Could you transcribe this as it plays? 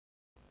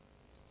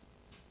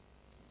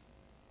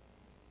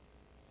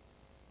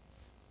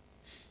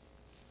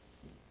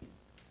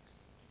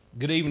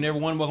Good evening,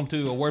 everyone. Welcome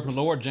to A Word from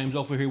the Lord. James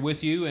Oldfield here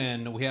with you,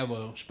 and we have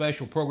a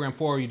special program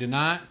for you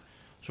tonight,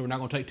 so we're not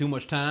going to take too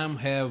much time.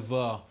 Have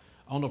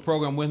on the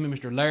program with me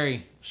Mr.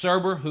 Larry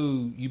Surber,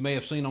 who you may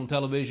have seen on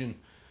television,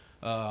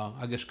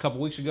 I guess a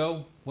couple weeks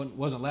ago.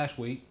 Wasn't last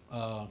week,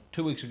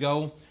 2 weeks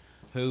ago,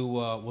 who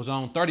was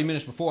on 30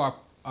 minutes before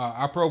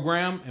our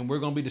program, and we're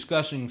going to be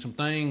discussing some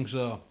things,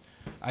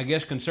 I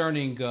guess,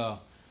 concerning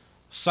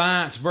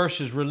science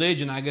versus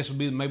religion. I guess would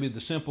be maybe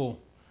the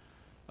simple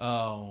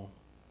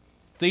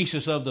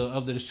thesis of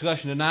the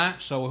discussion tonight.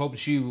 So we hope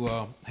that you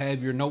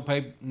have your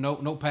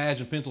notepads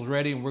and pencils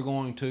ready, and we're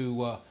going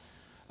to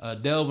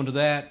delve into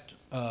that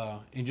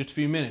in just a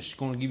few minutes.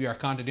 Going to give you our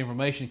contact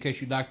information in case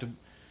you'd like to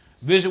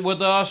visit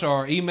with us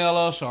or email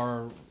us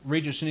or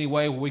reach us in any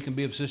way where we can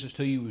be of assistance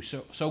to you.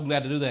 We're so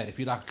glad to do that. If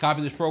you'd like a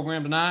copy of this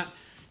program tonight,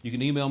 you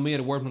can email me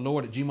at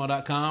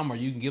awordfromthelord@gmail.com, or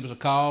you can give us a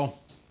call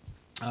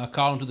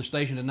into the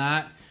station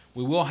tonight.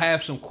 We will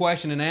have some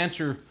question and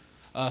answer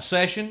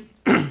session.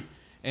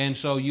 And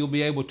so you'll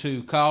be able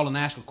to call and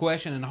ask a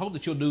question, and I hope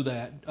that you'll do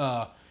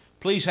that.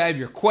 Please have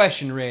your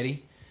question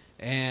ready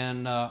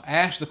and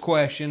ask the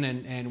question,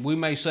 and we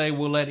may say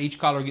we'll let each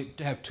caller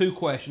have two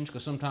questions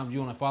because sometimes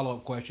you want a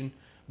follow-up question,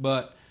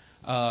 but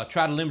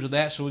try to limit to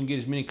that so we can get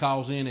as many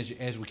calls in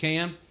as we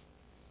can.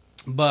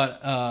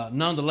 But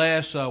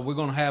nonetheless, we're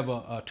going to have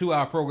a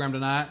 2-hour program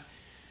tonight,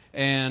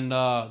 and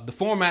the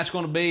format's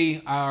going to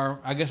be our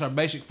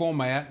basic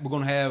format. We're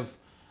going to have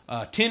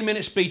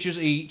 10-minute speeches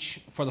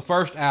each for the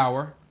first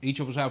hour.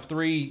 Each of us have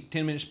 3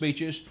 10-minute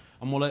speeches.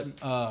 I'm going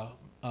to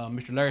let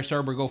Mr. Larry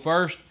Surber go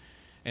first,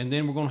 and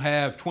then we're going to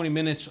have 20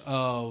 minutes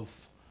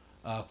of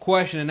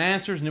question and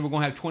answers, and then we're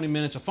going to have 20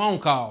 minutes of phone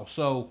calls.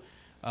 So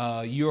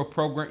your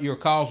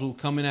calls will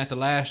come in at the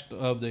last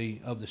of the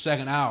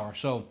second hour.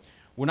 So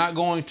we're not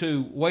going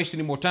to waste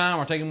any more time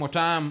or take any more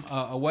time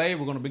away.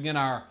 We're going to begin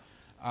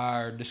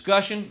our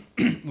discussion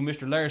with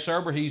Mr. Larry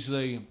Surber. He's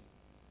the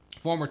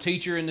former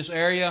teacher in this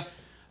area.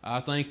 I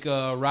think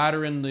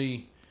writer in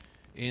the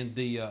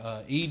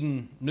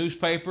Eden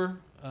newspaper,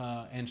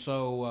 and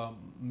so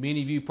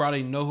many of you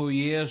probably know who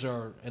he is,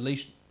 or at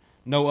least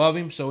know of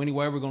him. So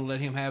anyway, we're going to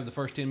let him have the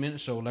first 10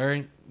 minutes. So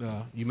Larry,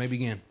 you may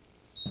begin.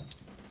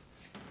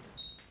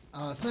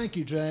 Thank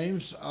you,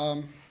 James.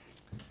 I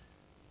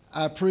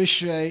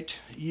appreciate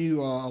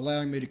you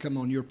allowing me to come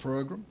on your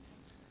program.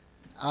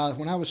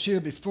 When I was here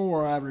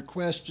before, I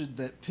requested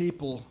that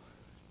people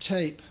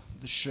tape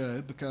the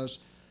show because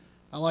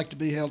I like to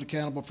be held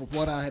accountable for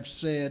what I have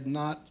said,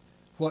 not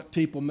what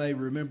people may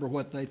remember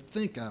what they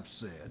think I've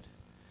said.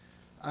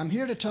 I'm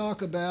here to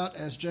talk about,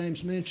 as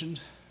James mentioned,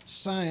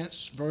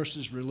 science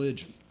versus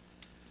religion.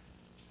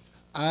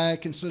 I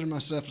consider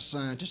myself a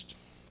scientist.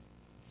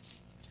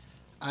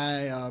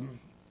 I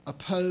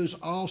oppose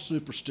all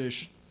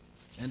superstition,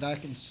 and I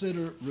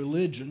consider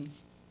religion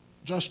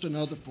just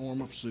another form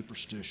of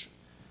superstition.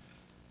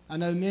 I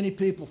know many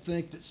people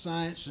think that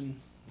science and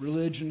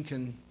religion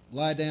can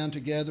lie down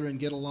together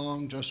and get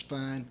along just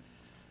fine.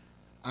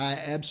 I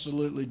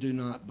absolutely do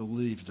not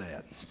believe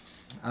that.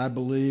 I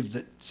believe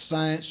that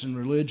science and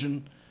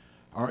religion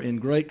are in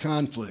great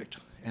conflict,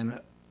 and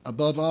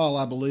above all,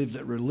 I believe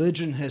that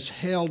religion has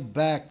held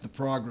back the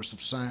progress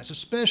of science,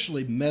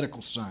 especially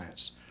medical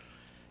science,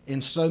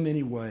 in so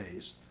many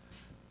ways.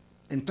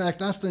 In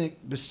fact, I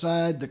think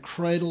beside the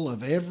cradle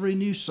of every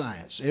new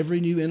science, every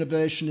new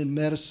innovation in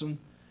medicine,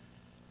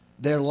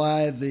 there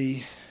lie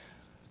the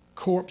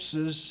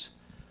corpses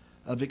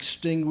of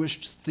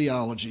extinguished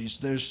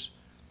theologies.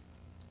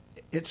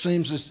 It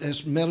seems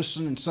as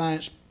medicine and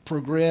science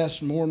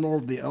progress, more and more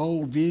of the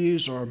old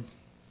views are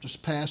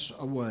just pass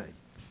away.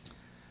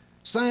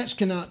 Science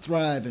cannot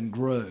thrive and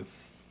grow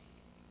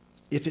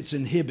if it's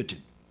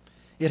inhibited.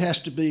 It has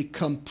to be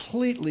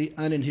completely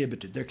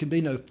uninhibited. There can be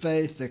no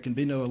faith, there can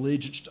be no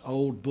allegiance to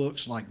old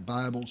books like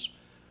Bibles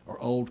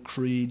or old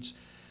creeds.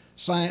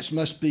 Science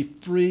must be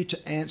free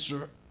to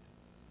answer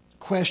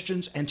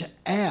questions and to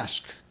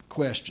ask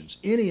questions,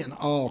 any and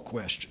all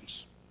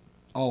questions,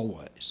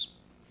 always.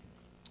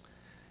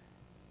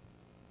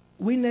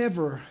 We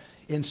never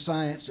in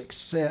science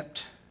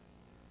accept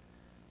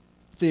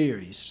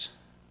theories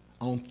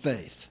on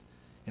faith.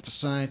 If a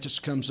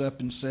scientist comes up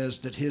and says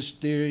that his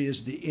theory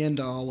is the end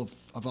all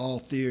of all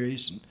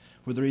theories, and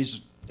whether he's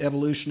an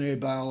evolutionary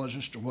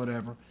biologist or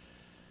whatever,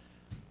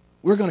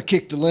 we're going to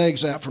kick the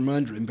legs out from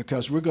under him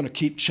because we're going to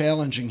keep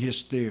challenging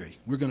his theory.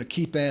 We're going to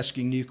keep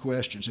asking new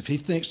questions. If he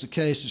thinks the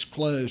case is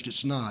closed,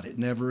 it's not. It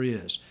never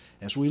is.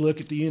 As we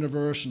look at the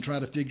universe and try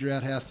to figure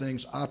out how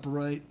things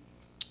operate,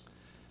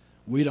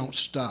 we don't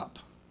stop.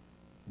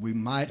 We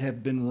might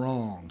have been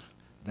wrong.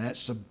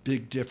 That's a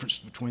big difference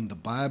between the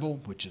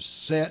Bible, which is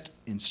set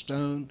in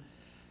stone,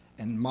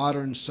 and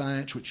modern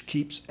science, which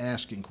keeps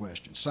asking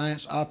questions.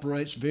 Science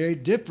operates very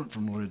different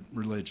from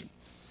religion.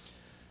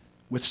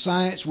 With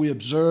science, we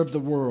observe the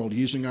world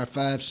using our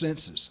 5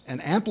 senses and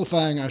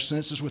amplifying our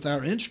senses with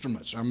our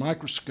instruments, our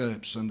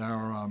microscopes and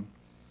our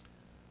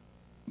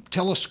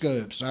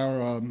telescopes,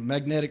 our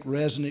magnetic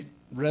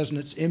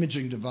resonance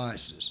imaging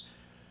devices.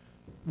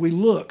 We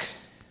look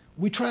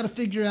We try to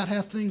figure out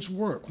how things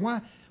work.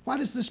 Why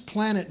does this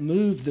planet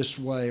move this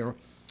way? Or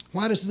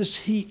why does this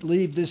heat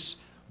leave this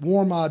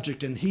warm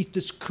object and heat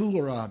this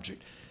cooler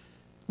object?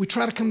 We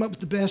try to come up with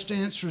the best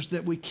answers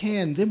that we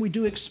can. Then we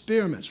do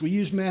experiments. We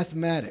use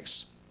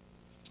mathematics.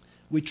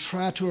 We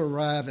try to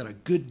arrive at a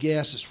good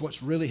guess as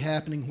what's really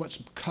happening,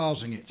 what's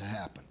causing it to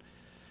happen.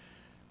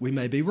 We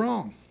may be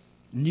wrong.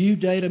 New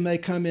data may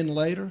come in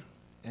later,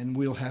 and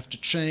we'll have to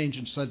change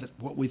and say that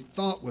what we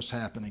thought was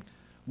happening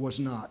was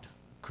not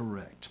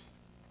correct.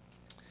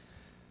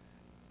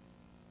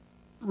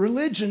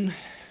 Religion,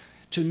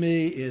 to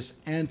me, is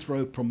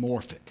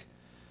anthropomorphic.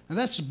 Now,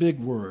 that's a big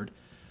word,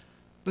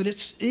 but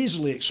it's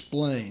easily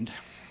explained.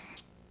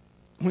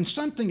 When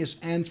something is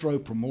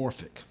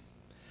anthropomorphic,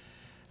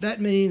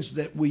 that means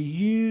that we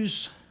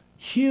use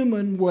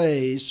human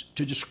ways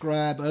to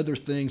describe other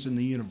things in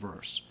the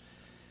universe.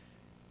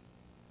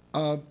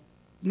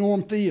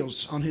 Norm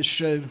Fields, on his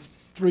show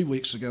 3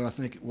 weeks ago, I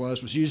think it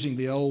was using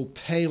the old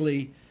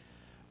Paley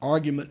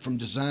argument from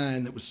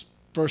design that was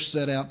first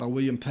set out by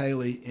William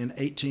Paley in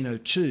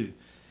 1802.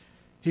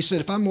 He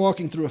said, if I'm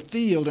walking through a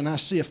field and I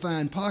see a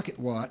fine pocket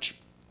watch,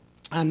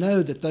 I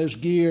know that those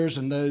gears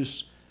and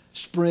those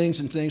springs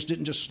and things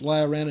didn't just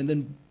lie around and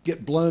then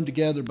get blown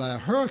together by a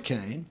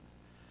hurricane.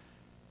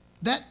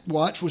 That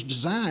watch was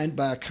designed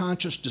by a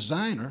conscious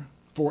designer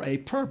for a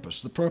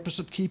purpose, the purpose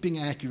of keeping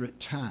accurate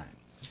time.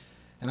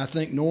 And I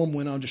think Norm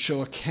went on to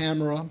show a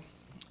camera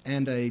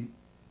and a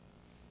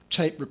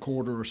tape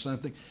recorder or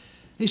something.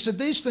 He said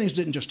these things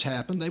didn't just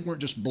happen. They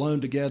weren't just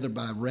blown together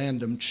by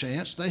random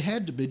chance. They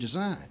had to be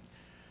designed.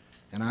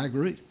 And I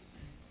agree.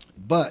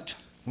 But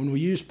when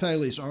we use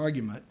Paley's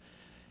argument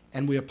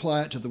and we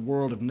apply it to the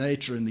world of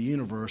nature and the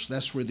universe,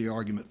 that's where the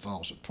argument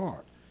falls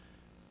apart.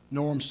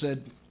 Norm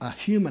said a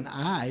human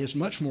eye is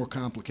much more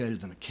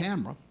complicated than a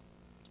camera.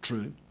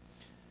 True.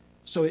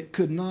 So it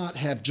could not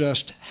have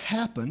just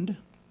happened.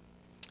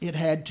 It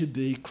had to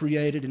be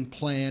created and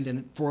planned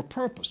and for a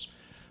purpose.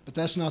 But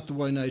that's not the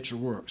way nature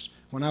works.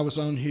 When I was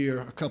on here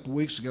a couple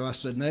weeks ago, I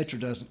said nature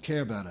doesn't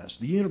care about us.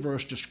 The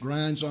universe just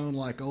grinds on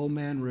like Old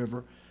Man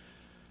River.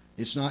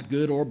 It's not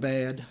good or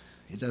bad.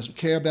 It doesn't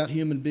care about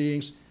human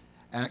beings.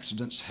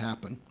 Accidents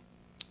happen.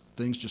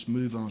 Things just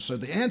move on. So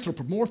the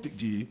anthropomorphic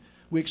view,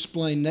 we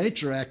explain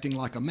nature acting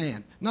like a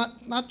man.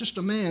 Not just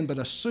a man, but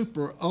a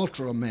super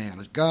ultra man,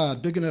 a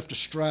God big enough to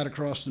stride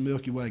across the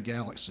Milky Way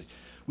galaxy.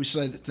 We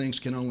say that things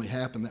can only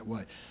happen that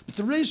way. But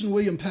the reason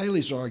William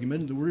Paley's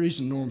argument and the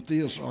reason Norm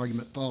Fields'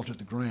 argument fall to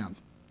the ground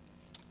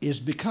is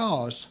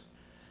because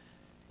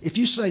if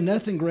you say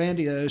nothing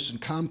grandiose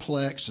and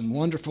complex and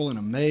wonderful and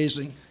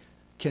amazing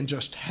can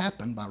just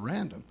happen by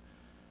random,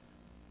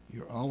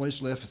 you're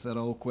always left with that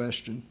old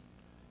question,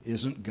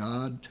 isn't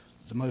God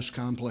the most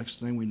complex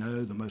thing we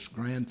know, the most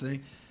grand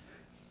thing?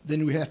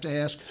 Then we have to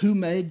ask, who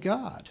made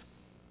God?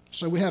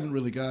 So we haven't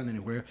really gotten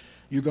anywhere.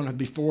 You're going to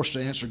be forced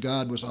to answer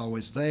God was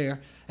always there.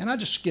 And I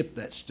just skip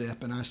that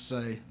step and I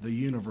say the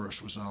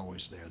universe was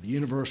always there. The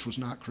universe was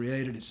not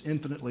created. It's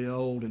infinitely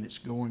old and it's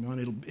going on.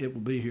 It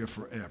will be here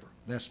forever.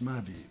 That's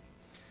my view.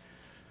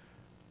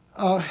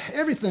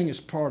 Everything is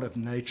part of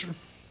nature.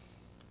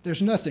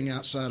 There's nothing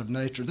outside of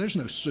nature. There's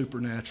no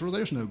supernatural.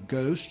 There's no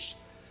ghosts.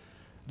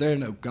 There are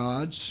no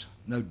gods,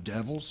 no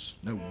devils,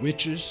 no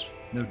witches,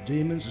 no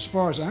demons. As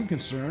far as I'm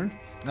concerned,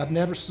 I've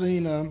never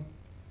seen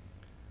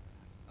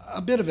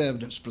a bit of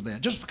evidence for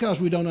that. Just because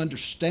we don't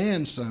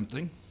understand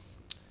something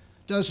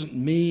doesn't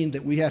mean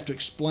that we have to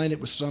explain it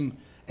with some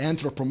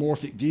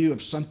anthropomorphic view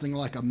of something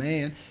like a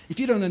man. If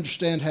you don't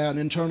understand how an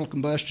internal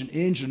combustion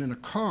engine in a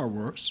car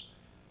works,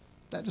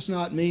 that does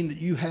not mean that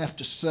you have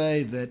to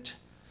say that,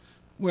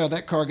 well,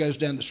 that car goes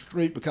down the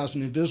street because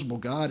an invisible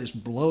God is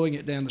blowing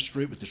it down the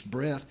street with his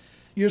breath.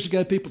 Years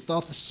ago, people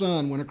thought the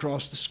sun went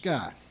across the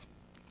sky.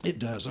 It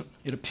doesn't.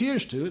 It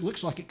appears to. It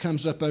looks like it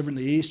comes up over in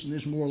the east and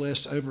is more or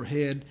less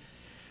overhead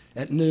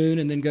at noon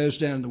and then goes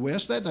down in the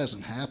west. That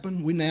doesn't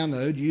happen. We now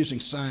know, using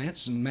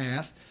science and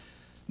math,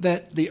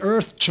 that the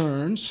earth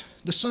turns,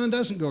 the sun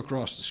doesn't go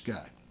across the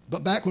sky.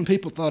 But back when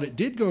people thought it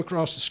did go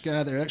across the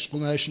sky, their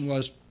explanation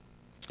was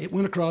it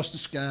went across the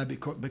sky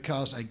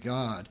because a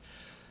God,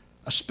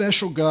 a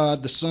special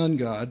God, the sun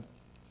god,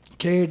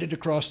 carried it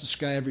across the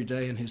sky every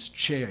day in his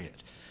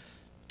chariot.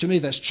 To me,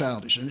 that's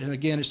childish. And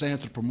again, it's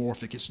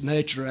anthropomorphic. It's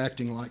nature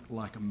acting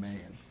like a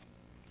man.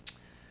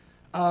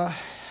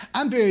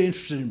 I'm very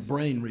interested in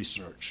brain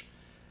research.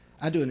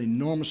 I do an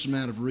enormous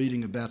amount of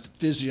reading about the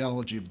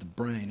physiology of the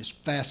brain. It's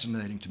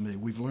fascinating to me.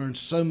 We've learned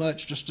so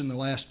much just in the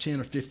last 10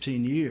 or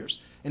 15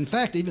 years. In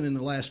fact, even in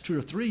the last 2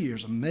 or 3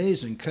 years,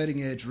 amazing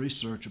cutting-edge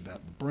research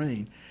about the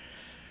brain.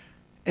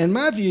 And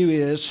my view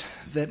is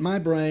that my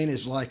brain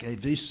is like a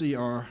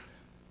VCR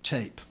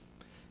tape.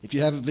 If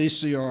you have a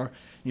VCR,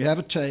 you have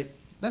a tape,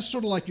 that's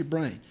sort of like your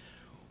brain.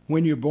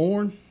 When you're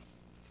born,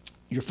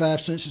 your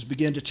 5 senses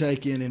begin to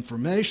take in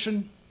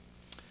information.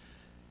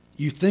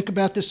 You think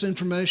about this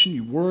information,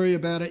 you worry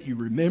about it, you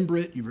remember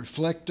it, you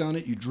reflect on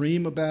it, you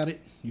dream about it,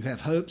 you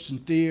have hopes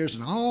and fears,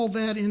 and all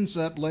that ends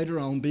up later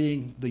on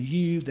being the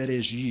you that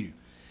is you.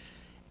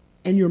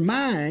 And your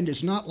mind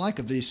is not like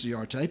a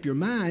VCR tape. Your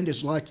mind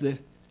is like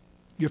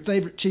your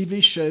favorite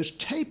TV shows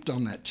taped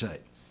on that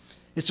tape.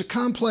 It's a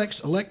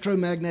complex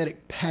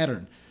electromagnetic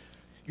pattern.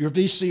 Your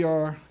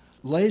VCR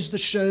lays the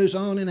shows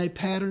on in a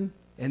pattern,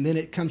 and then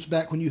it comes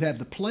back when you have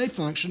the play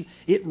function.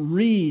 It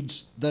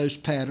reads those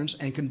patterns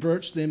and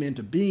converts them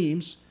into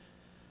beams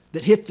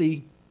that hit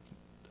the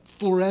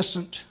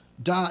fluorescent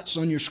dots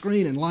on your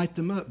screen and light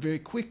them up very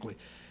quickly.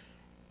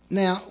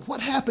 Now,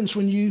 what happens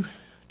when you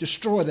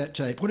destroy that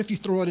tape? What if you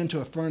throw it into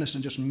a furnace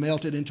and just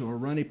melt it into a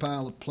runny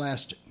pile of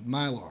plastic,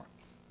 mylar?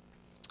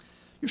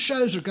 Your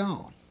shows are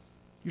gone.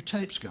 Your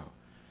tape's gone.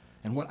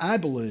 And what I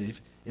believe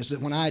is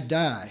that when I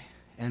die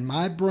and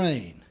my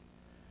brain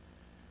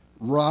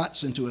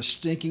rots into a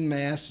stinking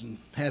mass and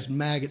has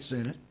maggots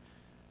in it,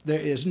 there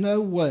is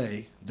no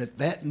way that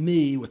that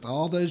me, with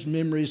all those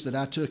memories that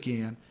I took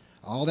in,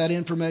 all that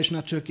information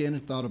I took in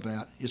and thought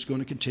about, is going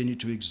to continue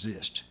to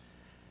exist.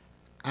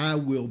 I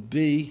will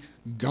be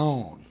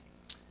gone.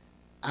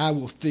 I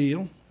will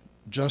feel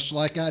just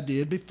like I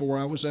did before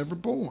I was ever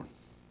born.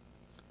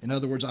 In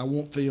other words, I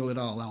won't feel at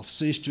all. I'll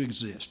cease to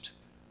exist.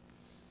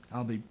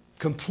 I'll be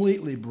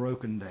completely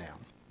broken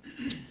down.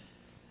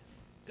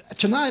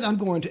 Tonight, I'm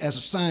going to, as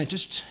a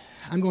scientist,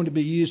 I'm going to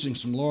be using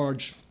some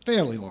large,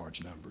 fairly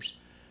large numbers,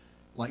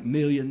 like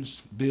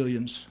millions,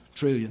 billions,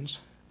 trillions.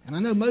 And I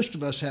know most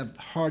of us have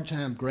a hard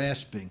time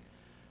grasping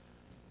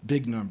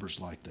big numbers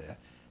like that.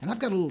 And I've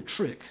got a little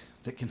trick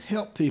that can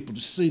help people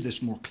to see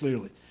this more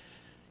clearly.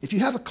 If you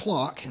have a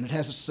clock and it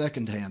has a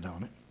second hand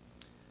on it,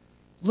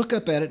 look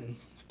up at it and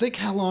think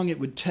how long it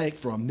would take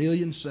for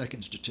 1,000,000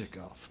 seconds to tick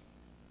off.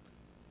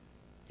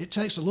 It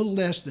takes a little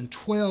less than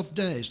 12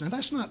 days. Now,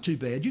 that's not too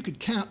bad. You could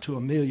count to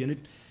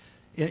 1,000,000.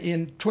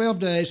 In 12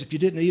 days, if you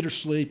didn't eat or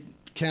sleep,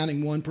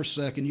 counting one per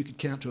second, you could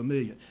count to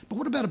 1,000,000. But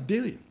what about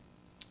 1,000,000,000?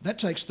 That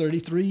takes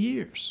 33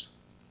 years.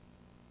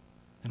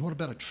 And what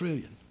about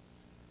 1,000,000,000,000?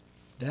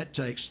 That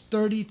takes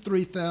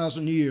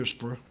 33,000 years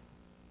for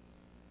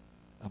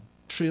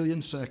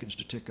 1,000,000,000,000 seconds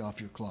to tick off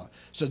your clock.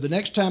 So the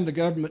next time the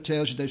government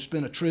tells you they've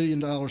spent $1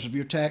 trillion of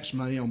your tax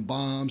money on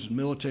bombs and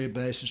military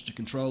bases to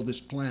control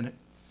this planet,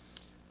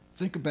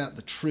 think about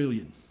the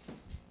trillion.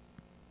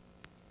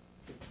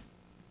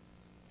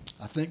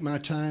 I think my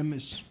time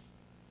is...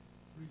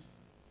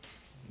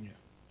 Yeah.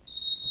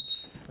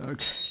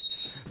 Okay.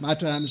 My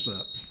time is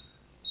up.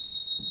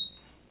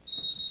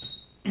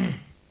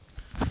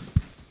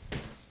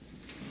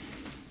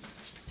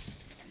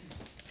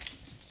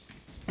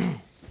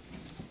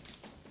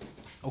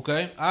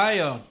 Okay,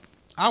 I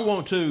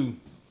want to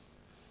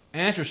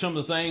answer some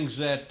of the things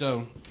that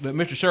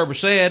Mr. Surber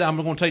said. I'm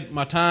going to take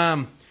my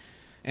time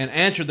and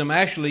answer them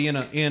actually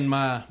in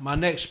my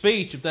next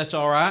speech, if that's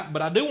all right.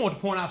 But I do want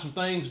to point out some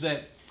things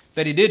that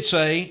he did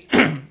say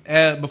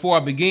before I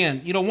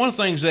begin. You know, one of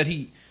the things that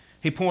he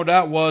pointed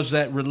out was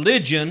that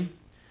religion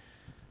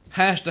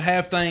has to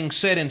have things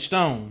set in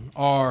stone,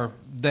 or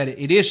that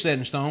it is set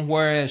in stone,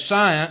 whereas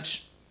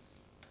science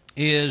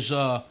is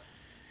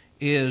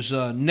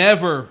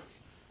never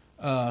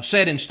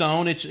set in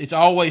stone. It's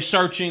always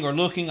searching or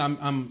looking.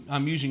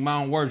 I'm using my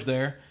own words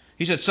there.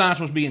 He said science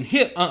must be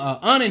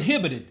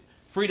uninhibited,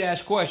 free to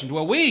ask questions.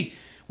 Well,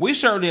 we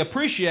certainly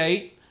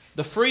appreciate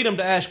the freedom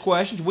to ask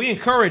questions. We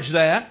encourage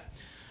that.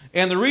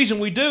 And the reason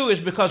we do is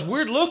because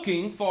we're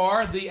looking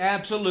for the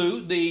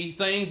absolute, the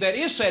thing that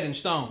is set in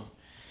stone.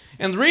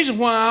 And the reason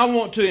why I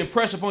want to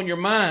impress upon your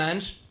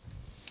minds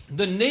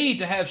the need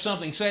to have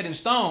something set in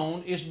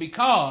stone is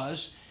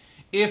because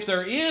if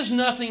there is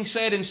nothing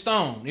set in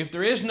stone, if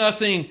there is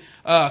nothing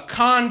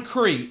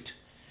concrete,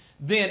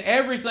 then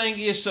everything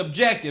is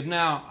subjective.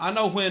 Now, I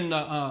know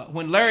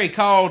when Larry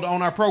called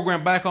on our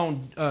program back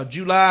on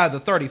July the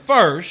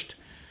 31st,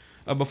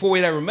 before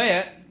we'd ever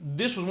met,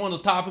 this was one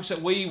of the topics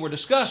that we were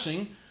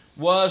discussing,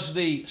 was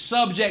the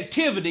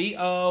subjectivity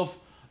of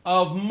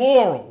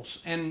morals.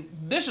 And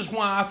this is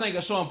why I think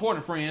it's so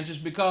important, friends, is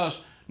because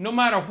no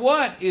matter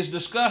what is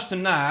discussed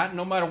tonight,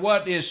 no matter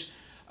what is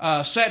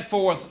set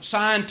forth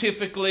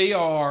scientifically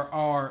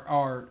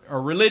or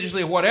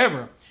religiously or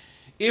whatever,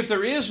 if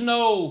there is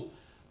no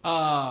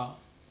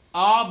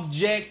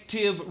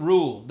objective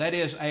rule, that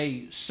is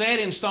a set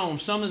in stone,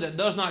 something that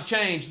does not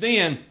change,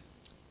 then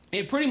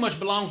it pretty much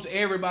belongs to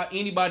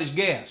anybody's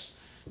guess.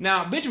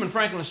 Now, Benjamin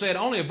Franklin said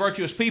only a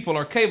virtuous people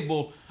are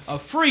capable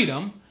of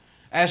freedom.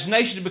 As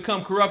nations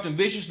become corrupt and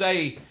vicious,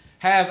 they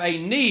have a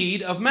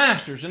need of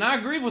masters. And I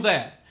agree with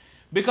that.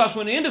 Because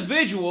when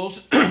individuals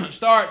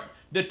start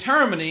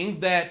determining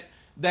that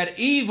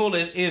evil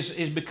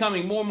is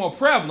becoming more and more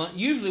prevalent,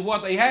 usually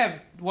what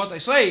they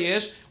say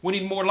is, we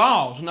need more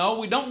laws. No,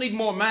 we don't need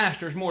more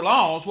masters, more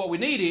laws. What we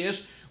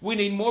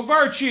need more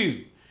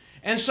virtue.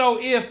 And so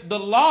if the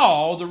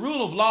law, the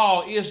rule of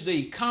law, is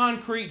the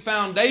concrete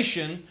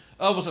foundation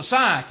of a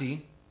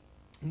society,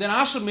 then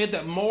I submit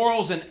that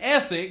morals and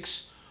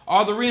ethics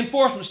are the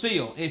reinforcement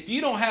steel. If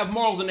you don't have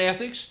morals and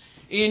ethics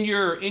in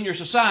your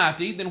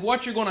society, then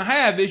what you're going to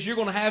have is you're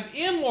going to have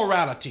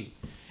immorality.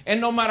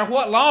 And no matter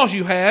what laws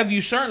you have,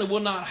 you certainly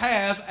will not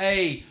have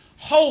a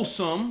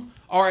wholesome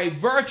or a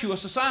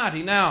virtuous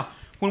society. Now,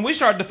 when we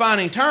start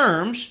defining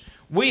terms,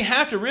 we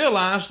have to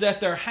realize that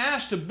there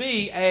has to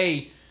be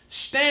a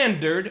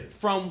standard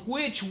from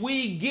which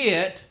we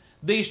get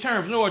these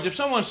terms. In other words, if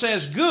someone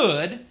says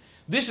good,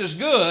 this is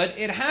good,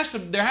 there has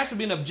to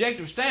be an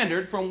objective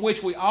standard from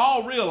which we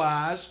all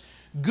realize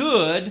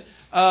good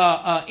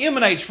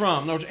emanates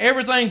from. In other words,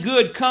 everything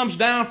good comes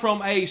down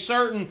from a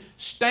certain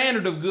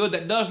standard of good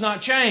that does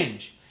not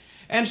change.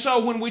 And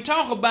so when we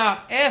talk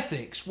about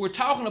ethics, we're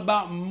talking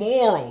about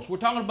morals. We're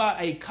talking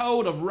about a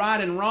code of right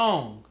and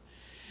wrong.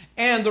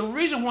 And the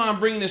reason why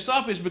I'm bringing this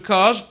up is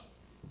because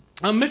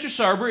Mr.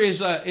 Surber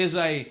is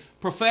a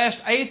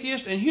professed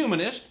atheist and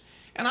humanist,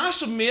 and I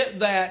submit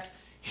that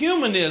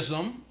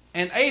humanism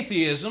and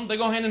atheism, they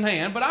go hand in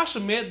hand, but I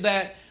submit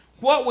that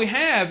what we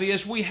have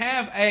is we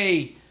have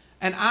an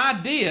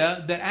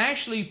idea that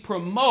actually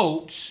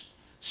promotes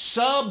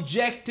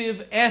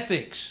subjective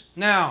ethics.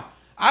 Now,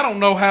 I don't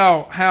know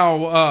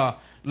how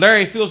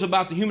Larry feels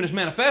about the Humanist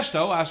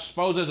Manifesto. I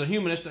suppose as a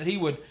humanist that he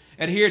would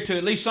adhere to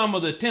at least some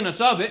of the tenets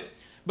of it.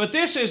 But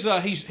this is,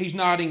 he's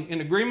nodding in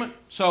agreement.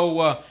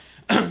 So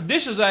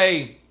this is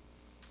a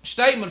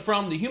statement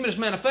from the Humanist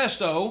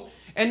Manifesto.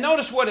 And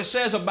notice what it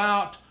says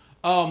about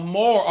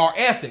moral or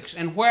ethics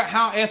and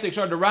how ethics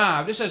are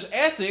derived. It says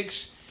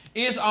ethics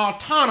is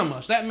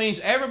autonomous. That means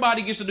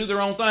everybody gets to do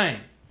their own thing.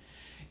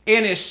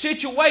 And it's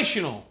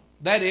situational.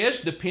 That is,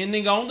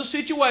 depending on the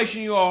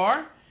situation you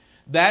are,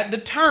 that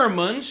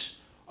determines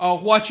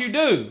what you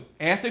do.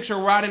 Ethics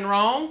are right and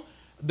wrong.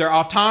 They're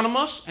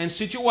autonomous and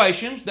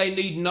situations. They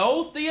need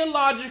no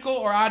theological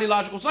or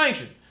ideological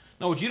sanction.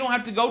 In other words, you don't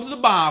have to go to the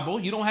Bible.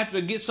 You don't have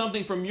to get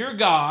something from your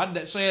God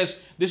that says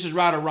this is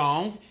right or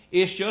wrong.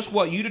 It's just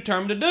what you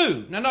determine to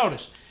do. Now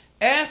notice,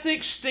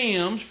 ethics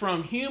stems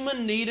from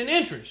human need and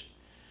interest.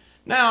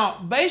 Now,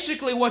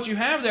 basically what you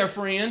have there,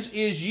 friends,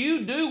 is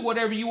you do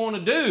whatever you want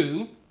to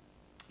do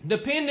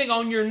depending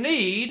on your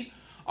need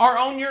or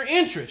on your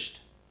interest.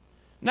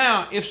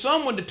 Now, if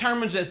someone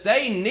determines that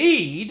they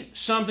need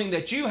something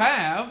that you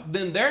have,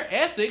 then their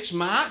ethics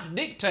might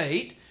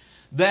dictate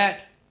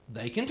that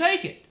they can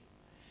take it.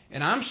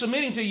 And I'm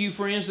submitting to you,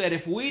 friends, that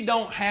if we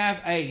don't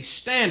have a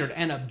standard,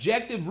 an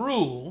objective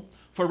rule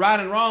for right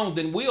and wrong,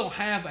 then we'll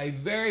have a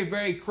very,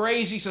 very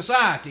crazy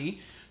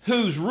society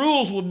whose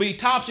rules will be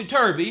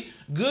topsy-turvy,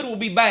 good will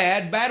be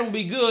bad, bad will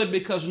be good,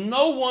 because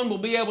no one will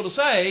be able to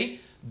say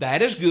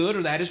that is good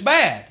or that is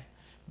bad,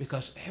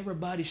 because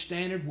everybody's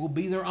standard will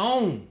be their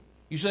own.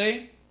 You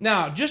see?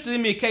 Now, just to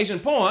give me a case in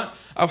point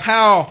of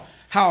how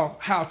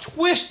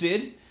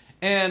twisted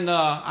and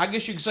I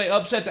guess you could say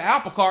upset the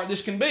apple cart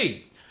this can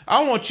be.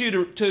 I want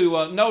you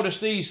to notice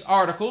these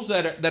articles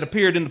that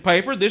appeared in the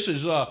paper. This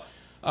is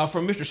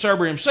from Mr.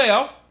 Surber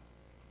himself.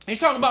 He's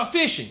talking about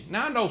fishing.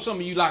 Now, I know some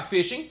of you like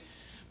fishing,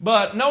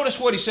 but notice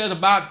what he says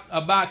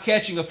about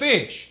catching a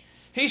fish.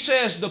 He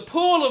says the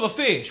pull of a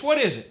fish, what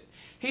is it?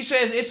 He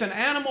says it's an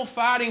animal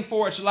fighting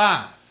for its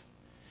life.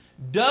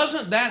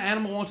 Doesn't that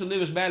animal want to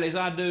live as badly as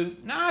I do?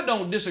 Now, I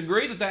don't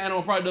disagree that that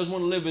animal probably doesn't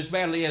want to live as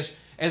badly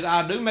as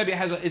I do. Maybe it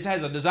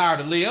has a desire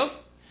to live.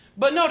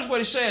 But notice what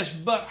he says,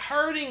 but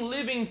hurting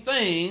living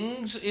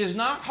things is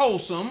not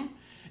wholesome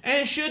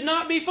and should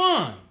not be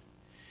fun.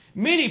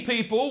 Many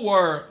people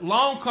were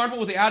long comfortable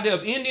with the idea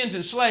of Indians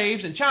and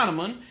slaves and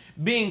Chinamen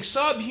being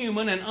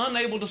subhuman and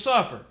unable to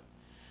suffer.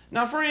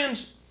 Now,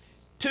 friends,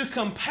 to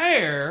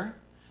compare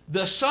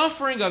the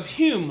suffering of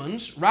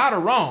humans, right or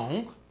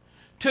wrong,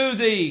 to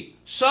the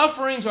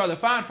sufferings or the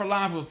fight for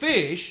life of a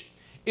fish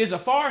is a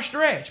far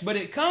stretch, but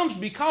it comes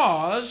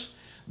because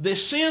the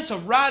sense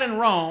of right and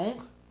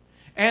wrong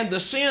and the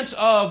sense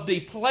of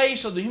the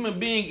place of the human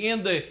being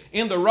in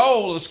the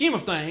role, the scheme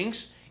of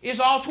things, is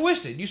all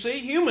twisted. You see,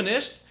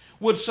 humanists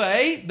would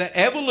say that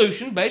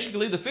evolution,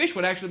 basically the fish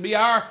would actually be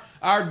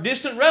our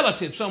distant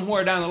relative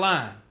somewhere down the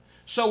line.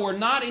 So we're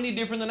not any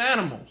different than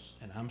animals.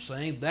 And I'm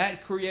saying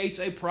that creates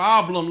a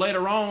problem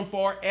later on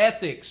for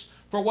ethics,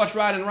 for what's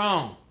right and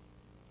wrong.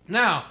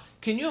 Now,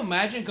 can you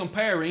imagine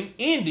comparing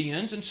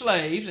Indians and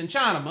slaves and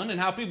Chinamen and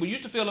how people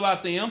used to feel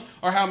about them,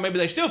 or how maybe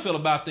they still feel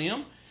about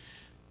them,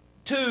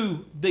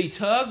 to the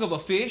tug of a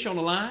fish on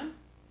the line?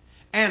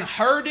 And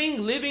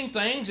hurting living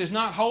things is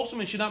not wholesome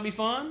and should not be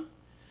fun?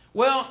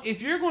 Well,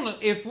 if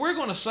we're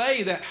going to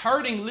say that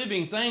hurting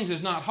living things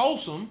is not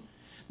wholesome,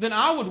 then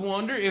I would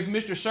wonder if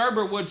Mr.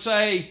 Surber would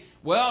say,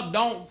 well,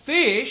 don't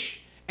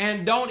fish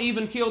and don't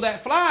even kill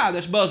that fly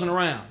that's buzzing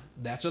around.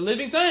 That's a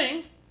living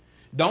thing.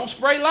 Don't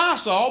spray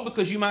Lysol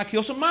because you might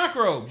kill some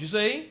microbes, you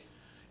see?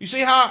 You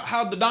see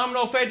how the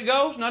domino effect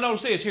goes? Now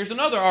notice this. Here's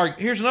another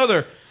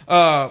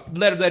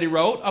letter that he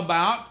wrote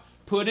about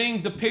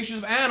putting the pictures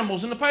of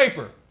animals in the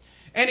paper.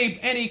 And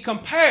he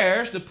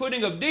compares the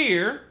putting of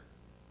deer,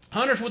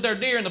 hunters with their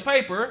deer in the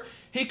paper,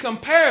 he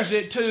compares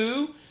it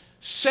to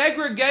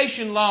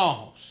segregation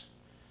laws.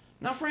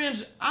 Now,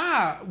 friends,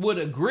 I would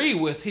agree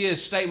with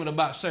his statement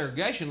about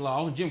segregation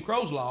laws and Jim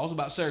Crow's laws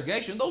about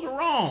segregation. Those are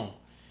wrong.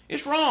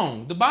 It's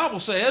wrong. The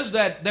Bible says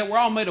that we're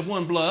all made of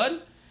one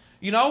blood.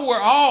 You know, we're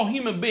all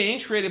human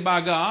beings created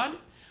by God.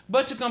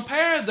 But to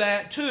compare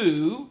that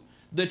to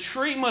the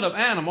treatment of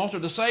animals, or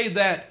to say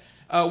that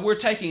we're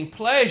taking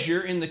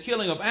pleasure in the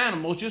killing of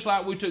animals, just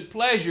like we took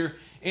pleasure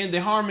in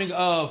the harming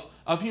of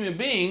human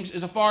beings,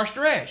 is a far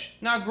stretch.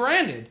 Now,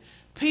 granted,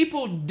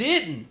 people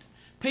didn't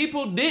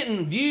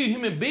view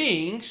human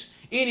beings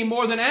any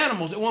more than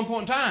animals at one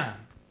point in time.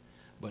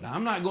 But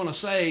I'm not going to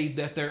say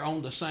that they're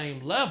on the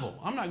same level.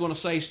 I'm not going to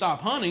say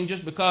stop hunting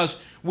just because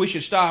we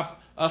should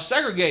stop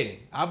segregating.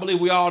 I believe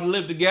we all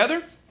live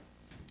together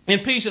in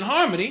peace and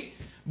harmony,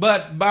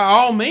 but by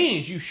all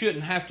means, you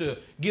shouldn't have to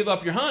give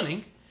up your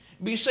hunting.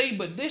 But you see,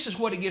 but this is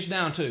what it gets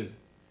down to.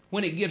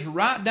 When it gets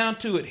right down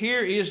to it,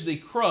 here is the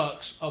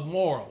crux of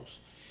morals.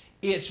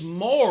 It's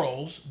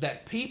morals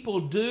that people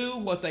do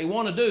what they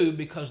want to do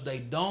because they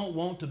don't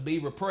want to be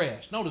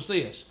repressed. Notice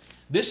this.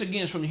 This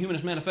again is from the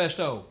Humanist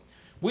Manifesto.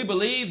 We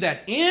believe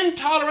that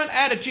intolerant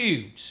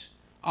attitudes,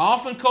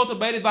 often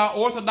cultivated by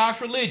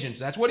orthodox religions,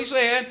 that's what he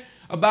said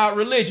about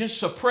religions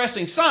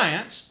suppressing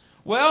science.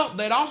 Well,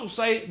 they'd also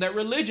say that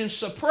religions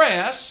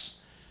suppress,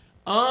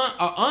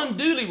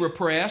 unduly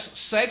repress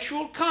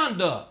sexual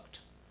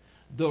conduct.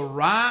 The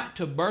right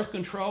to birth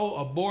control,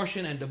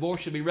 abortion, and divorce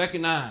should be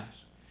recognized.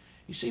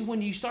 You see,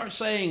 when you start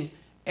saying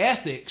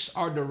ethics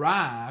are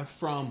derived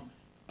from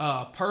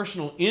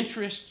personal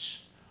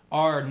interests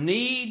or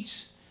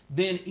needs,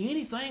 then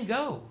anything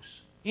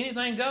goes.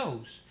 Anything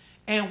goes.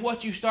 And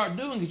what you start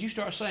doing is you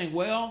start saying,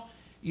 well,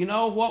 you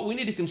know what, we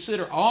need to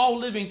consider all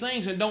living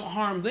things and don't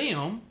harm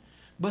them.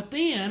 But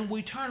then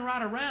we turn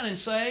right around and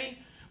say,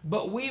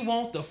 but we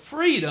want the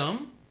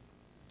freedom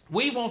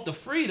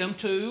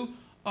to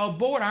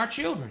abort our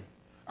children.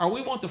 Or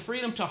we want the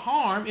freedom to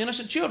harm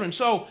innocent children.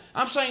 So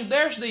I'm saying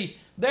there's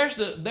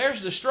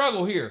the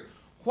struggle here.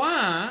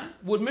 Why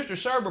would Mr.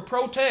 Surber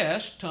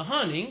protest to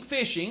hunting,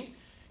 fishing,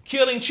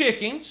 killing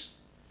chickens,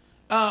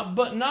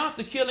 but not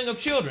the killing of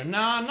children?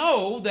 Now I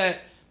know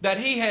that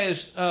he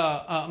has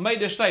made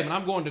this statement.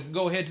 I'm going to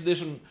go ahead to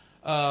this one.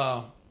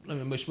 Let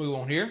me just move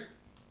on here.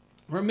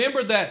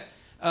 Remember that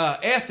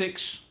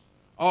ethics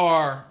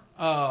are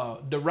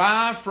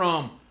derived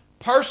from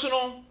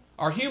personal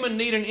or human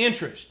need and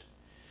interest.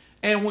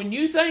 And when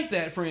you think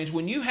that, friends,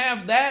 when you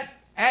have that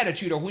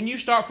attitude or when you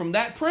start from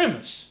that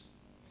premise,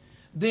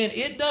 then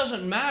it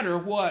doesn't matter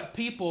what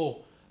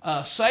people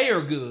say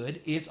are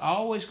good. It's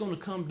always going to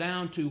come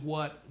down to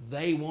what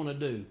they want to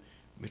do.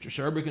 Mr.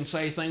 Surber can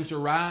say things are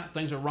right,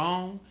 things are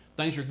wrong,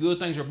 things are good,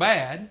 things are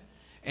bad,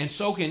 and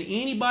so can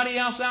anybody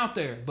else out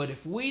there. But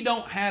if we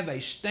don't have a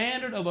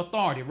standard of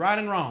authority, right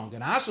and wrong,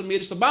 and I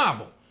submit it's the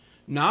Bible,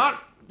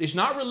 it's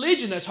not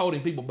religion that's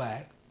holding people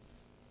back,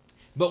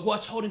 but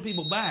what's holding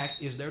people back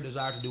is their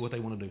desire to do what they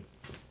want to do.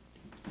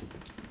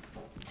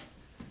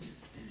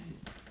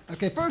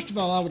 Okay, first of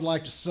all, I would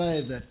like to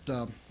say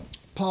that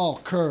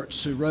Paul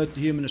Kurtz, who wrote the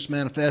Humanist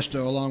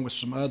Manifesto along with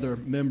some other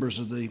members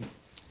of the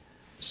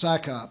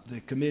CSICOP, the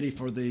Committee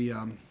for the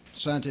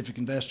Scientific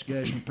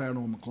Investigation of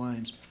Paranormal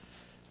Claims,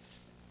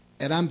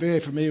 and I'm very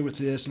familiar with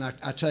this, and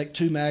I take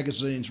two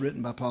magazines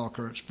written by Paul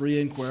Kurtz,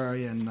 Free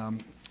Inquiry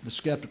and The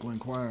Skeptical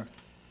Inquirer.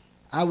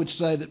 I would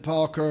say that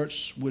Paul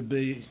Kurtz would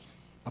be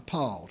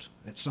appalled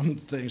at some of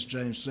the things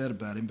James said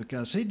about him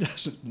because he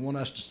doesn't want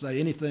us to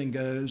say anything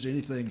goes,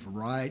 anything's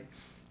right.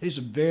 He's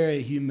a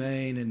very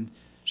humane and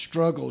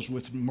struggles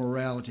with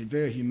morality,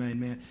 very humane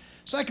man.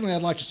 Secondly,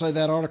 I'd like to say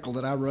that article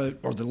that I wrote,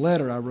 or the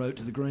letter I wrote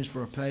to the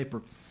Greensboro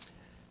paper,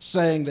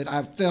 saying that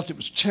I felt it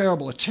was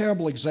terrible, a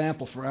terrible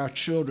example for our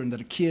children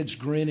that a kid's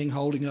grinning,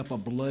 holding up a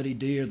bloody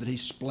deer that he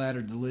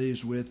splattered the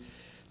leaves with,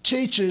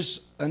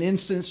 teaches an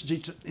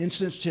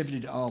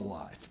insensitivity to all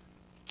life.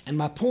 And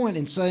my point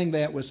in saying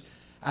that was,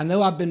 I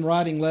know I've been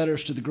writing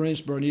letters to the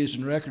Greensboro News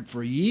and Record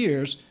for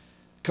years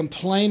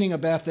complaining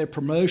about their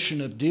promotion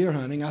of deer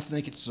hunting. I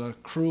think it's a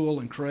cruel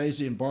and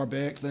crazy and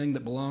barbaric thing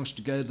that belongs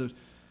to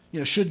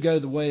should go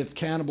the way of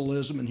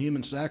cannibalism and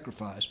human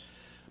sacrifice.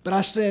 But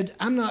I said,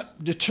 I'm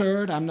not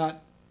deterred, I'm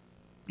not,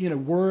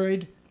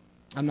 worried,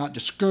 I'm not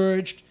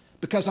discouraged,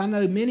 because I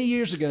know many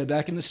years ago,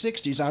 back in the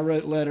 60s, I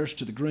wrote letters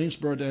to the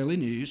Greensboro Daily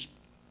News,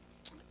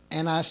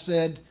 and I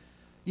said,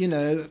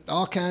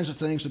 all kinds of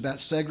things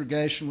about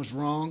segregation was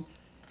wrong,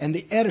 and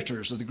the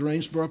editors of the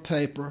Greensboro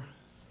paper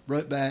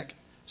wrote back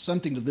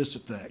something to this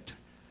effect: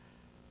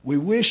 we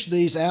wish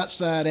these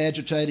outside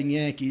agitating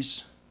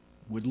Yankees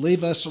would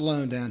leave us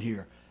alone down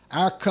here.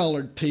 Our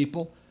colored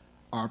people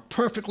are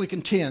perfectly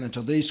content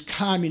until these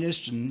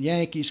communists and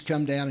Yankees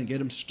come down and get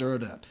them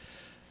stirred up.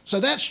 So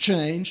that's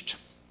changed,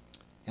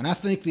 and I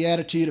think the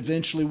attitude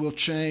eventually will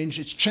change.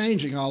 It's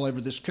changing all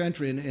over this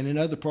country and in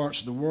other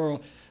parts of the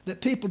world, that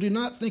people do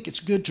not think it's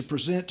good to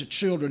present to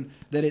children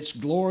that it's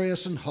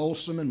glorious and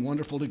wholesome and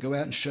wonderful to go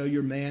out and show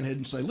your manhood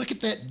and say, look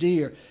at that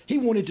deer. He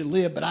wanted to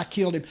live, but I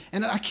killed him.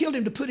 And I killed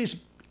him to put his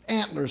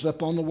antlers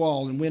up on the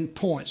wall and win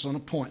points on a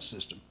point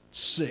system.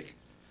 Sick,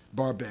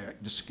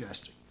 barbaric,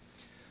 disgusting.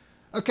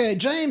 Okay,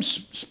 James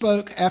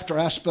spoke, after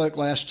I spoke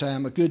last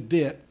time, a good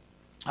bit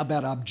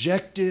about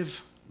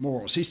objective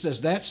morals. He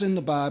says that's in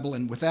the Bible,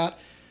 and without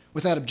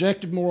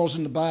objective morals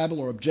in the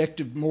Bible or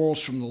objective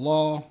morals from the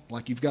law,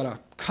 like you've got a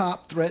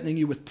cop threatening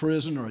you with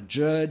prison or a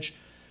judge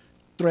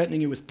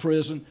threatening you with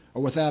prison,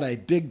 or without a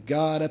big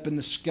God up in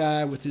the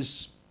sky with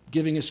his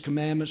giving his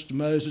commandments to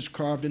Moses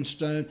carved in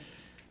stone,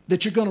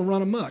 that you're going to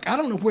run amok. I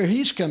don't know where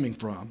he's coming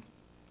from,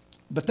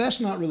 but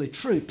that's not really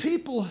true.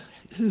 People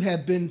who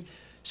have been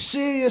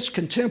serious,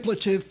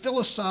 contemplative,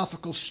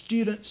 philosophical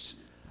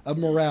students of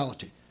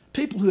morality,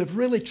 people who have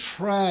really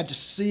tried to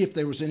see if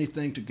there was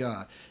anything to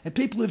God, and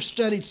people who have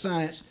studied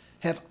science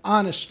have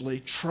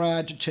honestly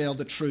tried to tell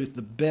the truth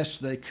the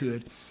best they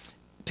could.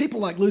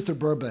 People like Luther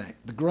Burbank,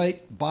 the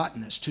great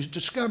botanist who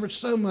discovered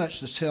so much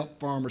that's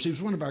helped farmers. He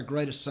was one of our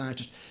greatest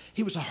scientists.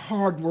 He was a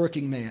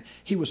hard-working man.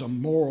 He was a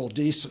moral,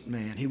 decent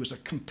man. He was a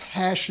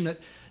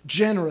compassionate,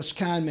 generous,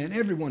 kind man.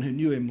 Everyone who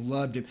knew him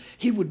loved him.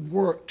 He would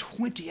work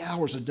 20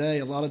 hours a day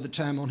a lot of the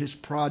time on his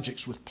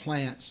projects with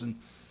plants and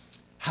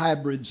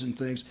hybrids and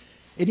things.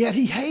 And yet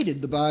he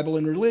hated the Bible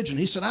and religion.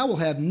 He said, I will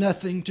have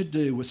nothing to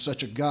do with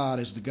such a God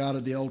as the God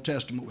of the Old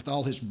Testament, with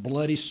all his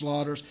bloody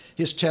slaughters,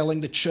 his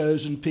telling the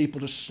chosen people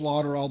to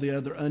slaughter all the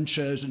other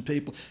unchosen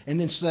people, and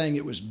then saying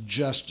it was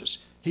justice.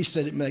 He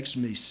said, it makes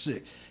me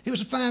sick. He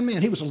was a fine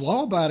man. He was a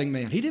law-abiding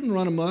man. He didn't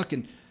run amok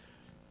and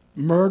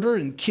murder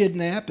and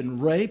kidnap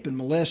and rape and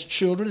molest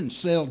children and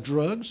sell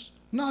drugs.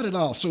 Not at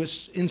all. So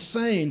it's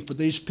insane for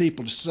these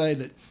people to say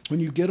that when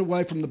you get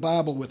away from the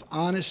Bible with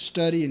honest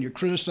study and you're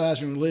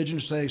criticizing religion,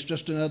 say it's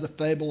just another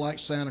fable like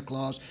Santa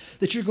Claus,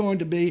 that you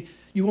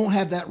won't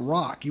have that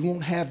rock. You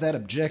won't have that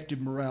objective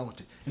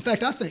morality. In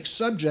fact, I think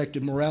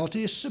subjective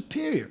morality is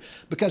superior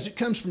because it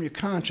comes from your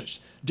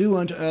conscience. Do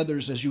unto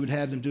others as you would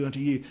have them do unto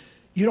you.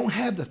 You don't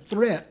have the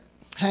threat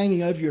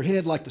hanging over your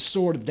head like the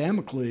sword of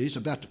Damocles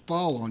about to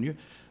fall on you,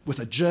 with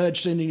a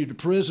judge sending you to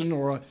prison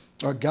or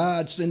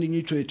God sending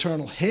you to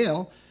eternal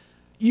hell.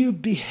 You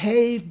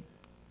behave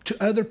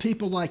to other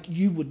people like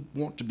you would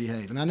want to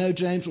behave. And I know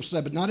James will say,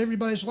 but not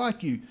everybody's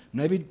like you.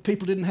 Maybe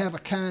people didn't have a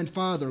kind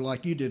father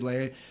like you did,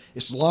 Larry.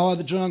 It's the law of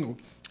the jungle.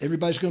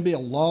 Everybody's going to be a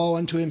law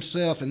unto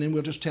himself, and then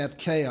we'll just have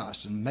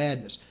chaos and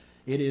madness.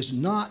 It is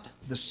not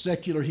the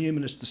secular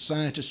humanists, the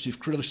scientists who've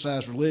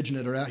criticized religion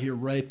that are out here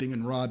raping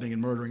and robbing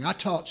and murdering. I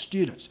taught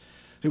students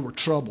who were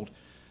troubled,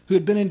 who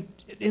had been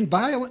in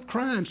violent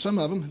crimes, some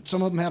of them.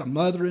 Some of them had a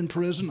mother in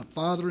prison, a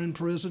father in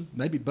prison,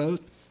 maybe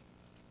both.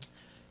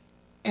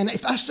 And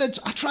if I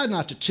tried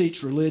not to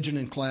teach religion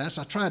in class.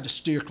 I tried to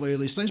steer clear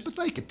of these things, but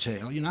they could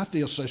tell. I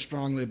feel so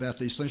strongly about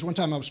these things. One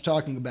time I was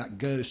talking about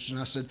ghosts, and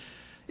I said,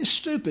 it's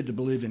stupid to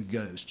believe in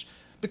ghosts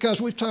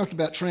because we've talked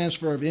about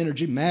transfer of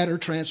energy. Matter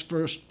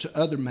transfers to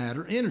other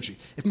matter energy.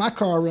 If my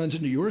car runs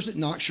into yours, it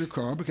knocks your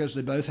car because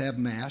they both have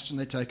mass and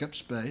they take up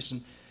space.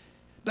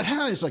 But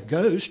how is a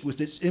ghost with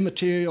its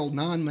immaterial,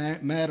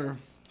 non-matter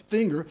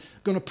finger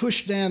going to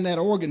push down that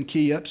organ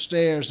key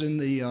upstairs in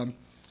the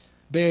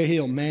Bear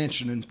Hill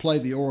mansion and play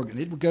the organ?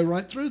 It would go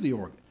right through the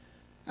organ.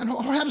 And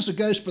how does a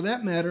ghost, for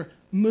that matter,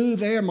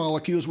 move air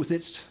molecules with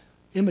its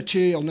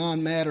immaterial,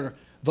 non-matter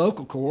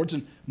vocal cords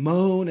and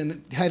moan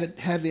and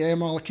have the air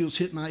molecules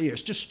hit my ear?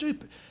 It's just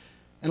stupid.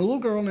 And a little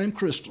girl named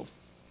Crystal,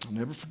 I'll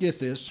never forget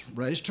this,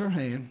 raised her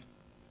hand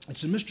and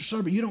said, Mr.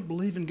 Surber, you don't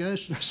believe in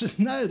ghosts? And I said,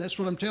 no, that's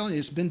what I'm telling you.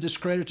 It's been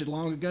discredited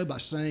long ago by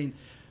sane,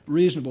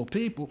 reasonable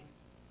people.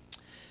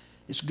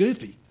 It's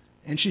goofy.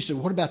 And she said,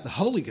 what about the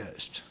Holy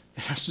Ghost?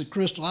 And I said,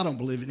 Crystal, I don't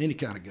believe in any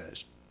kind of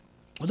ghost.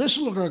 Well, this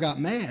little girl got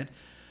mad,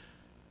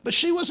 but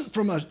she wasn't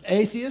from an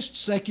atheist,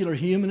 secular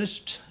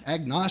humanist,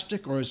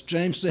 agnostic, or as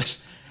James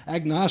says,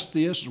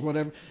 agnostheist or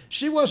whatever.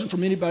 She wasn't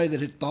from anybody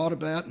that had thought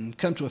about and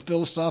come to a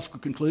philosophical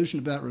conclusion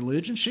about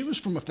religion. She was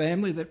from a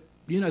family that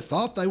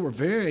thought they were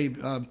very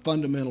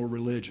fundamental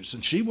religious,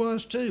 and she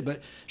was too,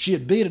 but she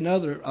had beat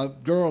a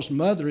girl's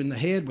mother in the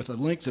head with a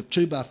length of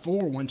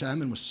 2x4 one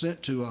time and was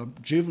sent to a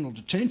juvenile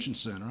detention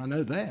center. I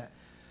know that.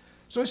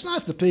 So it's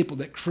not the people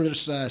that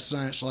criticize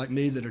science like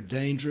me that are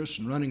dangerous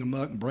and running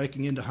amok and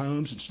breaking into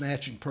homes and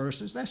snatching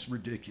purses. That's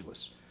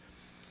ridiculous.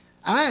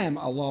 I am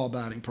a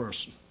law-abiding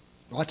person.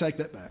 Well, I take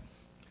that back.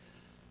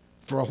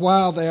 For a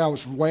while there, I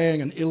was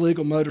wearing an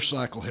illegal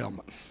motorcycle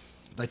helmet.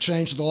 They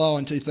changed the law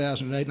in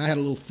 2008, and I had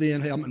a little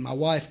thin helmet, and my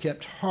wife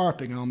kept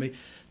harping on me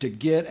to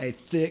get a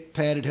thick,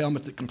 padded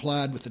helmet that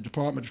complied with the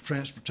Department of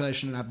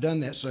Transportation, and I've done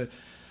that. So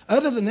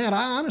other than that,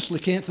 I honestly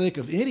can't think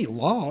of any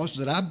laws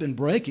that I've been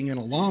breaking in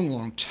a long,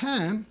 long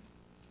time.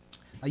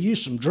 I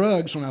used some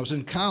drugs when I was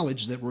in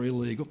college that were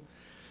illegal,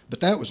 but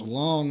that was a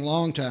long,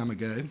 long time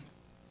ago,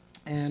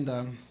 and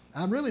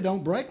I really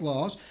don't break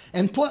laws.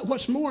 And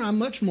what's more, I'm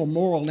much more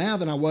moral now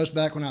than I was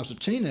back when I was a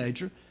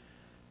teenager.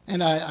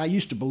 And I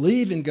used to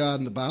believe in God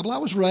and the Bible. I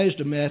was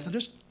raised a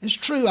Methodist. It's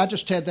true, I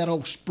just had that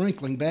old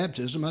sprinkling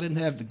baptism. I didn't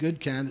have the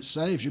good kind that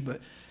saves you, but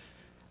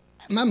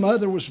my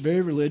mother was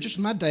very religious.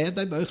 My dad,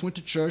 they both went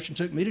to church and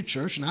took me to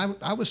church, and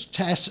I was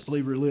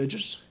tacitly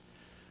religious.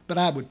 But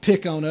I would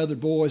pick on other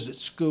boys at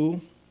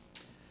school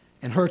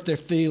and hurt their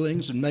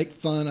feelings and make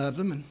fun of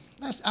them. And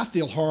I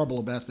feel horrible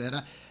about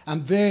that.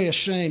 I'm very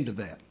ashamed of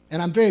that.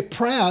 And I'm very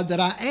proud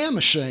that I am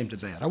ashamed of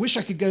that. I wish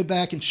I could go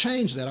back and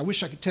change that. I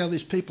wish I could tell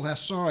these people how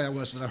sorry I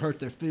was that I hurt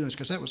their feelings,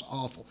 because that was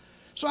awful.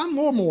 So I'm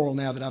more moral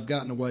now that I've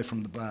gotten away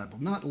from the Bible,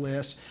 not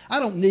less.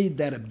 I don't need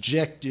that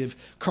objective,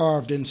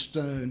 carved in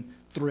stone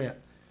threat.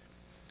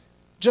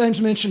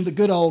 James mentioned the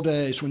good old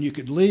days when you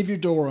could leave your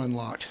door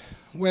unlocked.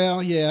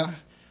 Well, yeah,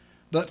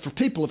 but for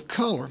people of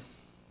color,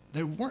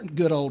 there weren't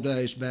good old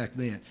days back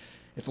then.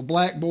 If a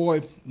black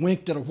boy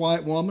winked at a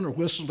white woman or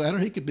whistled at her,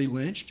 he could be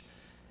lynched.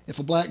 If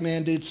a black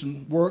man did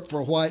some work for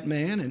a white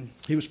man and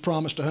he was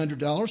promised $100 and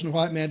the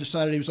white man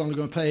decided he was only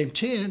going to pay him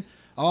 $10,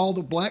 all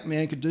the black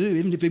man could do,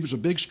 even if he was a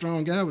big,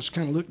 strong guy, was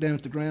kind of look down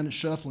at the ground and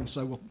shuffle and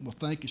say, well,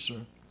 thank you, sir.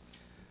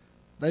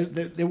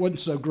 They wasn't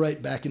so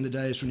great back in the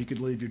days when you could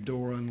leave your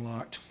door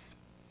unlocked.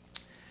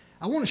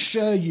 I want to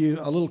show you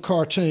a little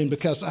cartoon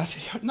because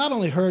I've not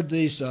only heard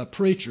these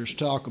preachers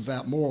talk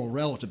about moral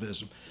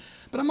relativism,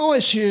 but I'm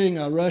always hearing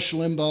Rush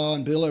Limbaugh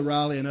and Bill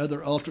O'Reilly and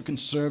other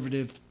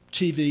ultra-conservative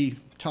TV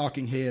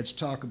talking heads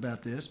talk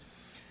about this.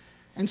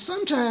 And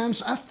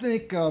sometimes I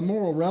think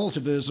moral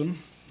relativism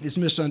is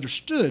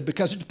misunderstood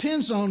because it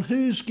depends on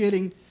who's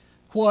getting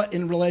what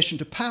in relation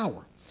to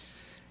power.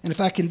 And if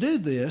I can do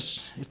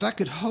this, if I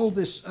could hold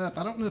this up,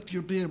 I don't know if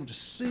you'll be able to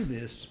see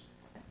this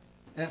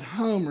at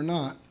home or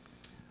not,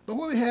 but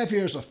what we have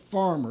here is a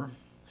farmer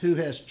who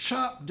has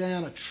chopped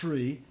down a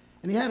tree,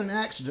 and he had an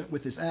accident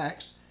with his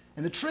axe,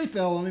 and the tree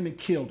fell on him and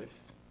killed him.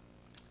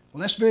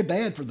 Well, that's very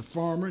bad for the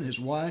farmer and his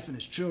wife and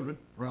his children.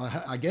 Well,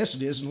 I guess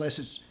it is,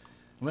 unless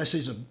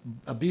he's an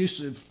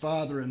abusive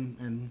father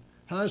and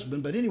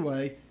husband. But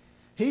anyway,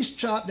 he's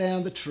chopped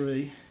down the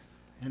tree,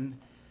 and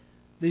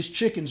these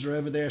chickens are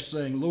over there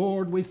saying,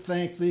 Lord, we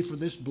thank thee for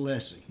this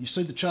blessing. You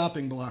see the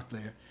chopping block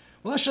there.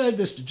 Well, I showed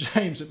this to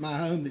James at my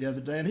home the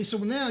other day, and he said,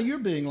 well, now you're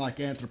being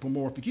like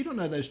anthropomorphic. You don't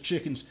know those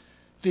chickens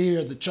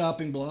fear the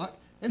chopping block.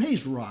 And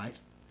he's right.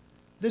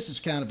 This is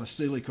kind of a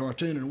silly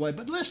cartoon in a way,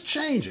 but let's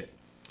change it.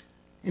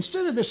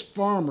 Instead of this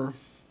farmer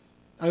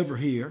over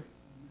here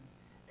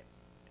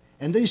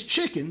and these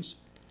chickens,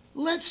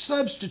 let's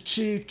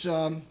substitute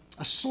a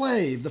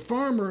slave. The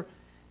farmer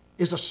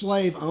is a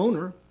slave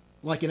owner,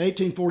 like in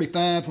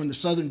 1845 when the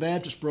Southern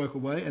Baptists broke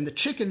away, and the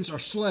chickens are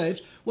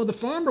slaves. Well, the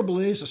farmer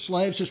believes a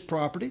slave's his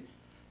property,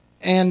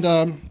 and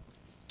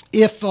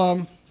if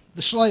the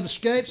slave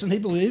escapes, and he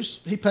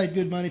believes he paid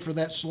good money for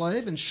that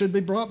slave and should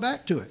be brought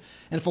back to it.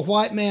 And if a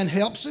white man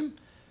helps him,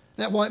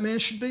 that white man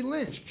should be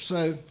lynched.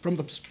 So from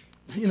the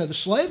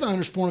slave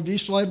owner's point of view,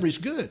 slavery is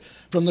good.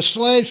 From the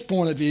slave's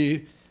point of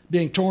view,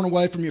 being torn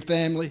away from your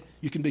family,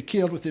 you can be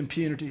killed with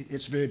impunity.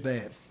 It's very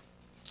bad.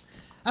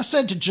 I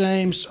said to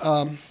James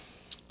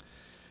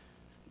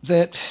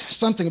that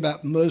something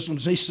about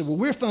Muslims. He said, well,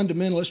 we're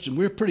fundamentalists and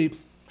we're pretty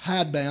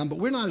hidebound, but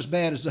we're not as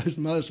bad as those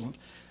Muslims.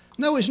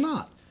 No, he's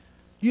not.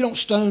 You don't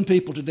stone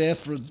people to death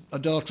for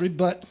adultery,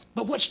 but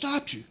what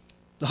stopped you?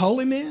 The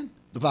holy men?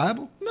 The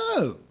Bible?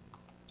 No.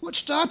 What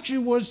stopped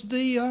you was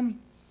the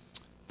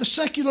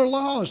secular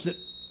laws that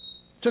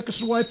took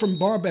us away from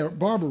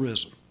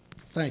barbarism.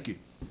 Thank you.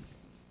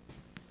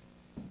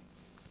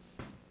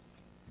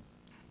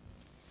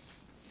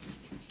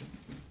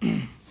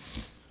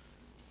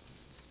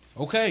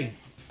 Okay.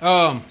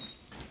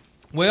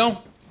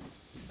 Well,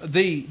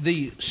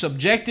 the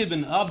subjective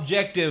and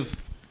objective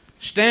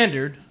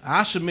standard,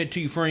 I submit to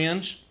you,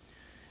 friends,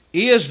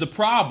 is the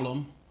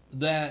problem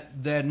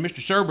that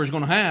Mr. Surber is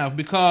going to have,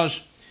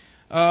 because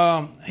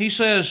he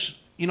says,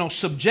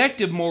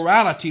 subjective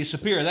morality is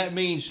superior. That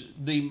means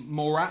the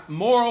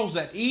morals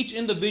that each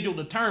individual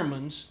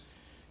determines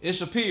is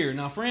superior.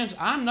 Now, friends,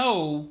 I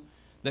know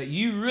that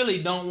you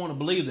really don't want to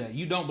believe that.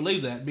 You don't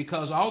believe that,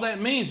 because all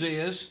that means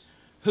is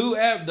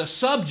whoever the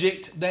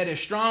subject that is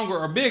stronger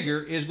or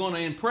bigger is going to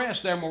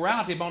impress their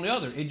morality upon the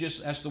other.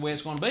 That's the way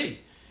it's going to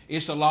be.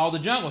 It's the law of the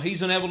jungle.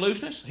 He's an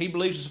evolutionist. He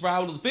believes in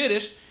survival of the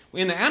fittest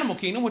in the animal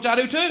kingdom, which I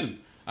do too.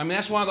 I mean,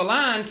 that's why the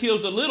lion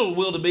kills the little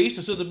wildebeest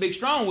instead of the big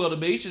strong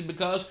wildebeest, is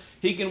because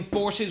he can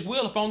force his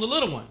will upon the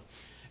little one.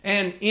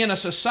 And in a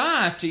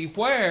society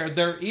where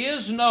there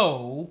is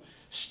no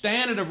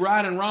standard of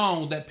right and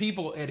wrong that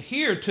people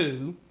adhere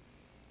to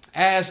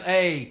as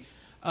a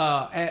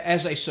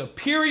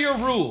superior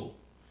rule,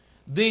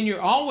 then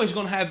you're always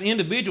going to have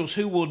individuals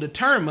who will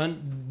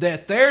determine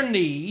that their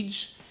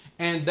needs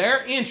and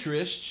their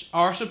interests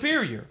are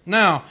superior.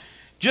 Now,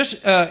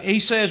 he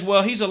says,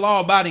 well, he's a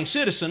law-abiding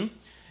citizen,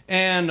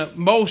 and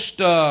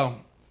most,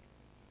 I'm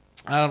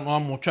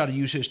going to try to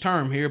use his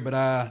term here, but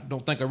I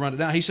don't think I run it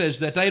down. He says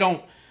that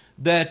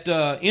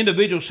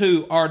individuals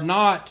who are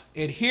not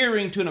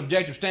adhering to an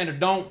objective standard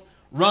don't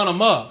run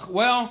amok.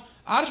 Well,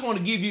 I just want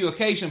to give you a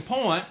case in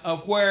point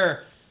of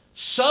where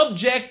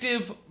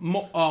subjective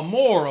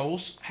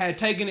morals had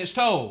taken its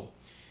toll.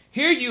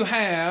 Here you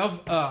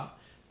have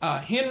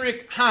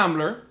Heinrich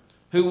Himmler,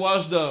 who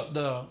was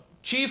the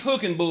chief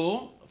hooking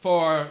bull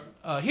for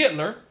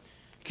Hitler,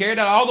 carried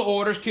out all the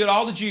orders, killed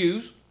all the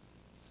Jews.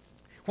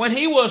 When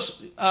he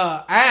was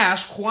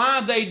asked why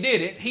they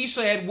did it, he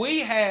said, we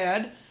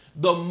had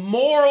the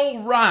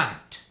moral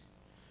right.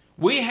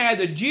 We had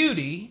the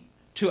duty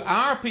to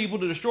our people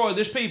to destroy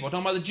this people.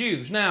 Talking about the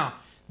Jews. Now,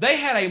 they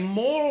had a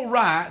moral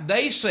right,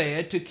 they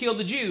said, to kill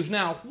the Jews.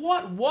 Now,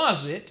 what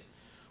was it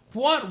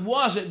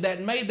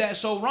that made that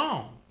so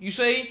wrong? You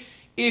see,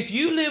 if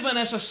you live in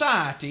a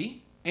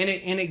society and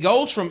it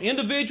goes from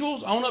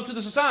individuals on up to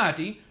the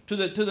society, to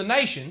the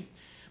nation.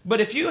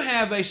 But if you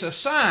have a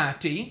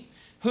society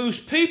whose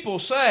people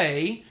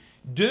say,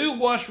 do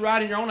what's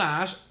right in your own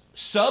eyes,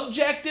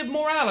 subjective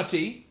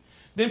morality,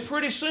 then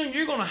pretty soon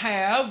you're going to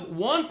have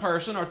one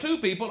person or two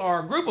people or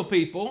a group of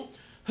people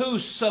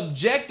whose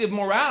subjective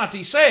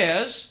morality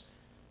says,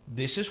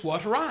 this is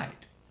what's right.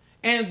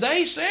 And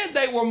they said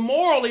they were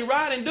morally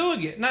right in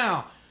doing it.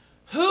 Now,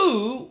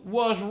 who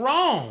was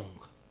wrong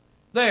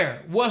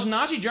there? Was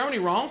Nazi Germany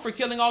wrong for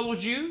killing all those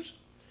Jews?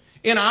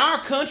 In our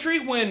country,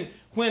 when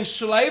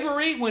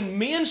slavery, when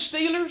men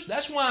stealers,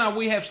 that's why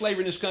we have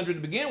slavery in this country to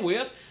begin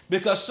with,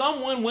 because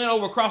someone went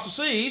over across the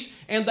seas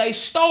and they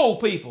stole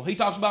people. He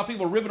talks about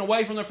people ripping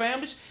away from their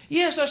families.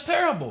 Yes, that's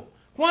terrible.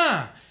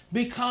 Why?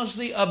 Because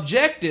the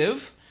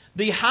objective,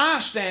 the high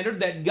standard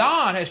that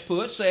God has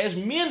put says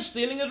men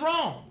stealing is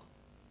wrong.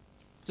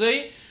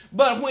 See?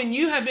 But when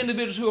you have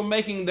individuals who are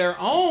making their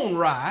own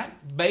right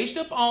based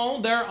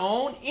upon their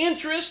own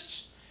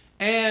interests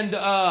and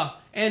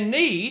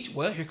needs,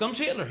 well, here comes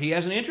Hitler. He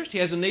has an interest, he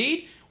has a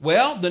need.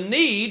 Well, the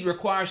need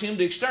requires him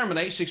to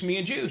exterminate 6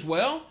 million Jews.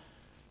 Well,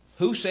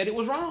 who said it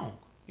was wrong?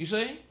 You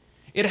see?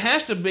 It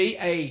has to be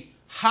a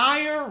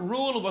higher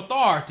rule of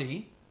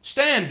authority,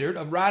 standard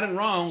of right and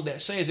wrong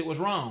that says it was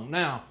wrong.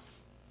 Now,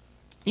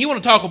 you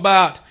want to talk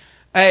about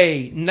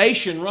a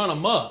nation run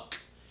amok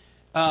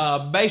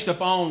based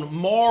upon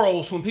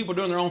morals when people are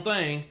doing their own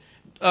thing.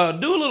 Do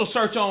a little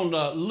search on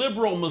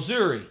Liberal,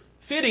 Missouri.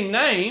 Fitting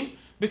name,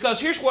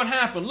 because here's what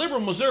happened. Liberal,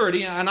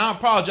 Missouri, and I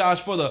apologize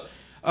for the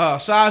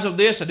size of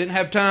this. I didn't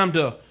have time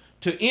to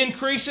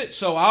increase it,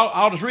 so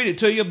I'll just read it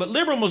to you. But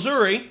Liberal,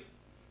 Missouri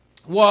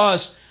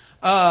was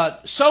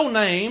so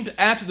named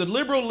after the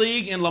Liberal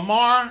League in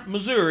Lamar,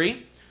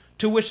 Missouri,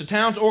 to which the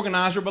town's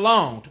organizer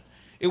belonged.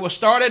 It was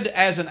started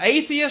as an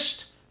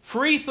atheist,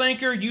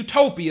 free-thinker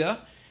utopia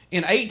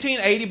in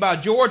 1880 by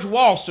George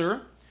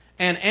Walser,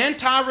 an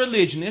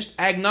anti-religionist,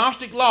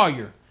 agnostic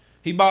lawyer.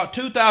 He bought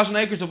 2,000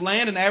 acres of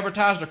land and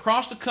advertised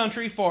across the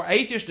country for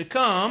atheists to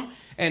come,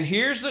 and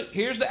here's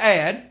the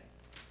ad,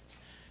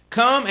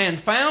 come and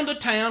found a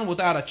town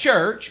without a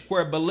church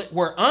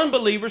where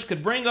unbelievers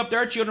could bring up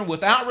their children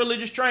without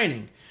religious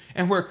training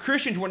and where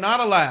Christians were not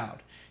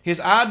allowed. His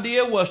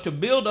idea was to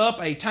build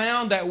up a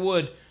town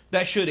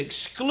that should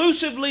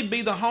exclusively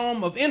be the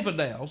home of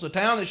infidels, a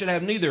town that should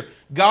have neither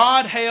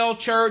God, hell,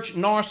 church,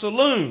 nor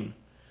saloon.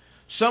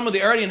 Some of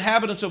the early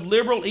inhabitants of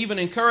Liberal even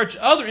encouraged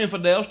other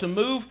infidels to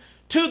move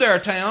to their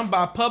town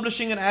by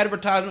publishing an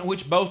advertisement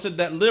which boasted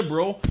that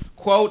Liberal,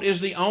 quote, is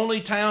the only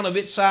town of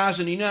its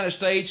size in the United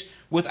States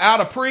without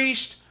a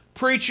priest,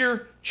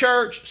 preacher,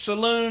 church,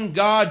 saloon,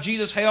 God,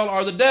 Jesus, hell,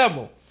 or the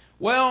devil.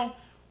 Well,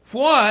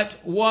 what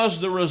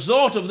was the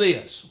result of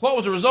this? What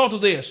was the result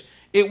of this?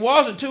 It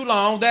wasn't too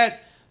long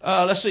that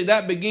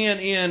that began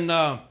in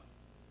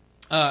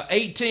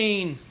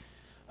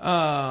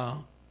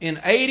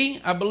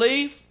 1880, I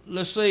believe.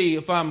 Let's see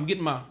if I'm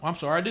getting I'm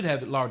sorry, I did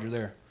have it larger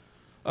there.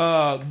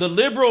 The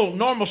Liberal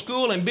Normal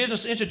School and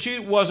Business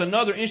Institute was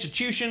another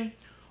institution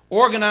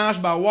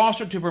organized by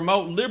Walser to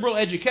promote liberal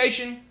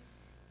education,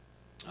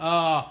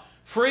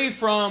 free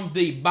from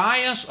the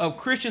bias of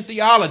Christian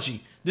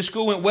theology. This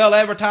school went well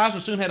advertised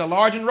and soon had a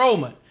large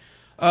enrollment.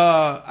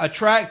 A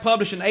tract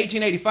published in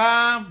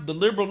 1885, the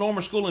Liberal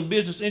Normal School and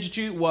Business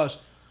Institute was,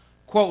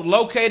 quote,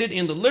 located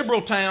in the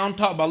liberal town,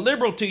 taught by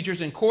liberal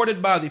teachers and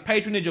courted by the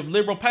patronage of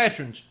liberal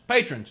patrons.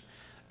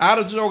 Out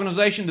of this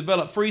organization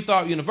developed Free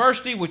Thought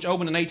University, which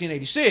opened in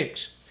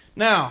 1886.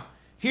 Now,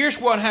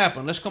 here's what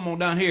happened. Let's come on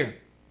down here.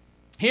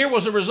 Here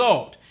was the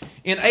result.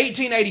 In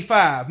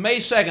 1885, May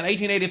 2nd,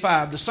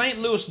 1885, the St.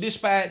 Louis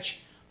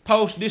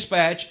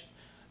Post-Dispatch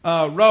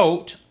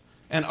wrote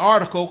an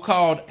article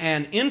called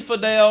An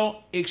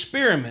Infidel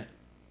Experiment.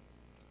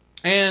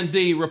 And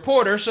the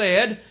reporter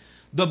said,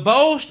 the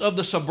boast of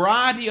the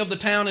sobriety of the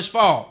town is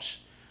false,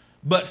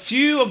 but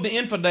few of the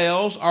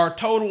infidels are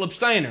total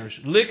abstainers.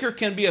 Liquor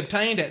can be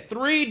obtained at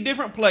 3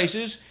 different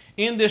places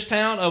in this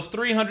town of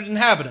 300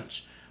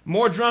 inhabitants.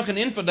 More drunken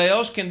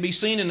infidels can be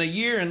seen in a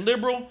year in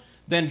Liberal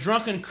than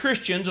drunken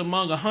Christians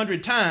among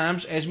 100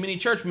 times as many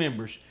church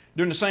members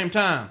during the same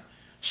time.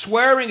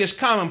 Swearing is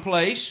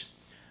commonplace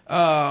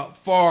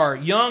for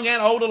young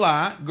and old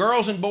alike.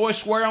 Girls and boys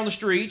swear on the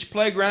streets,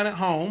 playground, at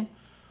home.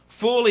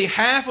 Fully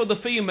half of the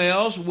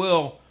females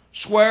will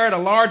swear, at a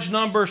large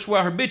number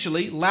swear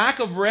habitually. Lack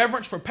of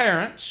reverence for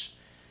parents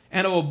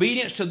and of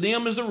obedience to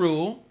them is the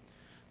rule.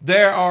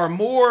 There are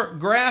more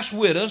grass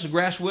widows.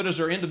 Grass widows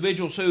are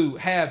individuals who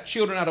have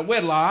children out of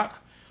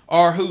wedlock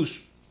or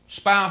whose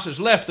spouse has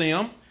left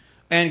them,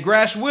 and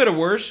grass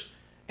widowers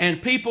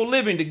and people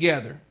living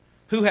together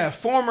who have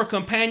former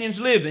companions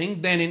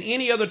living than in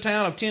any other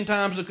town of 10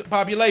 times the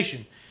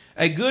population.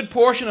 A good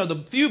portion of the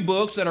few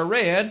books that are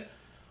read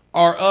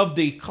are of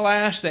the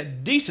class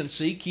that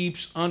decency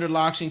keeps under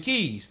locks and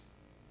keys.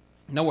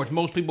 In other words,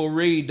 most people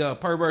read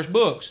perverse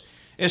books.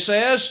 It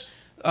says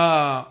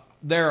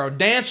there are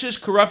dances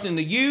corrupting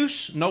the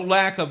youth, no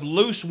lack of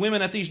loose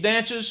women at these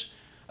dances.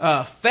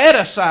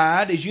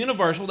 Feticide is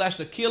universal. That's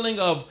the killing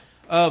of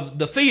of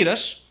the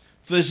fetus.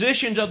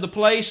 Physicians of the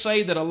place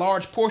say that a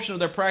large portion of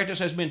their practice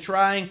has been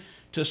trying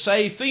to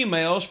save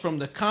females from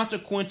the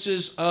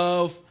consequences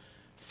of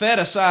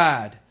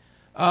feticide.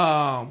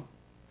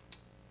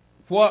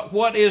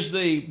 What is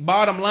the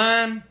bottom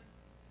line?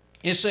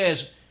 It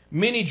says,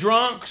 many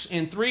drunks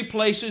in 3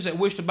 places that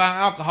wish to buy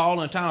alcohol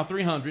in a town of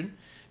 300,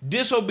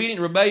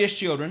 disobedient, rebellious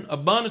children,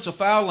 abundance of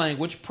foul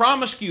language,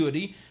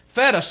 promiscuity,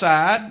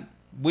 feticide,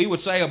 we would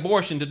say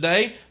abortion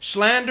today,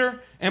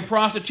 slander, and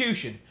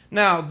prostitution.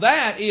 Now,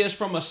 that is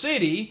from a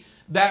city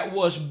that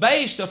was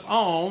based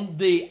upon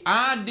the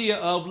idea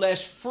of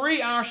let's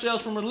free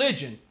ourselves from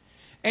religion.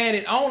 And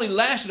it only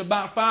lasted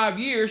about 5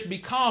 years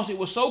because it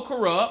was so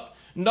corrupt,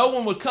 no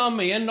one would come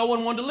in, no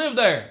one wanted to live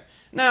there.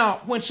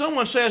 Now, when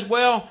someone says,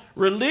 well,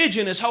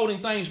 religion is holding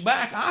things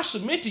back, I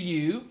submit to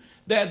you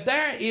that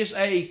there is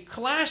a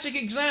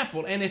classic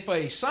example. And if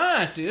a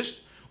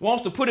scientist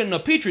wants to put it in a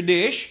petri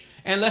dish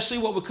and let's see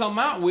what we come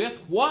out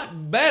with,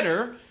 what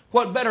better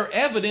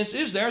evidence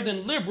is there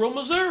than liberal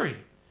Missouri?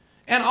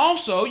 And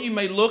also, you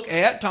may look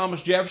at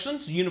Thomas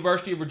Jefferson's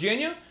University of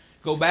Virginia.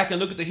 Go back and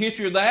look at the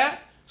history of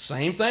that.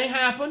 Same thing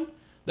happened.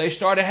 They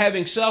started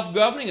having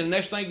self-governing, and the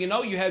next thing you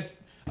know, you had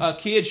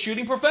kids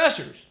shooting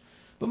professors.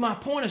 But my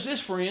point is this,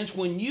 friends,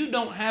 when you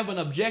don't have an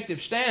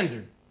objective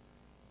standard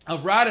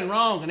of right and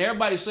wrong, and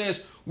everybody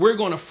says we're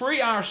going to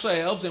free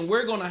ourselves and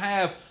we're going to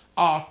have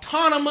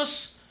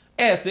autonomous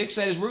ethics,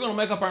 that is, we're going to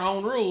make up our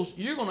own rules,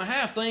 you're going to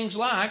have things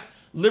like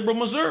liberal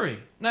Missouri.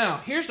 Now,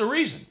 here's the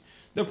reason.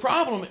 The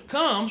problem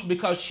comes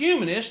because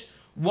humanists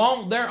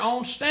want their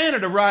own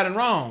standard of right and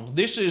wrong.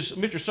 This is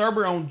Mr.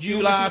 Surber on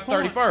July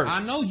 31st.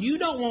 I know you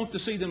don't want to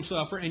see them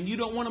suffer, and you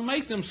don't want to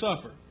make them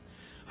suffer.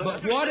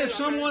 But what if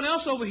someone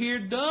else over here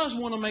does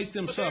want to make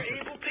them suffer?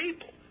 They're evil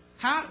people.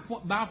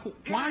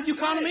 Why are you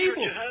calling them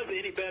evil?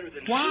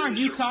 Why are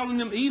you calling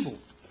them evil?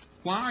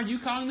 Why are you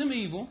calling them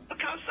evil?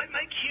 Because they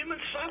make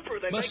humans suffer.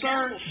 But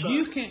sir,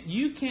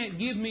 you can't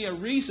give me a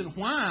reason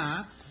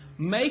why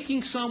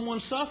making someone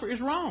suffer is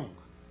wrong.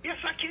 Yes,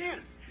 I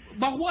can.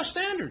 By what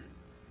standard?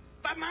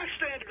 By my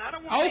standard. I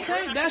don't want to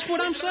Okay, that's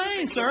what I'm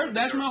saying, sir.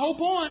 That's my whole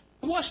point.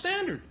 What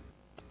standard?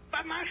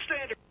 By my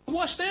standard.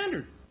 What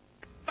standard?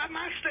 By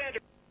my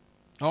standard.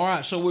 All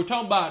right, so we're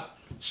talking about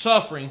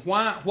suffering.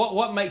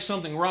 What makes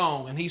something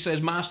wrong? And he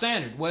says, my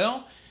standard.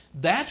 Well,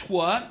 that's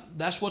what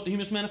the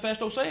Humanist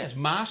Manifesto says,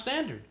 my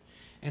standard.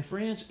 And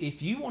friends,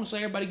 if you want to say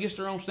everybody gets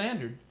their own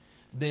standard,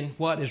 then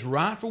what is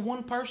right for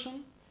one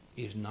person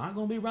is not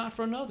going to be right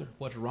for another.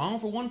 What's wrong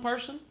for one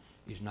person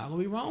is not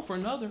going to be wrong for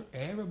another.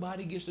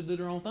 Everybody gets to do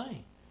their own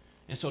thing.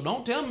 And so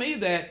don't tell me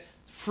that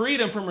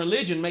freedom from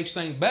religion makes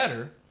things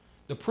better.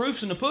 The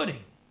proof's in the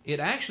pudding. It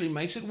actually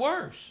makes it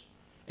worse.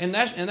 And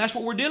that's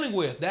what we're dealing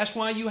with. That's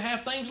why you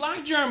have things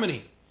like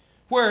Germany,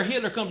 where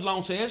Hitler comes along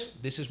and says,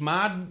 this is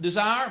my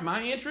desire,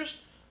 my interest.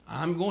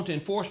 I'm going to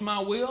enforce my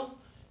will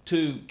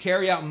to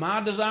carry out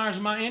my desires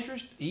and my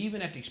interest,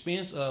 even at the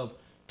expense of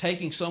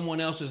taking someone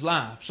else's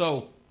life.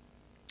 So,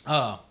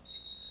 thank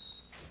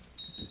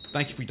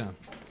you for your time.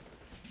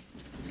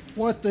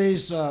 What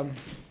these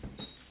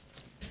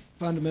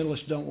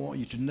fundamentalists don't want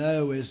you to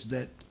know is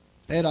that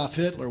Adolf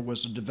Hitler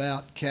was a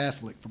devout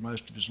Catholic for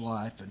most of his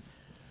life, and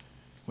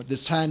with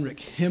this Heinrich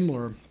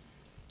Himmler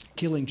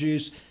killing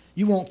Jews,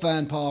 you won't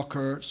find Paul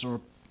Kurtz,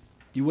 or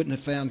you wouldn't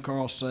have found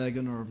Carl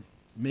Sagan or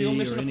me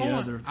or any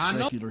other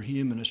secular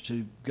humanist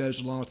who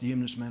goes along with the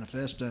Humanist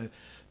Manifesto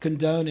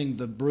condoning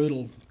the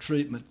brutal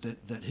treatment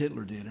that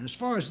Hitler did. And as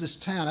far as this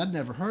town, I'd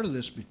never heard of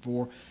this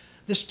before.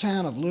 This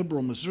town of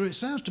Liberal, Missouri, it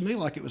sounds to me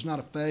like it was not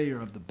a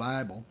failure of the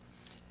Bible.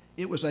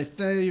 It was a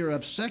failure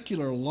of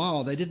secular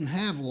law. They didn't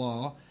have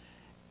law.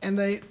 And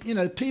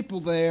people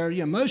there,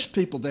 most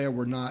people there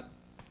were not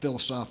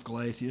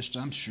philosophical atheists,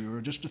 I'm sure,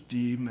 just a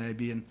few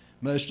maybe, and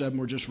most of them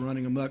were just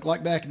running amok.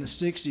 Like back in the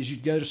 60s,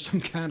 you'd go to some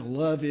kind of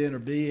love-in or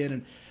be-in,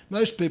 and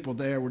most people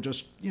there were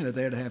just,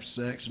 there to have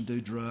sex and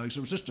do drugs.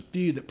 There was just a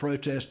few that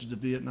protested the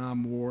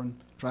Vietnam War and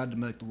tried to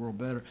make the world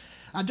better.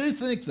 I do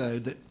think, though,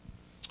 that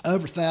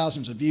over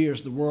thousands of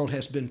years, the world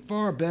has been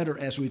far better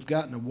as we've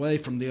gotten away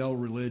from the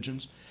old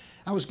religions.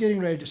 I was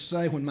getting ready to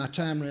say when my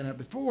time ran out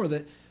before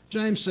that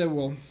James said,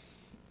 well,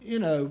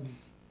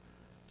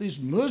 these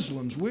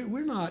Muslims,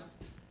 we're not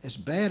as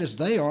bad as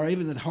they are,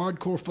 even the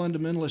hardcore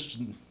fundamentalists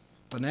and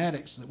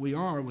fanatics that we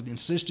are, with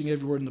insisting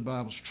every word in the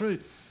Bible is true.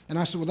 And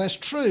I said, well, that's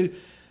true.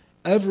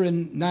 Over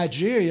in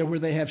Nigeria, where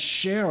they have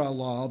Sharia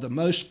law, the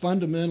most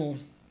fundamental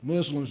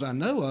Muslims I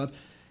know of,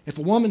 if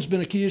a woman's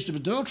been accused of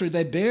adultery,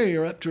 they bury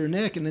her up to her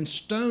neck and then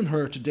stone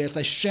her to death.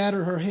 They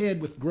shatter her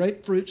head with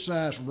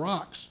grapefruit-sized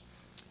rocks.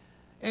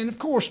 And, of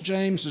course,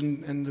 James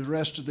and the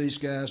rest of these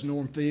guys,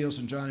 Norm Fields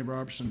and Johnny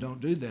Robertson, don't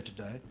do that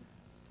today.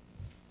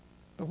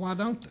 But why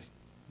don't they?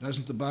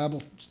 Doesn't the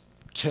Bible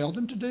tell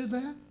them to do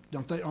that?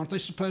 Aren't they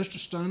supposed to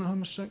stone a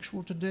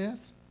homosexual to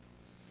death?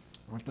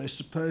 Aren't they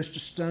supposed to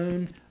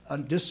stone a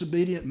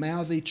disobedient,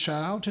 mouthy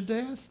child to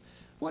death?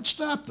 What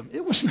stopped them?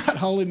 It was not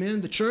holy men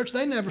in the church.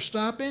 They never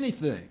stop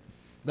anything.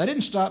 They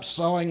didn't stop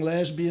sawing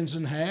lesbians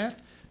in half.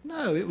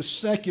 No, it was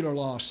secular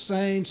law,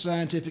 sane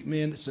scientific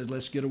men that said,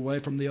 let's get away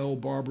from the old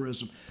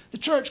barbarism. The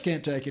church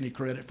can't take any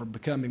credit for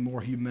becoming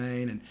more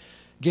humane and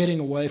getting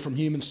away from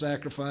human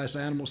sacrifice,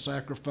 animal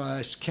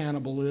sacrifice,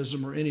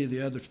 cannibalism, or any of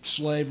the other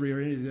slavery or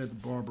any of the other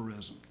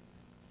barbarism.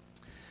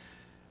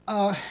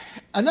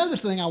 Another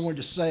thing I wanted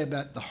to say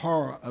about the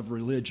horror of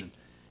religion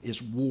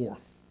is war.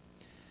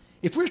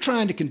 If we're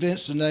trying to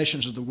convince the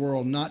nations of the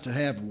world not to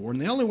have war,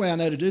 and the only way I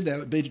know to do that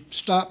would be to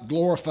stop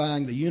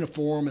glorifying the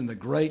uniform and the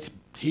great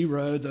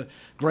hero, the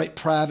great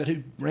private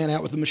who ran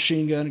out with a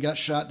machine gun and got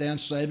shot down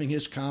saving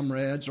his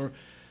comrades, or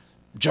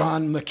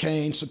John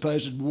McCain,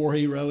 supposed war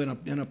hero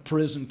in a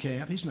prison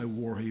camp. He's no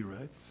war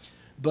hero.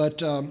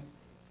 But,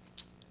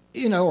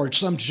 or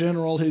some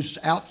general who's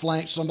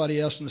outflanked somebody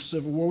else in the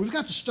Civil War. We've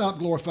got to stop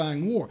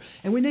glorifying war.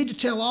 And we need to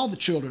tell all the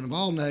children of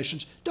all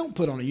nations, don't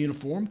put on a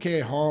uniform,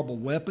 carry horrible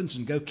weapons,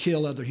 and go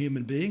kill other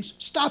human beings.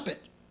 Stop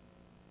it.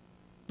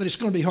 But it's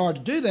going to be hard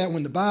to do that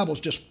when the Bible's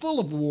just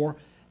full of war,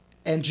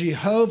 and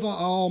Jehovah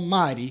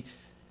Almighty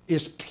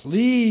is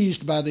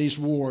pleased by these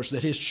wars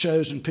that his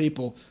chosen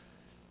people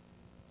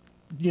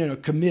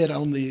commit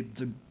on the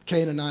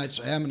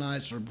Canaanites,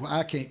 Ammonites, or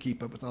I can't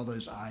keep up with all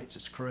those ites.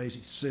 It's crazy,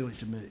 silly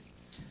to me.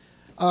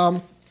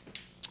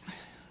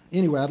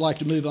 Anyway, I'd like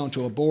to move on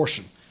to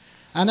abortion.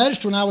 I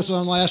noticed when I was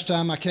on last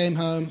time, I came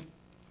home,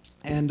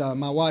 and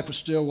my wife was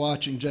still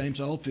watching James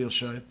Oldfield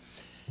show,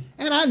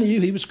 and I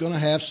knew he was going to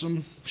have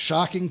some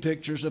shocking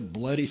pictures of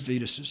bloody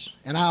fetuses,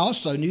 and I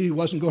also knew he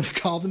wasn't going to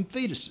call them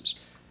fetuses.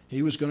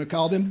 He was going to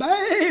call them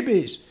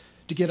babies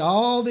to get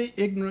all the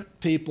ignorant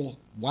people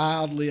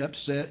wildly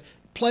upset.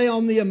 Play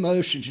on the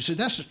emotions. You see,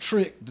 that's a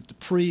trick that the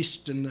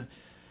priest and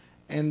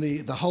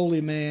the holy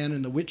man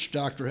and the witch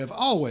doctor have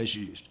always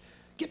used.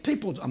 Get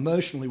people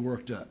emotionally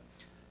worked up.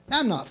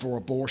 Now, I'm not for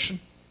abortion.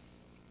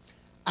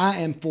 I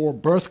am for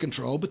birth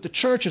control, but the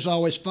church has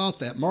always fought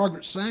that.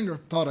 Margaret Sanger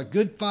fought a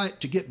good fight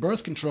to get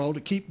birth control, to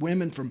keep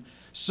women from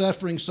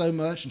suffering so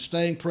much and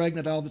staying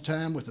pregnant all the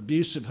time with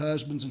abusive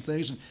husbands and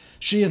things. And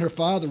she and her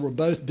father were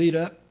both beat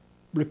up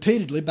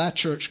repeatedly by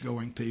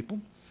church-going people.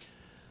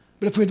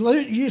 But if we'd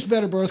use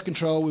better birth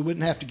control, we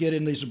wouldn't have to get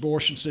in these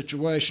abortion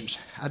situations.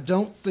 I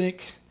don't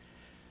think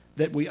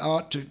that we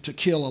ought to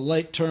kill a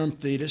late-term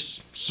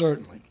fetus,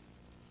 certainly.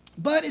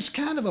 But it's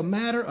kind of a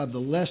matter of the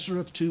lesser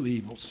of two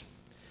evils.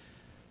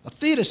 A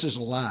fetus is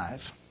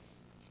alive,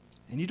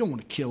 and you don't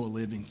want to kill a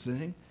living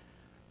thing.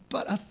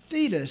 But a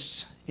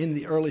fetus in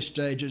the early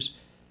stages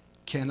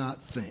cannot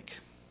think.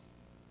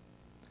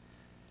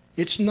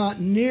 It's not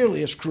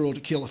nearly as cruel to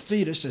kill a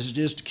fetus as it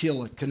is to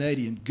kill a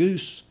Canadian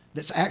goose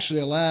that's actually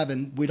alive,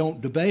 and we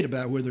don't debate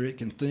about whether it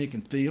can think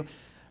and feel.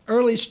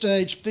 Early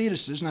stage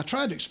fetuses, and I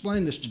tried to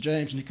explain this to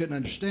James and he couldn't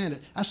understand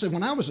it. I said,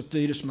 when I was a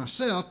fetus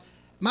myself,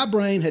 my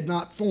brain had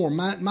not formed.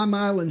 My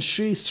myelin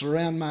sheaths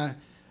around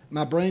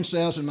my brain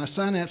cells and my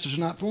synapses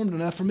are not formed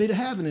enough for me to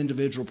have an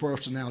individual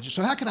personality.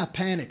 So how can I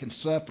panic and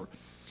suffer?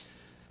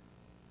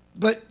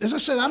 But as I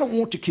said, I don't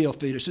want to kill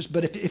fetuses,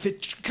 but if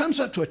it comes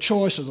up to a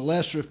choice of the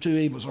lesser of two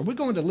evils, are we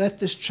going to let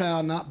this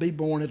child not be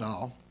born at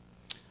all?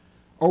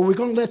 Or are we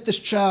going to let this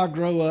child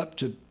grow up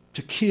to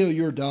kill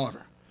your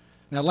daughter?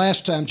 Now,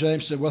 last time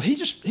James said, well, he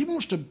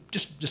wants to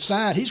just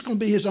decide he's going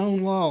to be his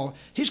own law.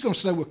 He's going to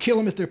say, well, kill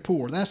them if they're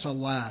poor. That's a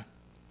lie.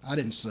 I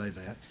didn't say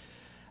that.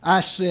 I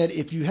said,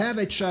 if you have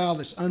a child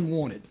that's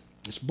unwanted,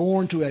 it's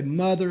born to a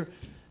mother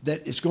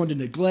that is going to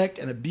neglect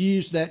and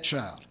abuse that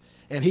child,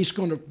 and he's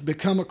going to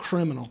become a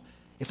criminal,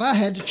 if I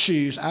had to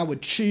choose, I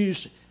would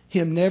choose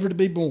him never to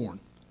be born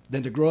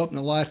than to grow up in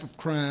a life of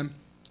crime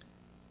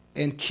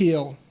and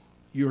kill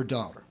your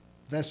daughter.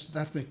 I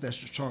think that's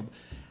just horrible.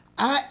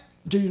 I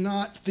do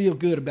not feel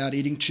good about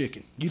eating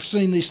chicken. You've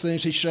seen these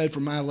things he showed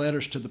from my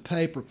letters to the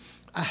paper.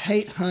 I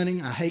hate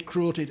hunting. I hate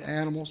cruelty to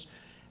animals.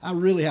 I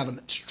really have a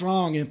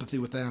strong empathy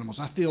with animals.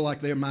 I feel like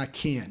they're my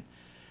kin.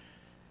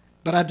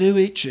 But I do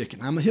eat chicken.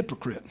 I'm a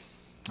hypocrite.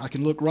 I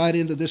can look right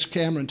into this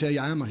camera and tell you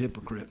I'm a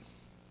hypocrite.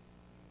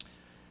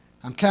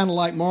 I'm kind of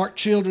like Mark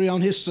Childrey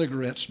on his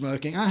cigarette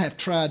smoking. I have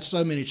tried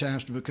so many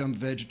times to become a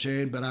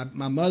vegetarian, but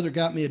my mother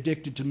got me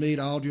addicted to meat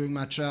all during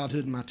my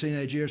childhood and my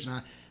teenage years,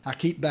 and I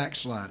keep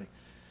backsliding.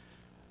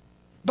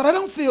 But I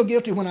don't feel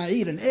guilty when I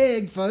eat an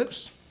egg,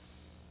 folks,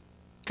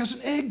 because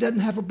an egg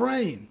doesn't have a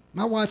brain.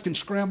 My wife can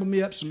scramble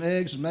me up some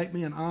eggs and make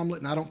me an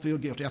omelet, and I don't feel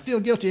guilty. I feel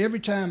guilty every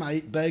time I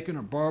eat bacon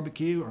or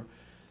barbecue or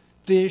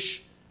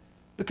fish.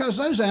 Because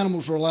those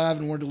animals were alive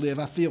and wanted to live,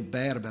 I feel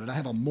bad about it. I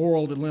have a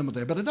moral dilemma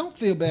there. But I don't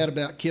feel bad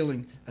about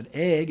killing an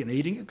egg and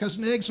eating it because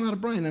an egg's not a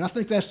brain. And I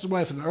think that's the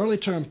way for the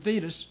early-term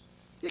fetus.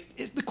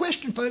 The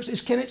question, folks,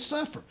 is can it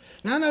suffer?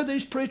 Now, I know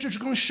these preachers are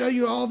going to show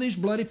you all these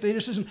bloody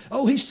fetuses and,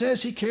 oh, he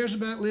says he cares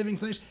about living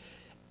things.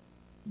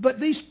 But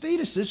these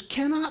fetuses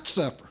cannot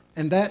suffer.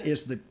 And that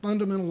is the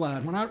fundamental lie.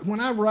 When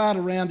I ride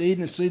around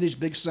Eden and see these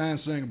big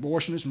signs saying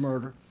abortion is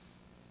murder,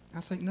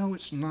 I think, no,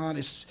 it's not.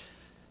 It's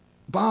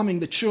bombing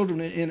the children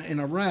in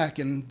Iraq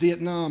and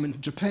Vietnam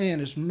and Japan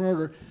is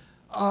murder.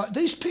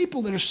 These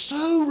people that are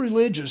so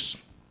religious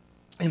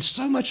and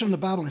so much on the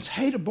Bible and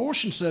hate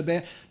abortion so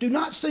bad do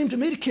not seem to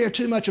me to care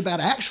too much about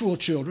actual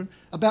children,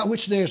 about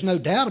which there's no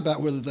doubt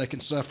about whether they can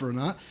suffer or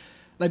not.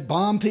 They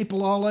bomb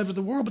people all over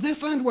the world, but they'll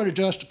find a way to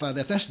justify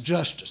that. That's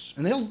justice.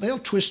 And they'll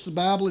twist the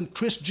Bible and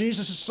twist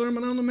Jesus'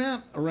 Sermon on the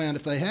Mount around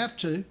if they have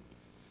to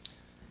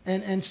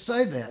and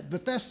say that.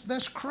 But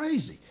that's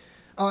crazy.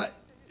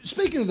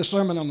 Speaking of the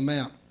Sermon on the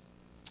Mount,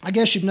 I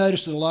guess you've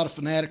noticed that a lot of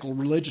fanatical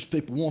religious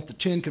people want the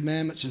Ten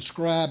Commandments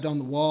inscribed on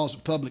the walls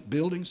of public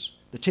buildings,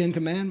 the Ten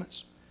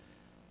Commandments.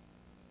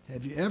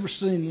 Have you ever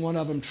seen one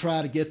of them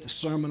try to get the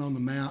Sermon on the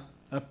Mount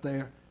up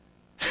there?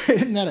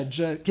 Isn't that a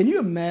joke? Can you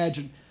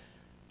imagine?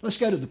 Let's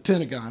go to the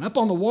Pentagon. Up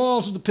on the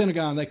walls of the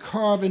Pentagon, they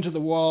carve into the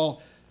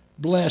wall,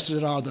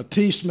 "Blessed are the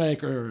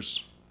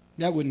peacemakers."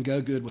 That wouldn't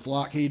go good with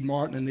Lockheed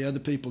Martin and the other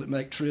people that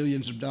make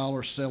trillions of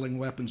dollars selling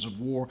weapons of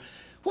war.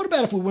 What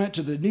about if we went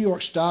to the New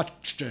York Stock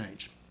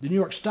Exchange? The New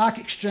York Stock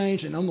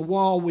Exchange, and on the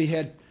wall we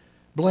had,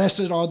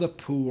 "Blessed are the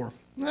poor."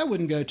 That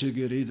wouldn't go too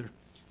good either.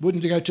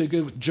 Wouldn't go too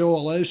good with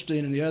Joel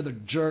Osteen and the other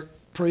jerk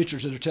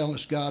preachers that are telling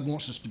us God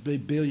wants us to be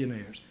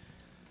billionaires.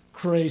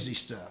 Crazy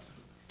stuff.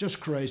 Just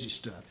crazy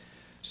stuff.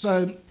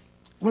 So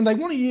when they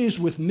want to use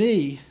with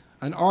me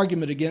an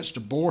argument against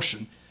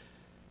abortion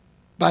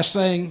by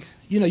saying,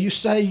 you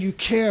say you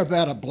care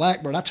about a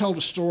blackbird. I told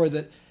a story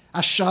that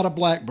I shot a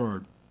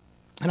blackbird,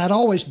 and I'd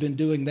always been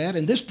doing that.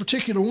 And this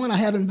particular one, I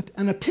had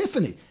an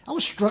epiphany. I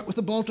was struck with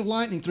a bolt of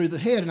lightning through the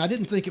head, and I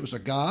didn't think it was a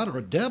god or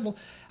a devil.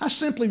 I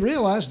simply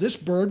realized this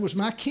bird was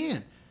my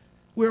kin.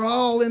 We're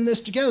all in this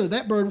together.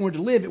 That bird wanted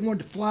to live. It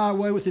wanted to fly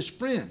away with his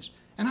friends.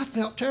 And I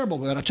felt terrible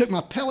about it. I took my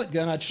pellet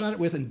gun I'd shot it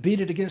with and beat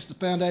it against the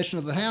foundation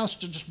of the house.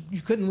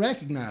 You couldn't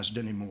recognize it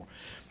anymore.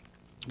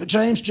 But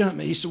James jumped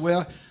me. He said,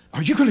 "Well,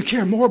 are you going to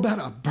care more about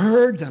a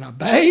bird than a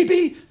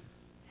baby?"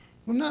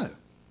 Well,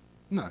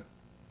 no.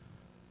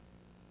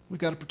 We've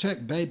got to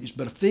protect babies.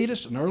 But a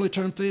fetus, an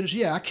early-term fetus,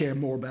 yeah, I care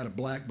more about a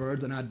blackbird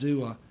than I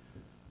do a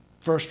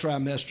first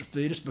trimester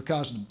fetus,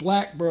 because the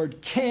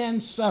blackbird can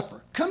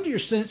suffer. Come to your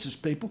senses,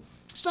 people.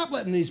 Stop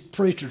letting these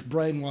preachers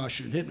brainwash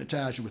you and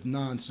hypnotize you with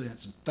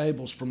nonsense and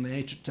fables from the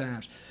ancient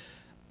times.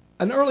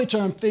 An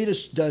early-term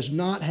fetus does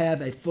not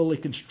have a fully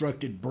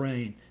constructed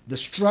brain. The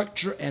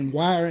structure and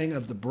wiring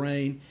of the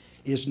brain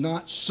is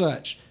not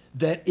such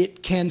that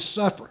it can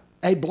suffer.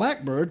 A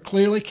blackbird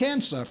clearly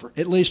can suffer.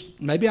 At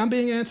least, maybe I'm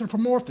being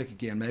anthropomorphic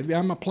again. Maybe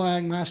I'm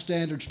applying my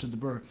standards to the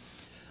bird.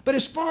 But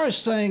as far as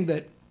saying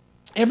that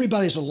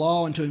everybody's a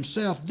law unto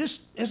himself,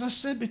 this, as I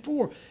said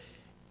before,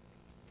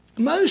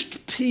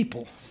 most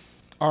people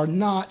are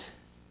not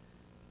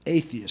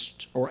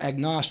atheists or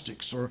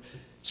agnostics or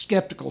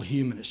skeptical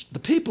humanists. The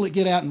people that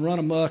get out and run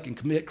amok and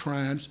commit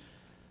crimes,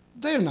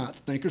 they're not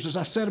thinkers. As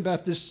I said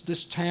about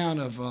this town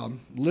of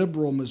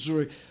liberal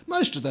Missouri,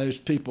 most of those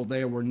people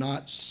there were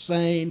not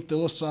sane,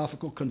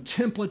 philosophical,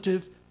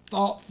 contemplative,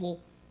 thoughtful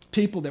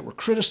people that were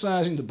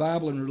criticizing the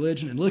Bible and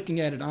religion and looking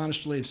at it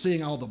honestly and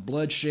seeing all the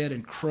bloodshed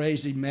and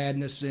crazy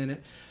madness in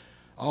it,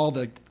 all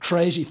the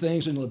crazy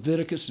things in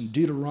Leviticus and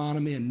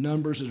Deuteronomy and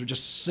Numbers that are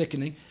just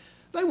sickening.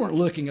 They weren't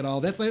looking at all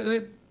that.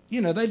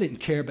 They didn't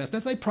care about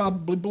that. They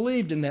probably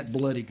believed in that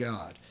bloody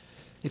God.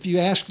 If you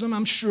ask them,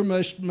 I'm sure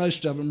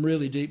most of them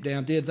really deep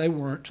down did. They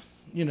weren't.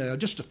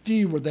 Just a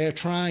few were there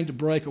trying to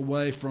break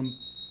away from.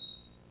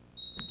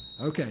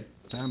 Okay,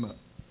 time up.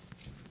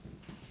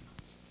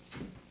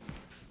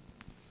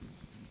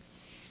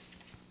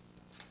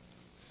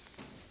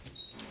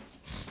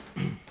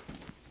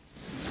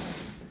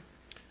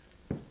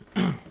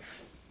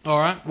 All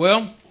right.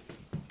 Well,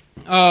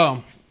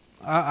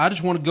 I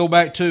just want to go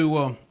back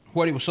to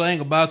what he was saying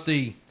about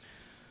the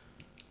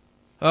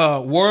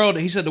world.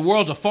 He said the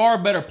world's a far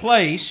better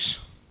place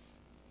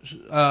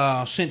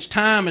since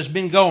time has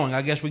been going.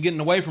 I guess we're getting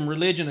away from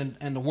religion,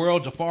 and the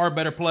world's a far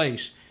better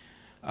place.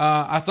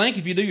 I think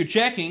if you do your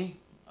checking,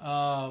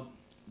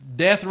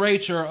 death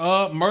rates are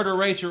up, murder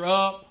rates are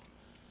up.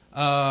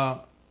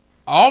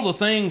 All the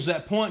things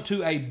that point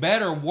to a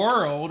better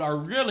world are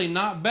really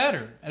not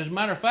better. As a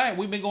matter of fact,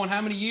 we've been going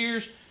how many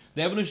years?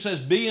 The evolution says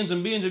billions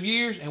and billions of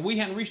years, and we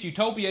haven't reached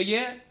utopia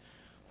yet.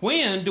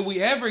 When do we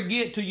ever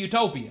get to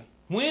utopia?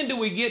 When do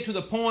we get to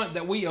the point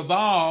that we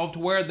evolved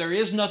where there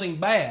is nothing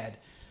bad?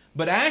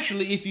 But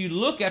actually, if you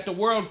look at the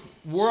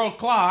world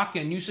clock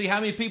and you see how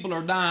many people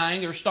are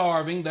dying, they're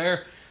starving,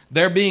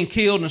 they're being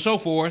killed and so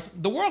forth,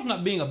 the world's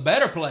not being a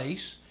better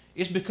place.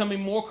 It's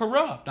becoming more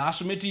corrupt. I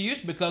submit to you it's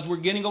because we're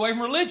getting away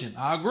from religion.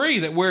 I agree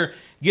that we're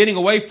getting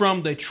away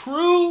from the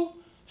true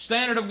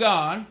standard of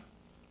God,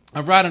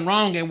 of right and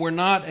wrong, and we're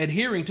not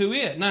adhering to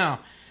it.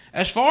 Now,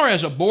 as far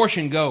as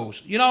abortion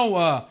goes,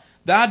 the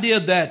idea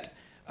that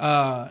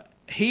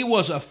he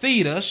was a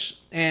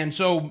fetus, and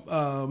so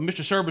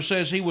Mr. Surber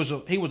says he was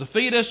a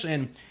fetus,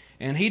 and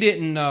he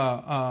didn't.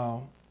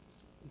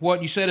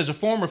 What you said as a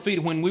former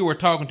fetus, when we were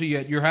talking to you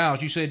at your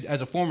house, you said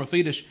as a former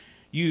fetus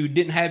you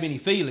didn't have any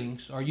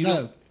feelings, or you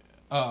no.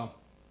 Don't.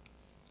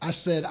 I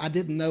said I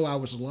didn't know I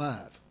was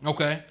alive.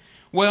 Okay.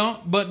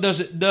 Well, but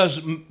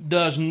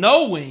does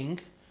knowing,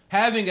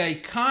 having a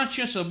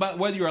conscience about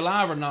whether you're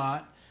alive or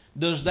not,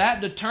 does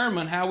that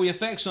determine how we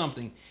affect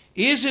something?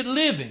 Is it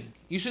living?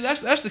 You see,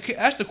 that's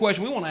the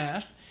question we want to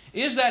ask.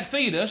 Is that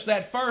fetus,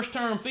 that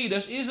first-term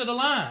fetus, is it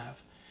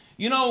alive?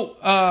 You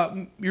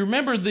know, you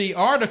remember the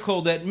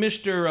article that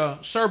Mr.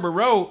 Surber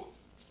wrote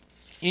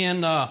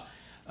in to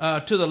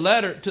the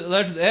letter to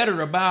the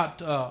editor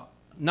about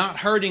not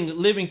hurting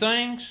living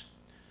things?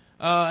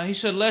 He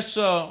said, let's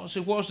see,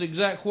 what was the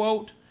exact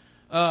quote?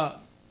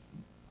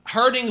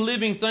 Hurting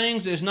living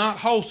things is not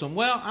wholesome.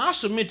 Well, I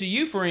submit to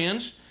you,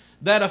 friends,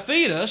 that a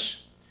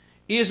fetus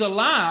is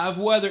alive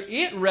whether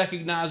it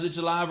recognizes it's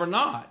alive or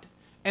not.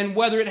 And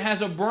whether it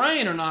has a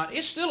brain or not,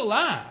 it's still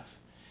alive.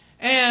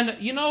 And,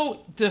 you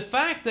know, the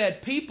fact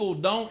that people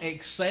don't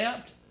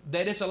accept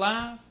that it's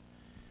alive,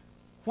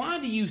 why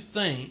do you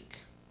think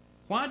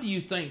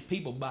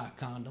people buy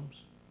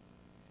condoms?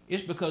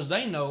 It's because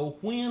they know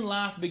when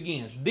life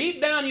begins.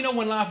 Deep down, you know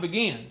when life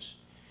begins.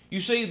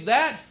 You see,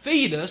 that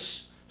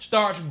fetus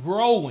starts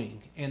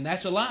growing, and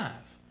that's alive.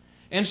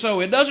 And so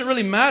it doesn't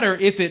really matter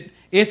if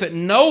it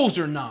knows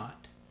or not.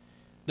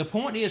 The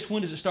point is,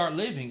 when does it start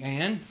living?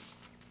 And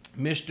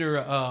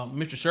Mr.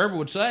 Surber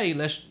would say,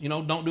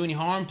 don't do any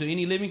harm to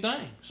any living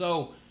thing.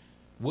 So,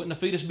 wouldn't a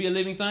fetus be a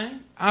living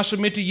thing? I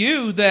submit to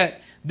you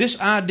that this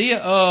idea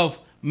of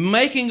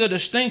making a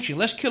distinction,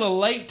 let's kill a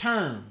late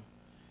term.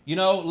 You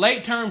know,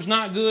 late term's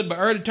not good, but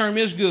early term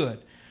is good.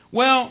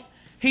 Well,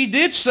 he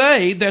did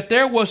say that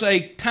there was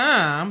a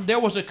time, there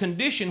was a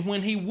condition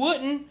when he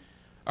wouldn't,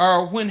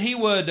 or when he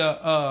would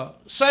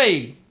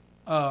say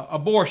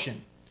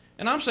abortion.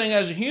 And I'm saying,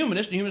 as a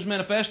humanist, the Humanist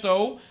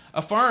Manifesto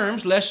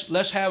affirms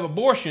let's have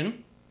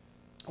abortion.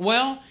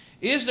 Well,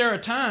 is there a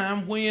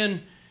time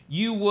when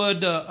you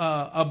would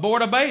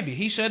abort a baby?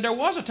 He said there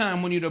was a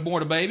time when you'd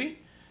abort a baby.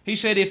 He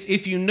said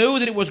if you knew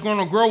that it was going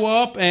to grow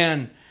up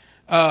and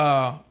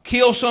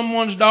kill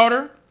someone's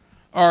daughter,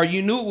 or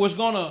you knew it was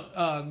going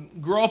to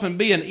grow up and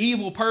be an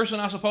evil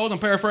person, I suppose, I'm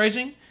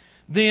paraphrasing,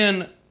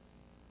 then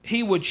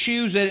he would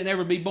choose that it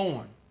never be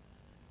born.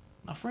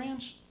 Now,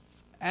 friends,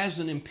 as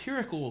an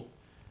empirical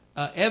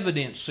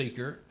evidence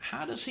seeker,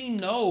 how does he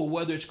know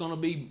whether it's going to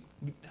be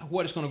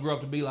what it's going to grow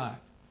up to be like?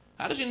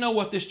 How does he know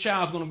what this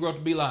child's going to grow up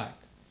to be like?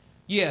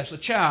 Yes, a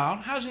child.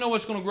 How does he know what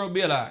it's going to grow up to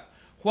be like?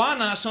 Why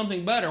not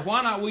something better?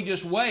 Why not we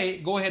just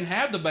wait, go ahead and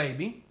have the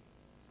baby,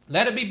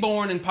 let it be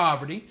born in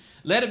poverty,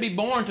 let it be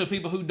born to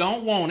people who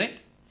don't want it,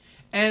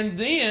 and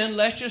then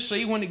let's just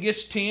see when it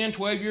gets 10,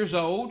 12 years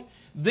old,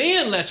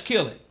 then let's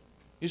kill it.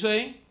 You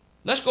see?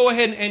 Let's go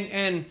ahead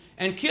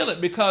and kill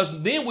it,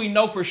 because then we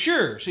know for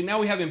sure. See, now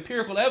we have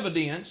empirical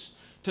evidence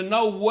to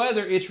know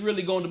whether it's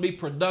really going to be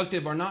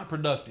productive or not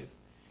productive.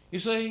 You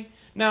see?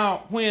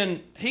 Now,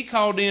 when he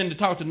called in to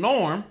talk to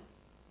Norm,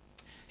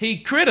 he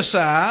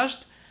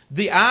criticized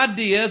the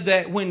idea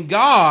that when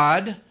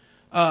God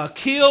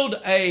killed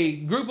a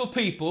group of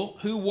people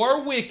who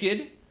were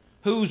wicked,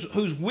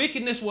 whose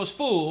wickedness was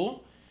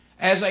full,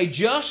 as a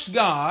just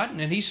God,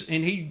 and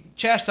he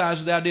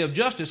chastises the idea of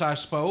justice, I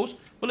suppose.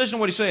 But listen to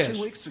what he says.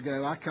 2 weeks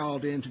ago, I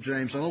called in to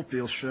James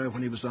Oldfield's show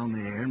when he was on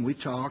the air, and we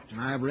talked,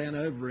 and I ran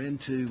over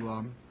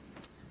into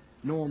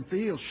Norm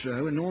Field's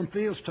show, and Norm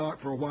Fields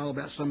talked for a while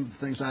about some of the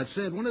things I'd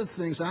said. One of the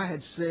things I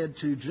had said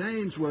to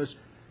James was,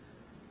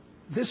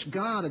 this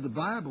God of the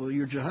Bible,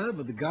 your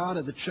Jehovah, the God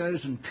of the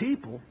chosen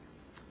people,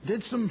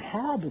 did some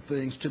horrible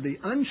things to the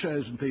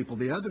unchosen people,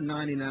 the other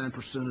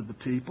 99% of the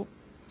people.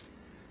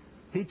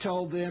 He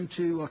told them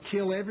to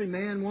kill every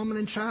man, woman,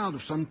 and child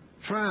of some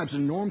tribes.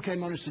 And Norm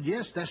came on and said,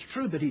 yes, that's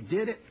true, but he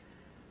did it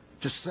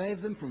to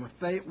save them from a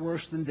fate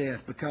worse than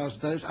death, because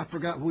those, I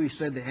forgot who he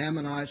said, the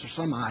Ammonites or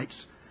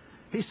Semites,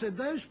 he said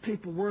those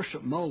people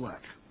worship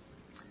Molech.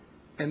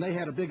 And they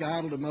had a big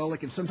idol to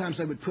Molech, and sometimes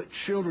they would put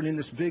children in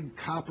this big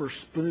copper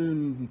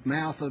spoon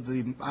mouth of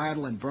the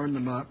idol and burn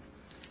them up.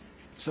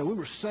 So we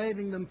were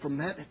saving them from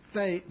that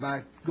fate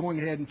by going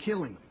ahead and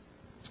killing them.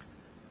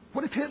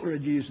 What if Hitler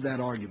had used that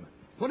argument?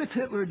 What if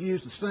Hitler had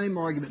used the same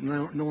argument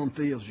Norm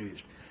Fields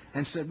used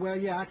and said, well,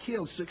 yeah, I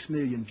killed 6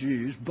 million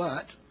Jews,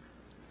 but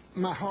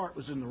my heart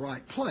was in the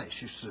right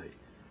place, you see.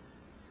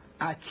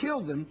 I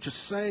killed them to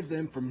save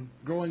them from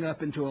growing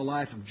up into a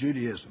life of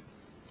Judaism.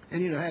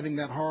 And, having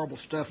that horrible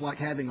stuff like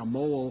having a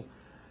mole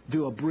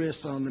do a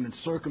bris on them and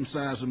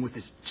circumcise them with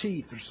his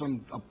teeth or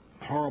some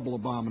horrible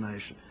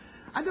abomination.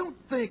 I don't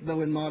think,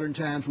 though, in modern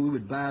times we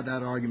would buy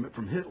that argument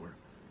from Hitler.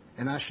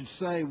 And I should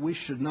say we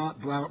should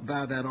not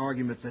buy that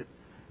argument that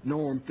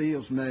Norm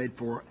Fields made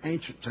for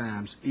ancient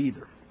times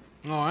either.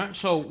 All right,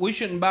 so we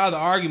shouldn't buy the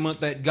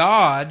argument that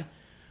God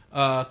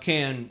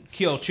can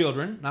kill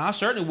children. Now, I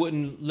certainly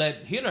wouldn't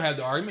let Hitler have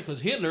the argument,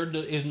 because Hitler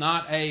is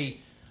not an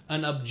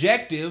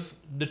objective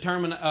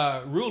determined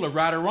rule of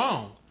right or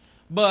wrong.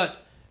 But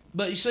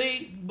you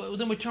see, but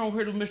then we turn over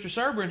here to Mr.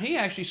 Surber, and he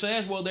actually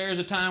says, well, there is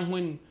a time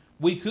when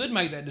we could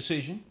make that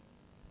decision.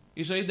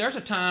 You see, there's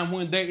a time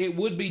when it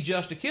would be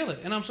just to kill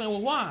it. And I'm saying,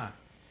 well, why?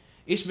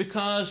 It's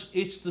because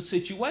it's the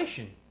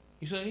situation.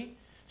 You see,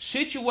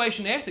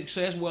 situation ethics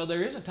says, well,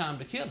 there is a time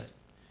to kill it.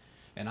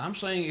 And I'm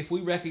saying if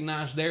we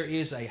recognize there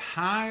is a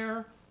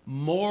higher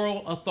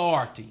moral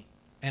authority,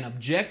 an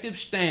objective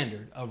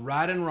standard of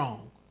right and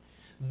wrong,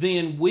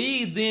 then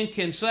we then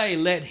can say,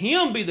 let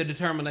him be the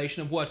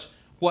determination of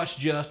what's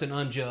just and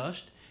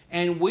unjust,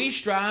 and we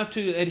strive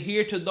to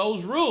adhere to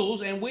those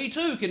rules, and we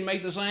too can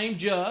make the same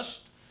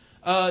just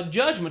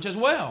judgments as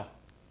well.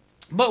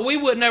 But we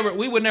would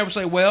never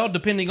say, well,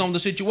 depending on the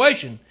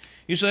situation.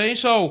 You see?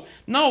 So,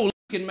 no, we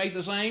can make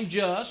the same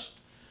just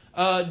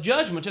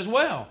judgments as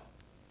well.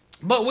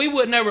 But we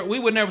would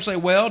never say,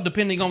 well,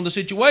 depending on the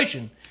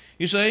situation.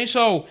 You see?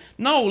 So,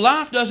 no,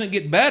 life doesn't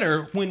get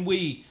better when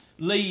we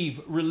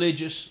leave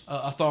religious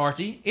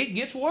authority. It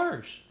gets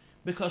worse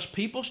because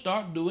people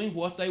start doing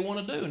what they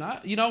want to do.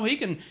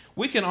 And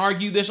we can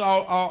argue this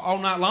all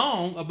night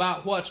long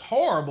about what's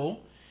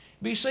horrible.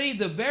 But you see,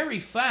 the very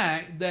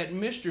fact that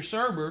Mr.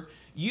 Surber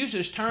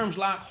uses terms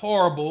like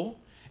horrible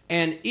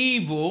and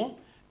evil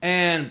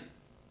and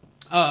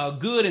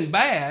good and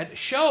bad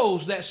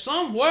shows that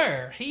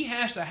somewhere he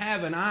has to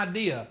have an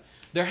idea.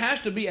 There has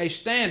to be a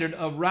standard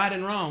of right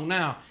and wrong.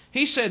 Now,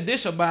 he said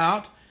this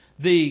about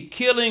the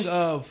killing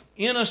of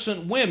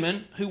innocent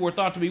women who were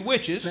thought to be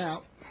witches.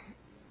 Now,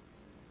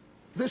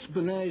 this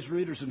Benet's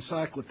Reader's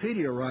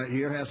Encyclopedia right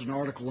here has an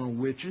article on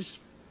witches.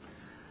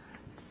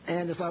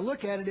 And as I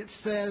look at it, it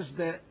says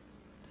that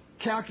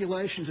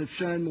calculations have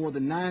shown more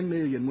than 9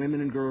 million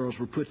women and girls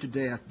were put to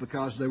death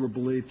because they were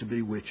believed to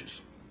be witches.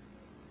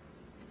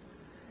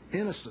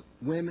 Innocent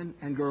women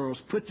and girls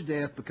put to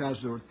death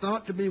because they were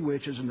thought to be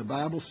witches, and the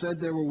Bible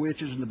said they were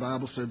witches, and the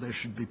Bible said they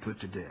should be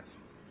put to death.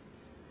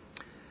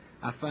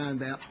 I find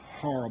that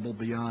horrible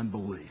beyond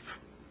belief.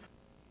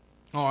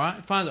 All right,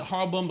 I find it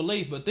horrible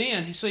unbelief. But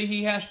then,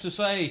 he has to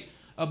say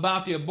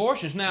about the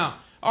abortions. Now,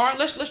 all right,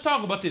 let's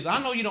talk about this. I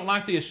know you don't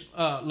like this,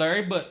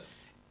 Larry, but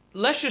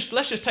let's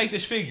just take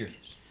this figure.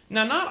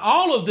 Now, not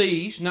all of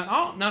these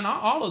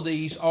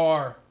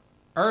are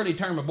early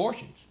term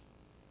abortions.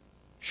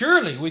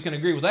 Surely we can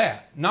agree with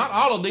that. Not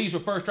all of these are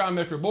first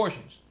trimester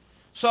abortions.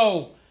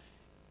 So,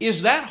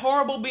 is that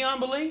horrible beyond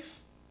belief?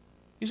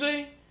 You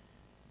see?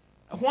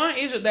 Why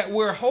is it that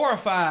we're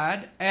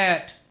horrified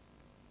at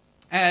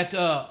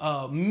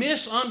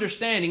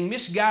misunderstanding,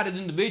 misguided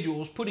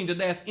individuals putting to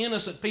death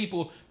innocent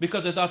people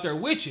because they thought they're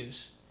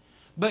witches,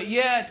 but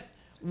yet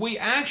we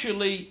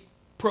actually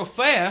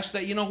profess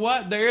that, you know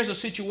what, there is a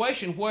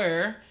situation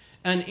where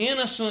an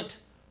innocent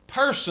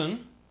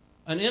person,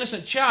 an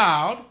innocent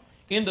child,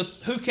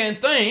 who can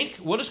think,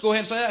 we'll just go ahead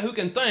and say that, who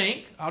can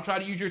think, I'll try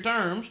to use your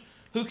terms,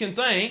 who can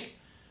think,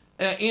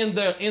 in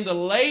the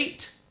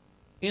late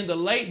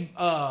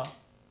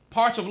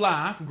parts of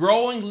life,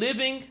 growing,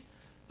 living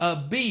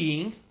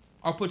being,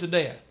 are put to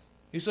death.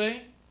 You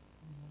see?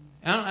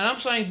 And I'm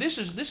saying this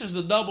is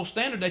the double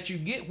standard that you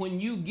get when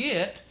you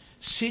get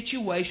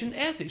situation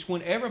ethics,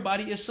 when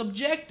everybody is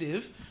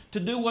subjective to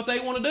do what they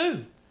want to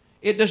do.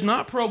 It does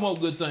not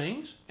promote good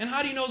things. And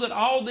how do you know that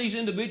all these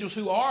individuals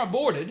who are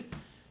aborted,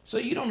 so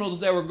you don't know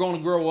that they were going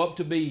to grow up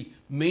to be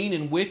mean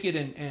and wicked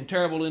and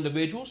terrible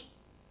individuals?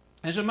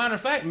 As a matter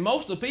of fact,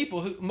 most of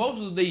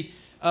the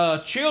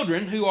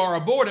children who are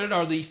aborted,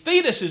 or the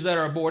fetuses that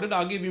are aborted,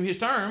 I'll give you his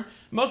term,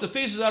 most of the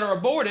fetuses that are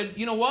aborted,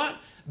 you know what?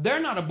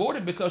 They're not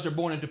aborted because they're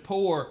born into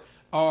poor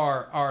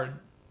or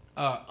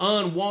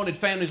unwanted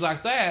families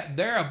like that.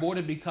 They're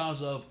aborted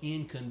because of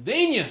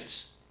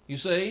inconvenience. You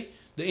see?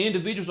 The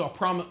individuals are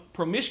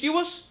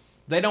promiscuous.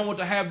 They don't want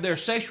to have their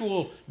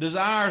sexual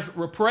desires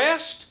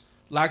repressed,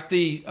 like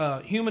the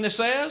humanist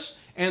says.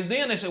 And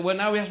then they say, well,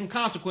 now we have some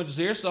consequences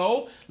here,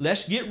 so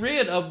let's get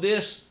rid of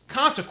this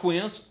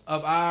consequence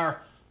of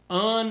our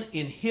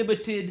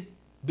uninhibited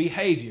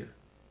behavior.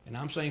 And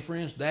I'm saying,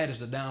 friends, that is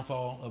the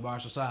downfall of our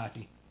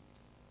society.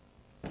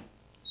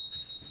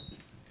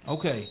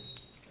 Okay,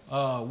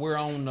 we're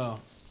on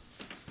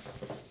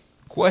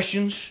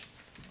questions.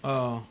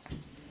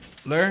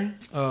 Larry,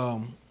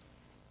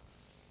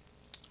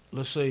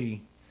 let's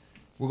see.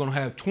 We're going to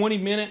have 20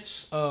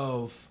 minutes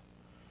of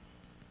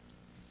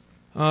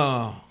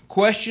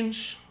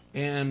questions,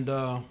 and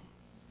I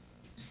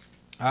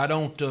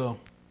don't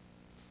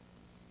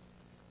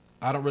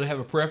really have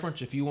a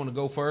preference. If you want to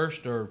go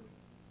first or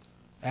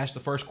ask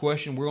the first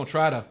question, we're going to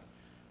try to,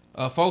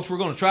 folks, we're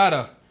going to try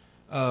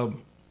to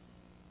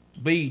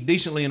be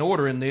decently in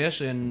order in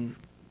this and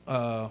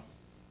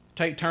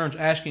take turns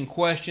asking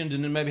questions,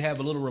 and then maybe have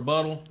a little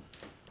rebuttal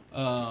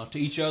to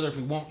each other. If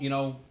we want,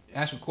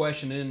 ask a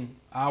question, and then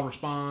I'll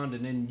respond,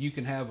 and then you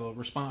can have a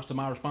response to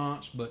my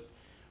response. But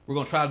we're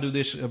going to try to do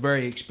this a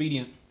very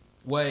expedient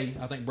way.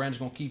 I think Brandon's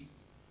going to keep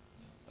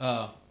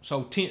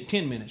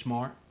 10 minutes,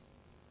 Mark.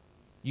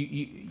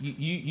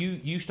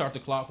 You start the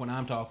clock when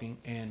I'm talking,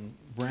 and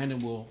Brandon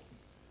will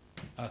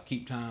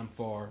keep time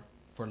for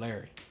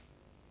Larry,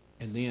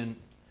 and then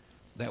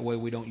that way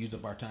we don't use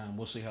up our time.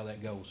 We'll see how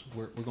that goes.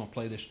 We're going to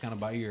play this kind of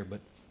by ear,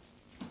 but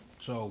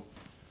so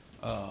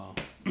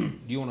do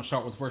you want to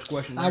start with the first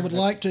question, Larry? I would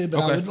like to, but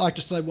okay. I would like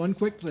to say one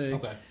quick thing.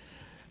 Okay.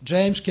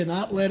 James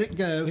cannot let it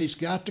go. He's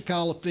got to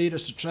call a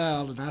fetus a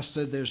child, and I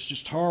said there's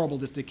just horrible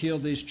that they kill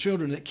these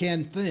children that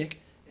can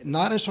think.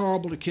 Not as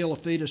horrible to kill a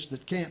fetus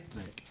that can't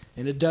think,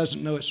 and it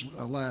doesn't know it's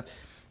alive.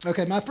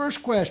 Okay, my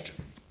first question.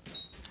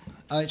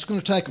 It's going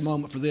to take a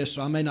moment for this,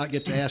 so I may not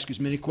get to ask as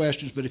many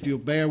questions, but if you'll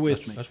bear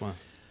with me. That's fine.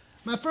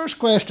 My first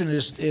question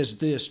is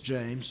this,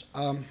 James.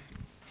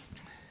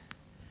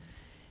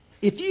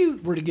 If you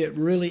were to get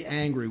really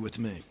angry with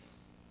me,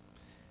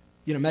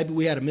 you know, maybe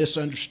we had a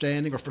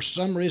misunderstanding, or for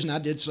some reason I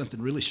did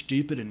something really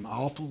stupid and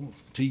awful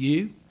to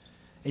you,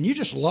 and you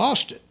just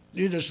lost it.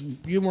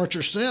 You weren't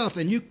yourself,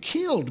 and you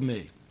killed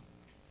me.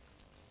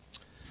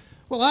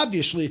 Well,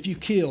 obviously, if you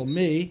kill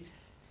me,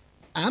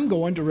 I'm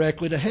going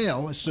directly to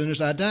hell as soon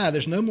as I die.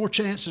 There's no more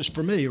chances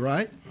for me,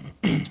 right?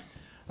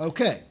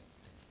 Okay.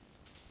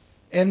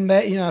 And,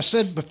 you know, I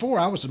said before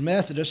I was a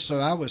Methodist, so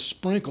I was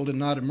sprinkled and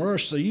not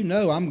immersed, so you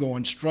know I'm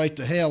going straight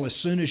to hell as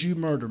soon as you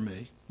murder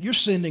me. You're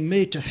sending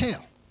me to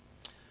hell.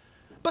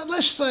 But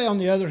let's say, on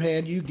the other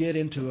hand, you get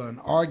into an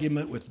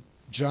argument with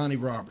Johnny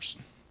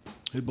Robertson,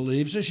 who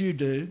believes as you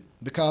do.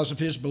 Because of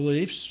his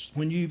beliefs,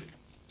 when you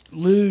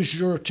lose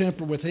your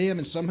temper with him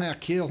and somehow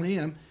kill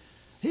him,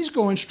 he's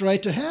going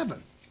straight to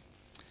heaven.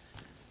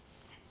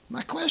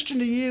 My question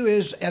to you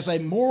is, as a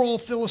moral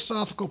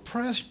philosophical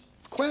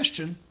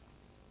question,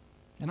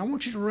 and I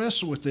want you to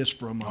wrestle with this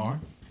for a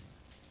moment.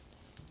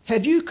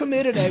 Have you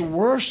committed a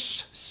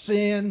worse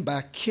sin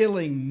by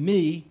killing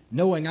me,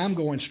 knowing I'm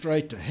going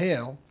straight to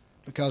hell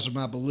because of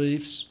my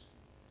beliefs?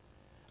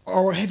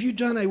 Or have you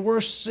done a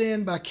worse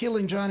sin by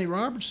killing Johnny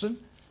Robertson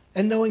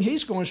and knowing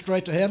he's going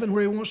straight to heaven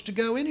where he wants to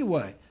go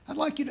anyway? I'd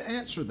like you to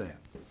answer that.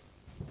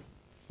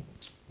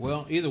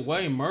 Well, either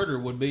way, murder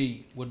would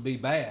be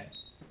bad.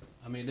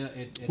 I mean,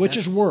 which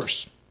is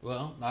worse?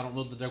 Well, I don't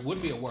know that there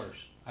would be a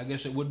worse. I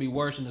guess it would be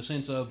worse in the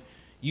sense of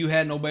you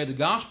hadn't obeyed the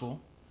gospel,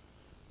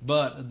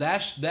 but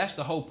that's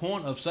the whole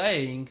point of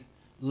saying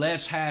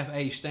let's have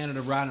a standard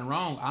of right and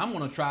wrong. I'm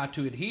going to try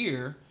to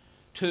adhere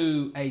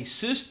to a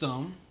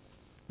system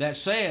that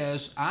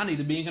says I need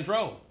to be in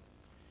control.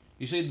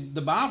 You see,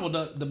 the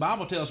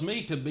Bible tells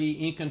me to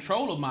be in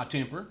control of my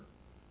temper,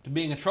 to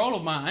be in control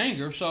of my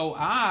anger. So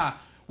I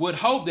would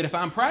hope that if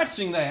I'm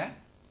practicing that,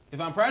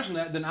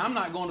 then I'm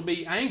not going to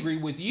be angry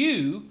with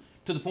you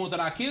to the point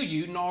that I kill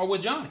you, nor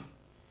with Johnny.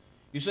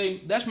 You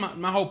see, that's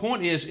my whole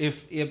point is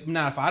if I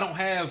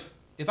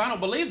don't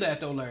believe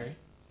that though, Larry,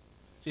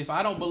 see, if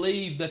I don't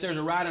believe that there's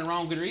a right and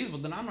wrong, good or evil,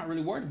 then I'm not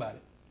really worried about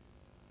it.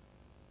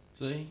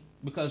 See,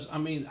 because I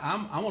mean,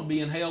 I'm going to be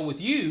in hell with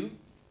you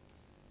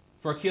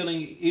for killing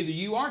either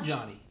you or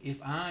Johnny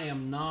if I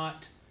am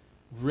not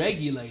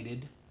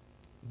regulated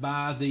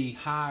by the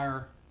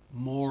higher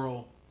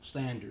moral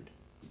standard.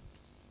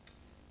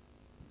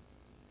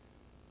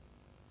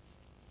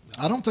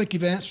 I don't think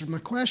you've answered my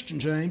question,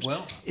 James.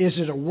 Well, is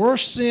it a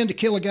worse sin to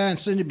kill a guy and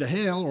send him to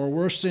hell, or a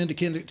worse sin to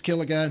kill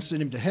a guy and send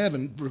him to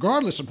heaven?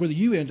 Regardless of whether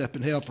you end up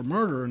in hell for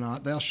murder or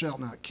not, thou shalt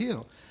not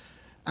kill.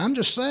 I'm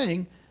just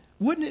saying,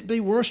 wouldn't it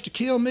be worse to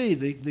kill me,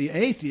 the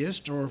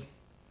atheist or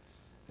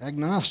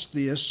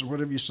agnostheist or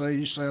whatever you say?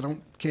 You say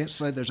can't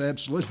say there's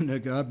absolutely no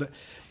God, but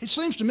it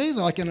seems to me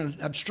like in an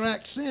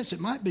abstract sense, it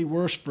might be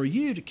worse for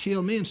you to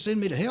kill me and send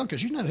me to hell,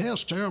 because you know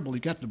hell's terrible. You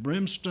got the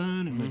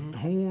brimstone and the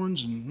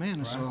horns, and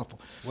man, it's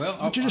awful. Well,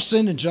 but you're just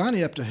sending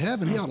Johnny up to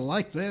heaven. He ought to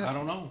like that. I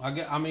don't know.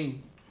 I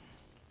mean,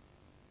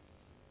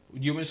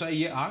 you would say,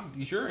 yeah,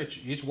 sure,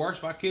 it's worse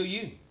if I kill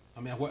you.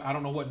 I mean, I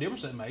don't know what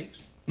difference that makes.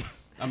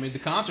 I mean, the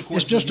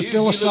consequences. It's just a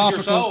philosophical. You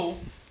lose your soul.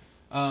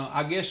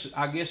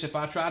 I guess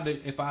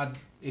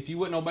if you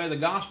wouldn't obey the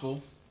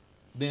gospel,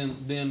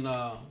 then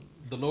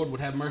the Lord would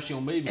have mercy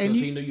on me because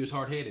He knew you was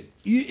hard-headed.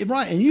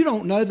 Right, and you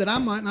don't know that I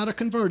might not have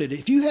converted.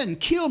 If you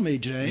hadn't killed me,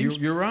 James,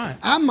 you're right.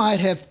 I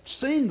might have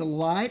seen the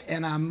light,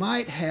 and I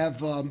might have,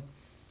 been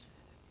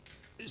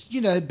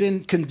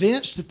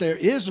convinced that there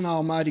is an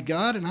Almighty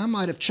God, and I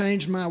might have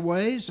changed my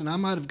ways, and I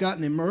might have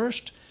gotten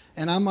immersed,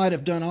 and I might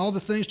have done all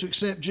the things to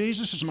accept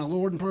Jesus as my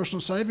Lord and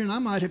personal Savior, and I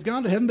might have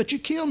gone to heaven, but you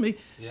killed me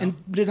and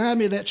denied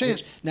me that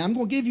chance. Now, I'm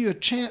going to give you a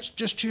chance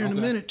just here in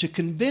a minute to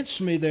convince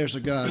me there's a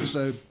God,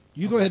 so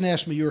you go ahead and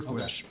ask me your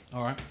question.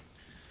 All right.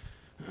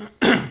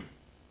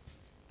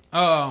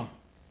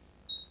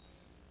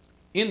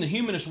 In the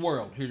humanist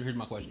world, here's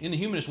my question. In the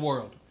humanist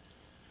world,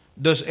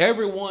 does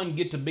everyone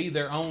get to be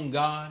their own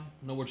God?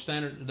 In other words,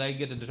 they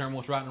get to determine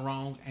what's right and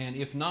wrong? And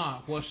if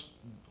not,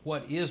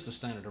 what is the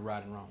standard of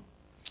right and wrong?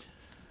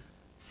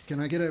 Can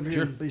I get over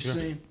here and be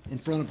seen in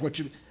front of what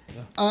you...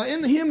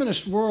 in the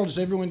humanist world, does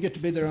everyone get to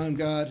be their own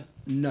God?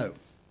 No.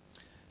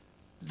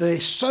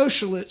 The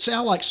socialists, I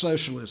like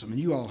socialism,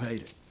 and you all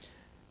hate it.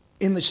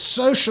 In the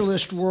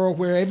socialist world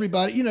where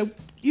everybody,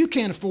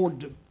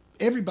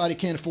 everybody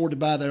can't afford to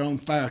buy their own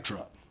fire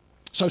truck.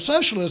 So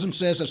socialism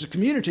says as a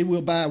community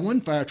we'll buy one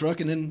fire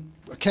truck, and then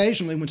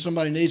occasionally when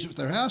somebody needs it with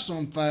their house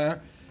on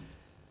fire,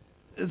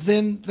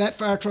 then that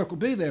fire truck will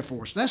be there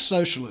for us. That's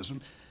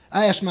socialism.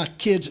 I asked my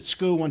kids at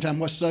school one time,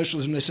 what's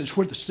socialism? They said, it's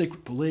where the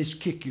secret police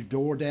kick your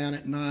door down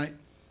at night.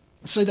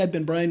 See, they've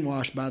been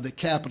brainwashed by the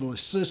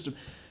capitalist system.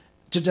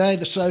 Today,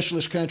 the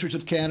socialist countries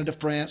of Canada,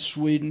 France,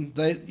 Sweden,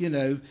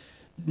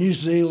 New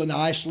Zealand,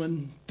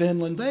 Iceland,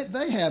 Finland,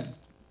 they have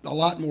a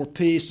lot more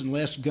peace and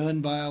less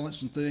gun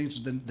violence and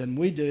things than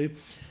we do.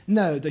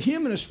 No, the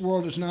humanist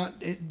world does not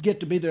get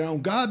to be their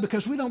own God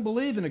because we don't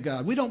believe in a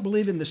God. We don't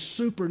believe in the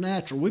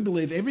supernatural. We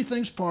believe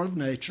everything's part of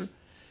nature.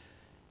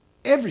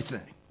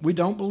 Everything. We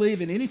don't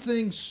believe in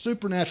anything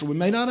supernatural. We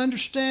may not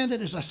understand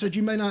it. As I said,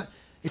 you may not,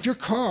 if you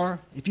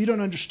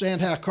don't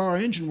understand how a car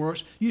engine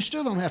works, you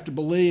still don't have to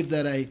believe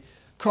that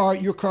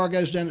your car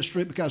goes down the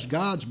street because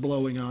God's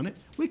blowing on it.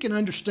 We can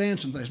understand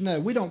some things. No,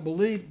 we don't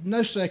believe,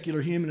 no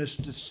secular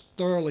humanist that's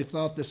thoroughly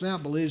thought this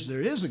out believes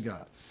there is a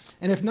God.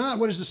 And if not,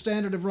 what is the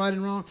standard of right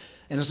and wrong?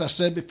 And as I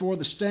said before,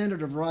 the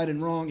standard of right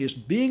and wrong is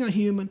being a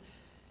human,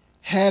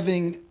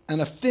 having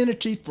an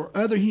affinity for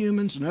other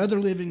humans and other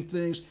living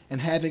things,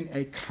 and having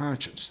a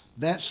conscience.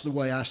 That's the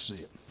way I see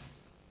it.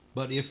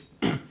 But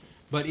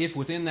if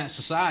within that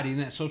society, in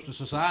that social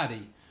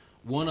society,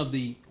 one of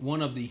the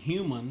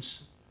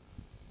humans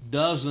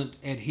doesn't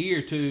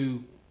adhere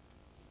to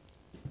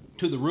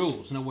the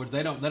rules. In other words,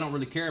 they don't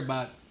really care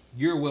about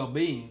your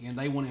well-being, and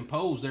they want to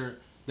impose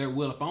their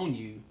will upon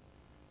you.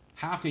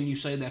 How can you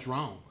say that's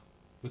wrong?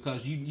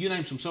 Because you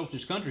named some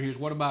socialist countries here.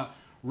 What about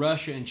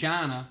Russia and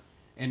China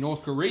and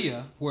North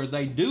Korea, where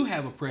they do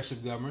have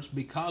oppressive governments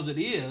because it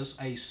is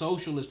a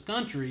socialist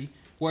country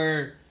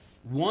where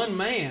one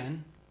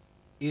man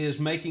is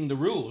making the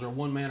rules, or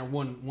one man or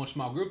one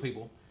small group of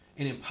people,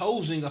 and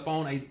imposing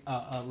upon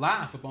a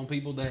life upon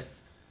people that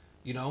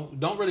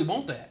don't really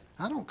want that.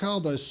 I don't call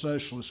those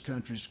socialist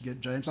countries,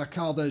 James. I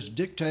call those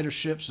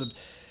dictatorships of.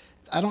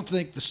 I don't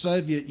think the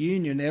Soviet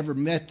Union ever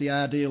met the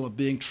ideal of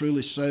being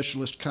truly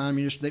socialist,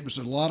 communist. There was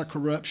a lot of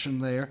corruption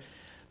there.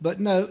 But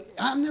no,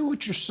 I know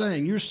what you're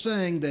saying. You're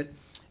saying that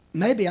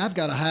maybe I've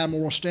got a high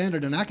moral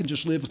standard and I can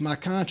just live with my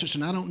conscience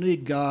and I don't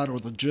need God or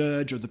the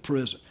judge or the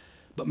prison.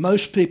 But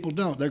most people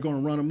don't. They're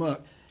going to run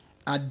amok.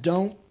 I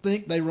don't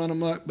think they run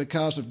amok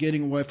because of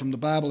getting away from the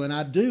Bible, and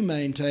I do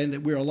maintain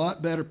that we're a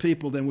lot better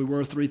people than we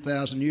were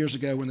 3,000 years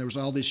ago when there was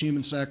all these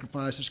human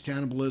sacrifices,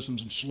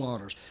 cannibalisms, and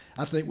slaughters.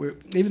 I think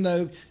even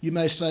though you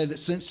may say that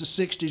since the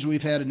 60s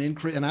we've had an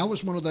increase, and I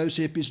was one of those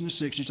hippies in the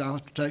 60s, I'll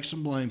have to take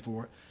some blame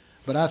for it,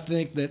 but I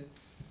think that,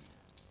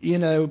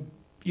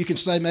 you can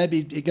say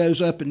maybe it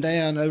goes up and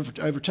down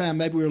over time.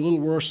 Maybe we're a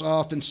little worse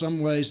off in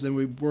some ways than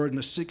we were in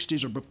the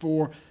 60s or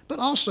before, but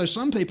also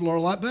some people are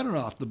a lot better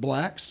off. The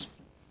blacks,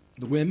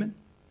 the women,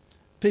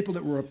 people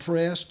that were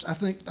oppressed, I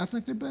think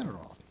they're better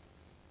off.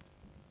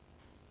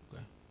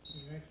 Okay.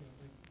 Yeah, actually,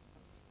 I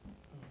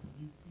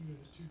think you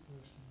asked two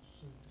questions.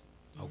 So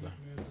Okay.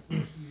 you can ask the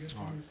question, you got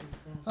All right. two minutes to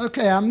respond.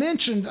 Okay, I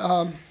mentioned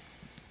a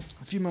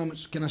few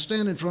moments. Can I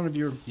stand in front of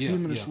your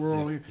humanist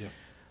world here? Yeah.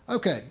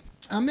 Okay,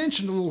 I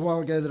mentioned a little while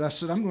ago that I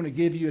said I'm going to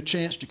give you a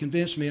chance to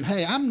convince me, and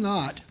hey, I'm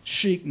not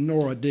Sheikh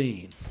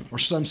Noruddin or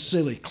some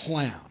silly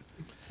clown.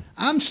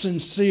 I'm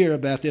sincere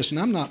about this, and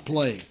I'm not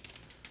playing.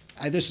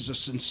 This is a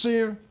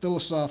sincere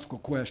philosophical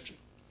question.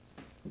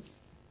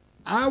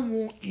 I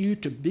want you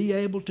to be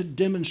able to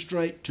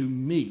demonstrate to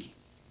me,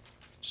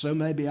 so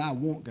maybe I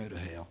won't go to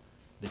hell,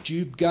 that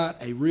you've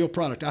got a real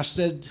product. I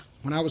said,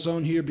 when I was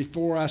on here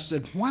before, I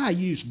said, why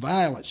use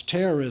violence,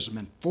 terrorism,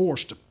 and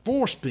force to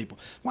force people?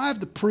 Why have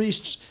the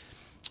priests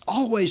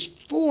always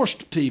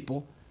forced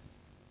people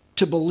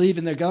to believe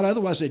in their God?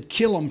 Otherwise, they'd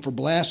kill them for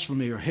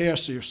blasphemy or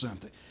heresy or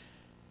something.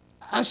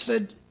 I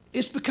said,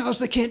 it's because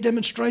they can't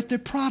demonstrate their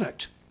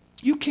product.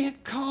 You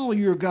can't call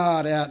your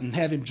God out and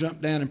have him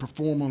jump down and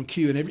perform on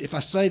cue. And if I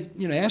say,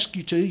 ask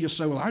you to, you'll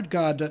say, well, our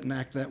God doesn't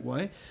act that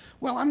way.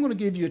 Well, I'm going to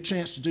give you a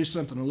chance to do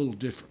something a little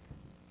different.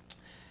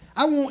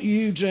 I want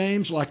you,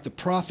 James, like the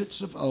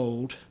prophets of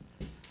old,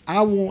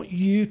 I want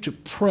you to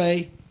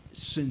pray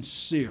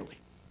sincerely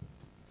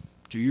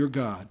to your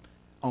God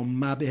on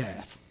my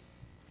behalf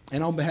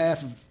and on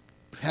behalf of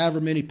however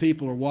many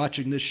people are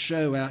watching this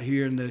show out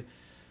here in the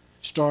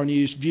Star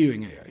News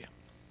viewing area,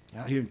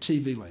 out here in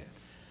TV land.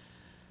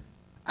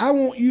 I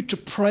want you to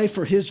pray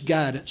for his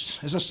guidance.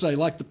 As I say,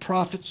 like the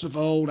prophets of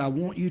old, I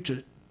want you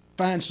to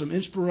find some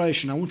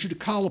inspiration. I want you to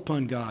call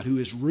upon God, who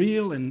is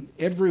real and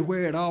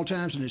everywhere at all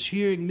times and is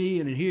hearing me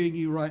and hearing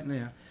you right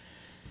now.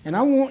 And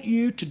I want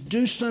you to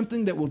do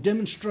something that will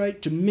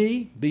demonstrate to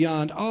me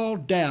beyond all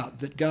doubt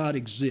that God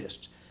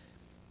exists.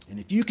 And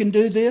if you can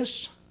do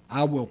this,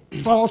 I will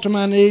fall to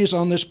my knees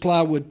on this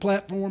plywood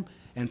platform,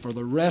 and for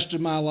the rest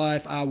of my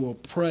life, I will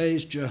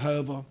praise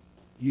Jehovah.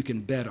 You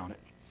can bet on it.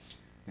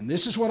 And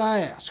this is what I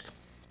ask.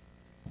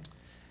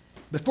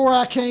 Before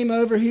I came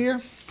over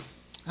here,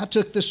 I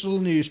took this little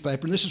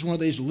newspaper, and this is one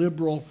of these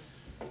liberal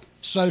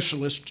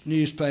socialist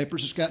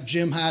newspapers. It's got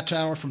Jim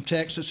Hightower from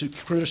Texas who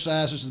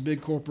criticizes the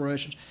big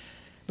corporations.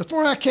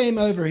 Before I came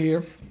over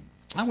here,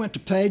 I went to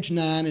page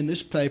 9 in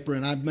this paper,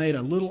 and I've made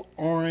a little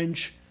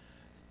orange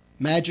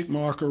magic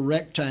marker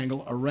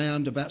rectangle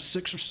around about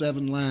 6 or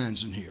 7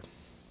 lines in here.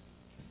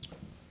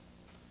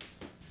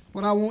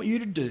 What I want you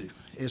to do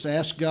is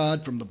ask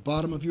God from the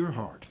bottom of your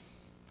heart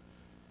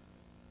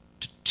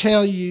to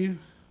tell you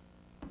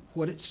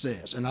what it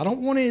says. And I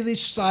don't want any of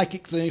these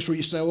psychic things where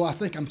you say, I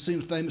think I'm seeing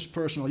a famous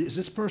person. Or, is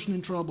this person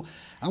in trouble?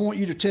 I want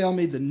you to tell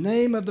me the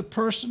name of the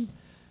person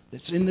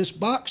that's in this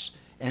box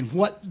and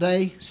what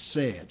they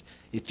said.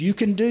 If you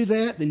can do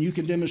that, then you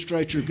can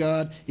demonstrate your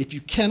God. If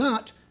you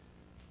cannot,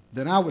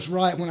 then I was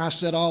right when I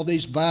said all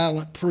these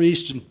violent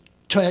priests and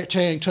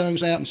tearing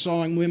tongues out and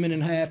sawing women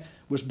in half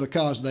was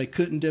because they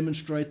couldn't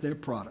demonstrate their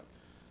product.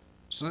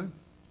 So,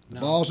 the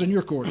ball's in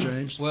your court,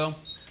 James. Well,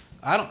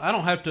 I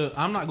don't have to.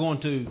 I'm not going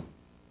to.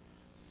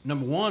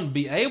 Number one,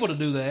 be able to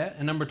do that,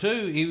 and number two,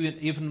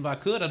 even if I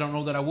could, I don't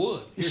know that I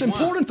would. It's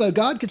important, though.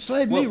 God could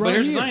save me right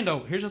here.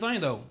 But here's the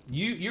thing, though.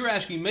 You're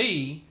asking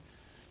me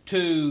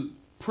to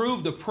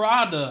prove the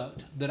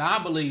product that I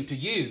believe to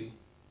you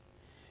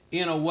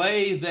in a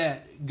way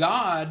that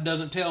God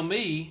doesn't tell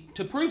me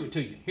to prove it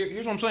to you.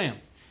 Here's what I'm saying.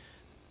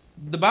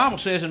 The Bible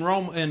says in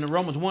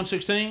Romans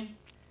 1:16,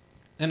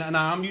 and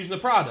I'm using the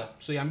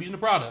product. See, I'm using the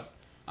product.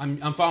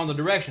 I'm following the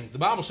direction. The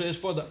Bible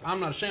says, I'm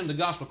not ashamed of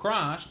the gospel of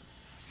Christ,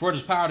 for it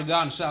is power to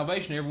God and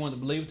salvation to everyone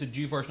that believeth, the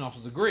Jew first and also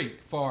the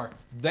Greek. For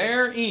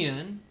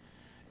therein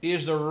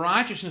is the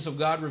righteousness of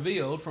God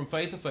revealed from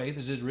faith to faith,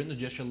 as it is written, the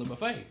just shall live by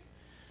faith.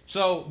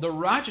 So the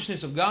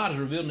righteousness of God is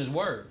revealed in His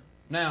Word.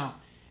 Now,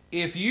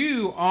 if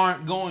you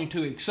aren't going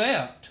to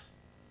accept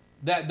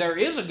that there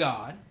is a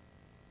God,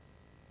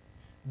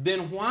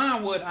 then why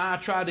would I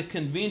try to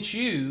convince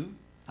you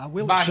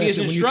by His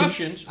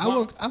instructions? I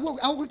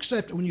will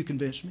accept it when you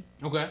convince me.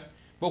 Okay.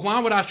 But why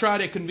would I try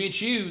to convince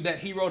you that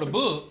He wrote a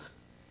book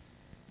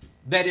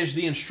that is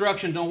the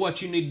instructions on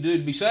what you need to do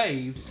to be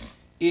saved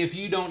if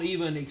you don't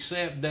even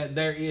accept that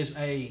there is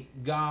a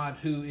God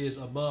who is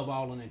above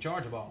all and in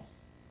charge of all?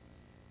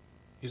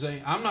 You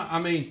see, I'm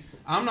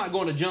not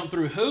going to jump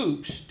through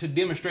hoops to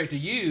demonstrate to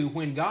you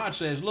when God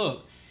says,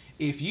 look,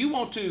 if you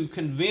want to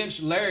convince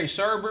Larry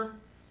Surber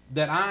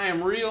that I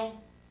am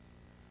real,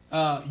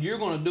 you're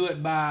going to do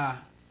it by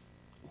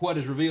what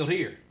is revealed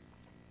here.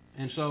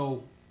 And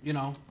so,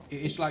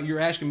 it's like you're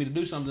asking me to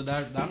do something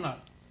that I'm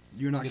not.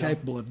 You're not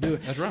capable of doing.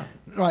 That's right.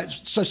 Right.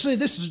 So see,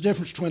 this is the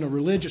difference between a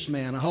religious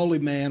man, a holy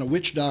man, a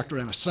witch doctor,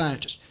 and a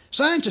scientist.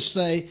 Scientists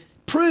say,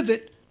 prove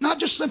it, not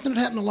just something that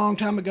happened a long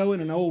time ago in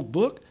an old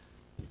book,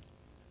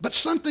 but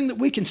something that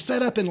we can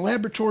set up in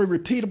laboratory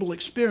repeatable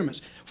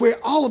experiments where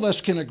all of us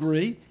can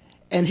agree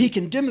and he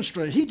can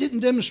demonstrate. He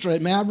didn't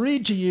demonstrate. May I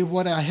read to you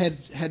what I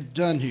had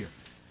done here?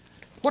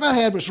 What I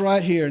had was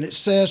right here, and it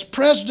says,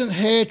 President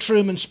Harry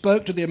Truman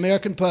spoke to the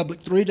American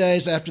public 3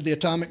 days after the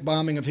atomic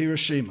bombing of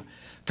Hiroshima.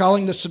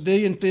 Calling the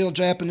civilian-filled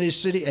Japanese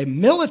city a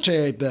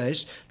military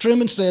base,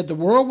 Truman said, the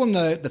world will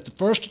note that the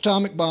first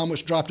atomic bomb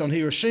was dropped on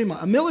Hiroshima,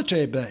 a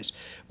military base.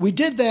 We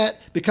did that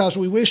because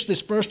we wished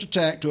this first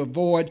attack to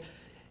avoid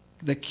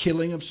the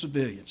killing of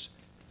civilians.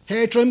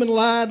 Harry Truman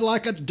lied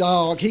like a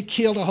dog. He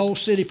killed a whole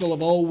city full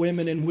of old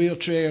women in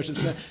wheelchairs and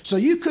stuff. So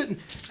you couldn't.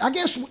 I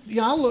guess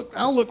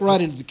I'll look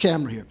right into the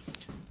camera here,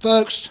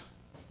 folks.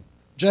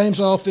 James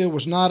Oldfield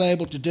was not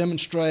able to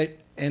demonstrate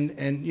and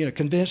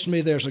convince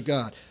me there's a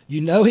God.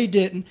 You know he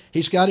didn't.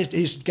 He's got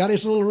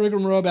his little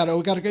rigmarole about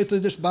we got to go through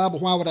this Bible.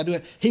 Why would I do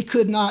it? He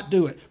could not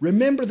do it.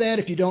 Remember that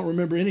if you don't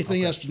remember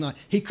anything else tonight.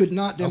 He could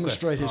not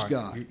demonstrate his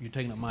God. You're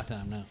taking up my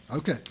time now.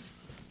 Okay.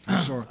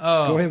 I'm sorry.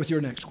 Go ahead with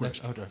your next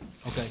question.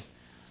 Okay.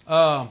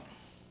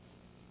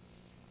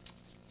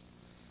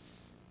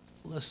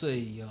 Let's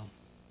see.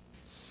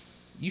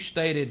 You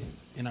stated,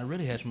 and I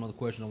really had some other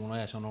questions I want to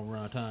ask. I don't know, we're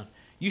out of time.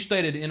 You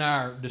stated in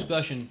our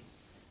discussion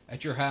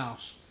at your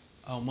house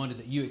on Monday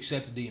that you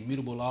accepted the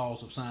immutable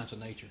laws of science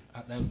and nature.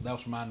 That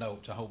was my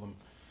notes. I hope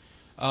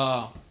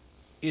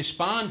is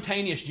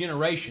spontaneous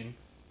generation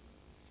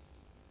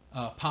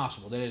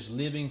possible? That is,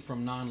 living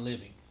from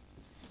non-living.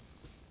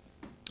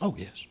 Oh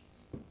yes.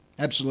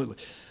 Absolutely.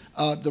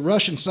 The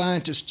Russian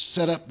scientists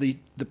set up the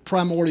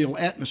primordial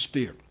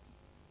atmosphere,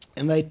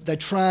 and they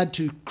tried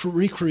to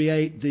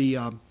recreate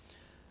the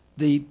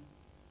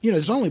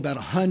there's only about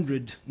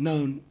 100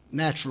 known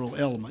natural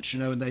elements,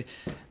 and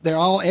they're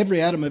all, every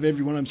atom of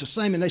every one of them is the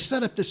same, and they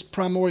set up this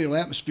primordial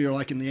atmosphere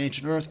like in the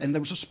ancient earth, and there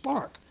was a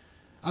spark.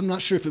 I'm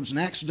not sure if it was an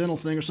accidental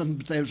thing or something,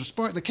 but there was a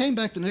spark. They came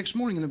back the next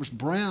morning, and there was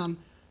brown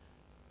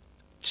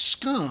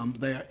scum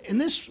there, and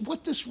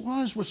what this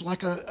was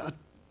like a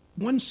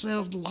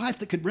one-celled life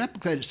that could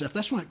replicate itself.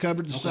 That's why it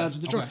covered the sides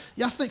of the jar.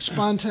 Yeah, I think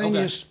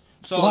spontaneous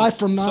life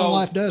from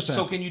non-life does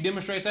happen. So can you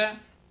demonstrate that?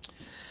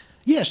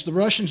 Yes, the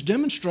Russians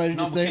demonstrated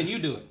it there. Can you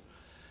do it?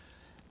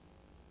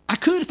 I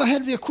could if I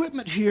had the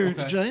equipment here,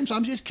 James.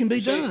 It can be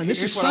done.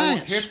 This is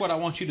science. Here's what I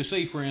want you to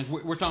see, friends.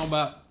 We're talking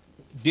about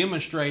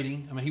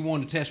demonstrating. I mean, he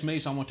wanted to test me,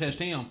 so I'm going to test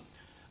him.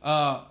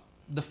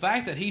 The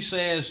fact that he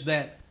says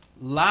that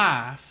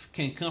life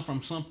can come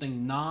from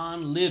something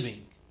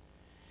non-living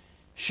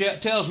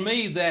tells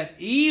me that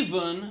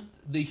even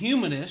the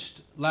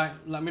humanist,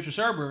 like Mr.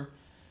 Surber,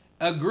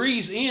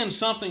 agrees in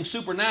something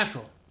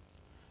supernatural.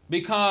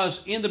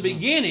 Because in the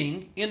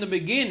beginning,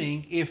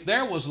 if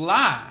there was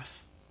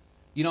life,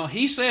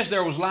 he says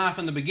there was life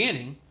in the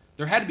beginning.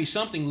 There had to be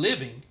something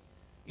living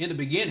in the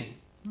beginning.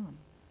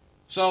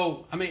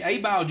 So,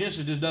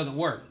 abiogenesis just doesn't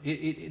work.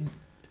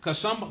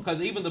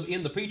 Because even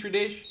in the petri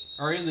dish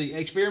or in the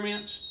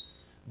experiments,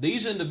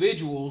 these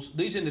individuals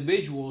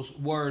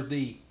were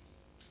the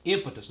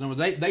impetus. In other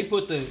words, they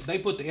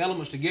put the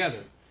elements together.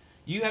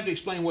 You have to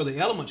explain where the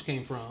elements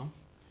came from.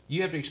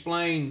 You have to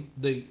explain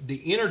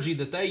the energy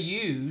that they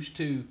used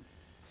to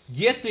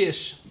get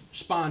this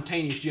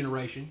spontaneous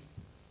generation.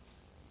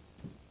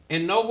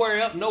 And nowhere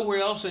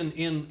else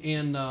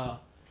in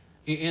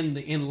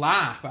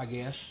life, I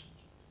guess,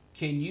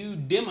 can you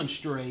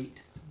demonstrate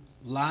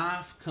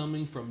life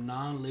coming from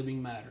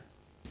non-living matter.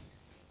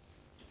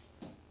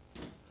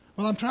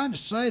 Well, I'm trying to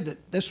say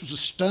that this was a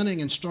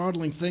stunning and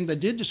startling thing they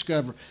did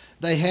discover.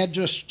 They had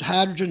just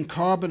hydrogen,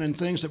 carbon, and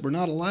things that were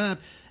not alive,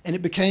 and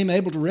it became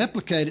able to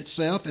replicate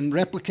itself. And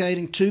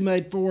replicating 2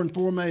 made 4 and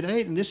 4 made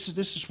 8. And this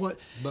is what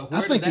but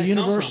where I think did that the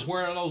universe. Come from?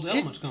 Where are those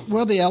elements come from?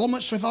 Well, the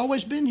elements have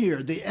always been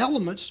here. The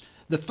elements.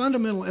 The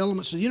fundamental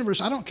elements of the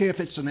universe, I don't care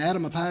if it's an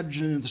atom of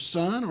hydrogen in the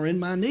sun or in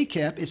my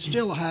kneecap, it's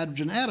still a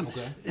hydrogen atom.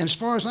 Okay. And as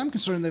far as I'm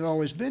concerned, they've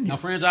always been here. Now,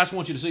 friends, I just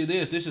want you to see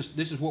this.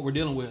 This is what we're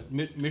dealing with.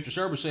 Mr.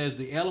 Surber says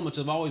the elements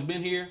have always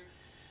been here,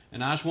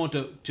 and I just want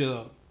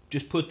to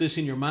just put this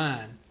in your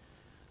mind,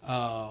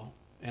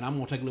 and I'm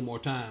going to take a little more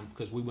time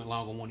because we went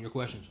long on one of your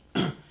questions.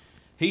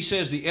 He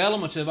says the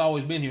elements have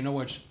always been here. In other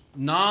words,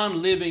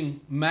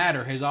 non-living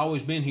matter has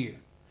always been here.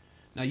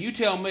 Now you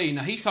tell me.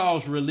 Now he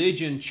calls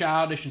religion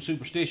childish and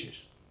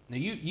superstitious. Now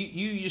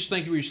you just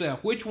think to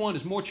yourself, which one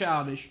is more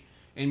childish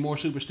and more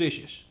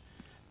superstitious?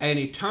 An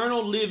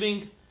eternal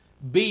living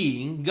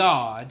being,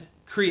 God,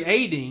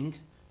 creating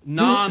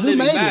non-living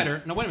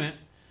matter. No, wait a minute.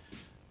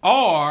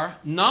 Or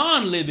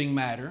non-living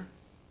matter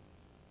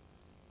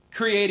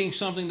creating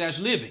something that's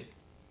living.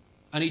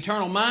 An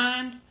eternal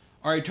mind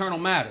or eternal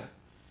matter.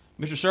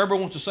 Mr. Surber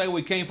wants to say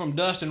we came from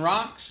dust and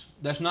rocks.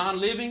 That's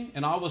non-living,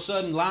 and all of a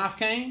sudden life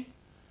came.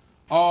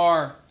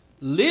 Or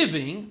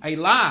living, a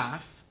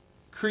life,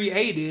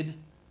 created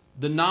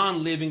the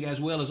non-living as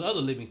well as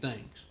other living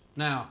things.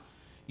 Now,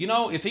 you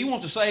know, if he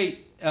wants to say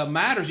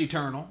matter's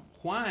eternal,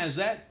 why is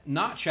that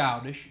not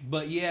childish,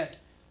 but yet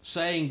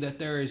saying that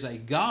there is a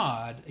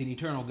God, an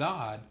eternal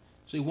God,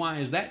 see, why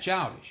is that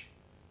childish?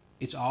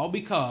 It's all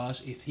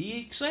because if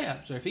he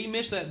accepts, or if he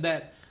admits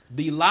that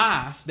the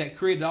life that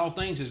created all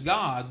things is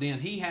God, then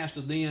he has to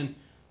then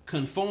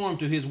conform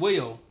to his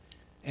will.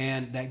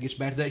 And that gets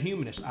back to that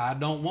humanist. I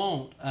don't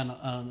want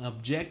an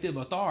objective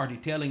authority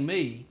telling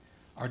me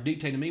or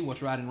dictating me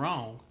what's right and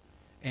wrong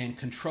and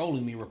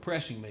controlling me,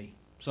 repressing me.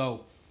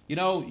 So, you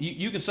know,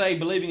 you can say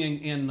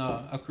believing in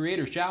a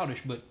creator is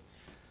childish, but,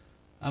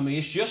 I mean,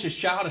 it's just as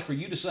childish for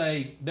you to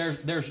say there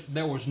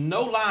was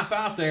no life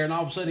out there and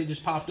all of a sudden it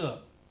just popped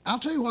up. I'll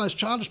tell you why it's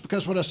childish,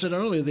 because what I said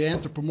earlier, the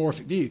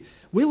anthropomorphic view.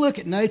 We look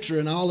at nature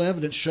and all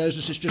evidence shows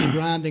us it's just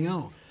grinding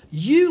on.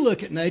 You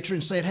look at nature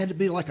and say it had to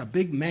be like a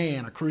big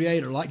man, a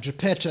creator, like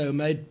Geppetto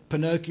made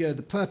Pinocchio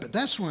the puppet.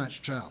 That's why it's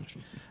childish.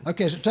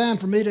 Okay, is it time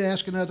for me to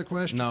ask another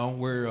question? No,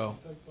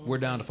 we're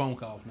down to phone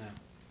calls now.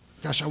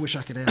 Gosh, I wish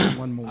I could ask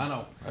one more. I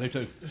know, I do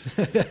too.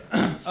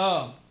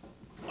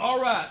 All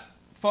right,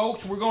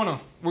 folks, we're gonna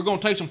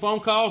take some phone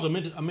calls. I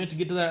meant to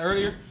get to that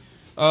earlier.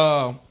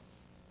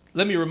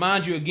 Let me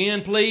remind you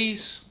again,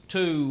 please,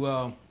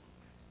 to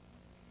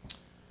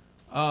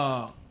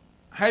have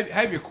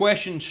your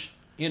questions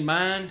in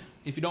mind,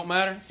 if you don't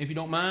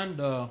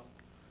mind,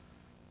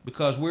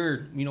 because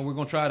we're going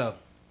to try to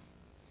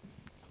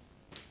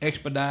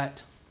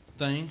expedite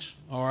things.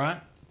 All right.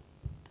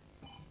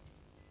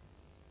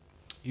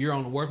 You're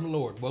on the Word from the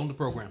Lord. Welcome to the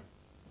program.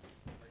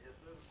 Yes,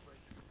 I have a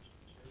question for Mr.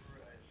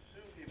 Surber. I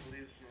assume he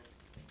believes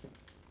in...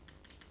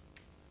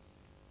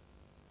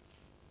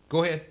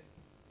 Go ahead.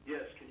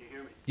 Yes, can you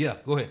hear me? Yeah,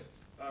 go ahead.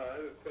 I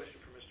have a question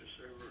for Mr.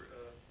 Surber.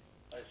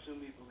 I assume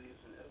he believes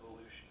in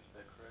evolution. Is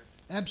that correct?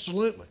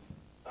 Absolutely.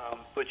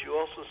 But you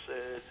also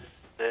said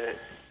that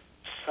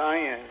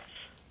science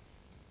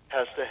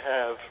has to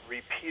have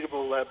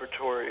repeatable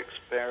laboratory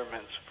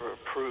experiments for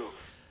proof.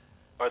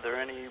 Are there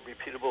any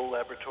repeatable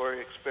laboratory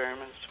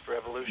experiments for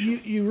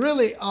evolution? You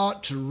really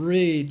ought to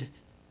read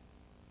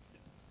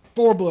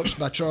 4 books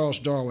by Charles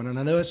Darwin, and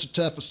I know it's a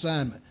tough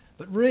assignment,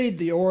 but read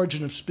The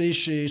Origin of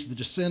Species, The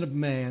Descent of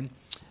Man,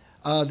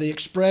 The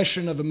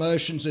Expression of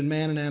Emotions in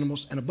Man and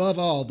Animals, and above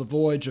all, The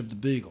Voyage of the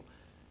Beagle.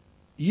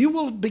 You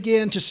will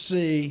begin to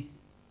see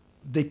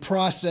the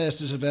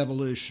processes of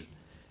evolution.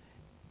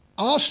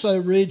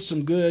 Also read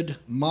some good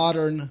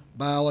modern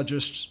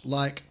biologists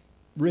like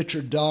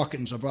Richard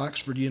Dawkins of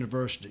Oxford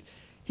University.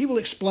 He will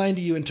explain to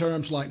you in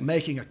terms like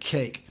making a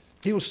cake.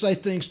 He will say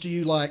things to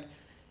you like,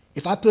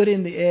 if I put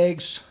in the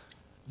eggs,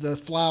 the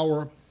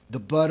flour, the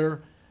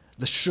butter,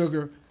 the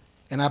sugar,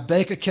 and I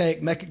bake a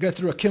cake, make it go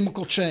through a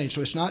chemical change,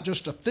 so it's not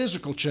just a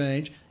physical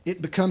change,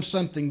 it becomes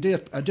something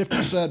a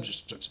different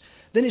substance.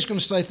 Then he's going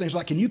to say things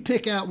like, can you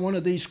pick out one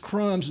of these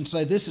crumbs and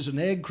say this is an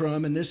egg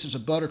crumb and this is a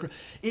butter crumb?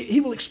 He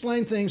will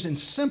explain things in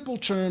simple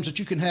terms that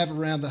you can have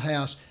around the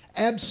house.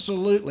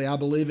 Absolutely, I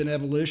believe in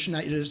evolution.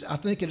 I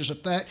think it is a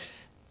fact.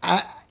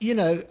 I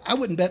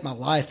wouldn't bet my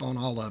life on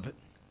all of it.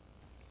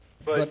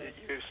 But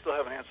you still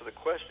haven't answered the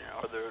question.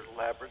 Are there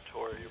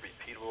laboratory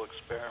repeatable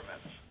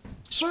experiments?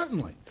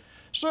 Certainly.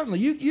 Certainly,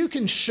 you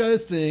can show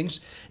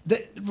things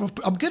that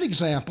a good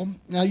example.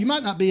 Now, you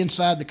might not be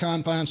inside the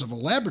confines of a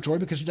laboratory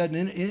because it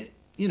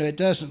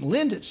doesn't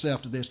lend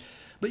itself to this,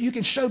 but you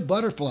can show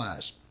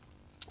butterflies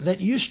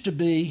that used to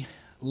be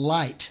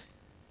light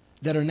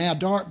that are now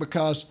dark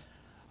because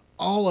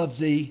all of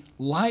the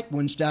light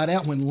ones died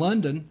out when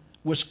London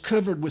was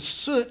covered with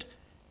soot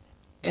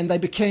and they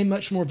became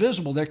much more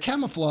visible. Their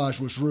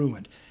camouflage was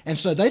ruined. And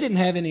so they didn't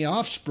have any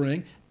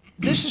offspring.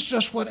 This is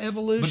just what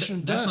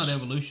evolution does. That's not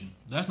evolution.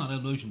 That's not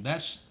evolution.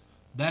 That's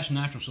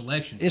natural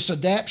selection. It's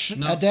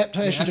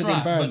adaptation to the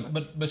environment.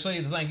 But see,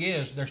 the thing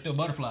is, they're still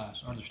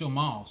butterflies or they're still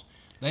moths.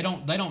 They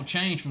don't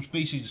change from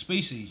species to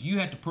species. You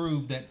have to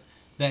prove that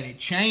it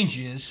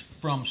changes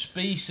from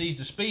species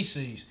to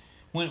species.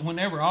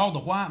 Whenever all the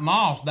white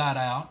moths died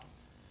out,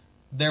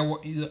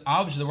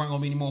 obviously there weren't going to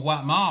be any more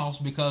white moths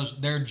because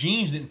their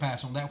genes didn't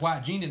pass on. That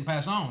white gene didn't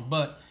pass on,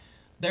 but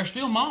they're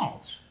still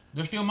moths.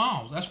 They're still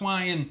moths. That's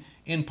why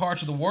in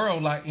parts of the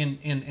world, like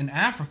in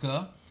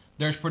Africa,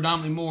 there's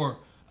predominantly more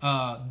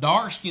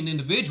dark-skinned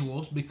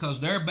individuals because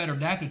they're better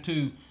adapted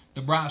to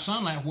the bright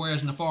sunlight.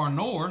 Whereas in the far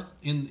north,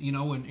 in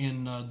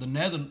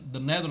the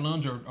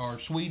Netherlands or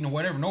Sweden or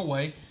whatever,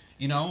 Norway,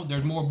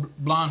 there's more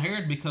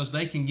blonde-haired because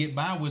they can get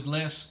by with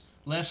less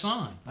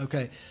sun.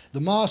 Okay,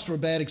 the moths are a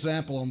bad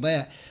example on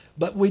that.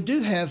 But we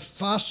do have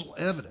fossil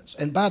evidence.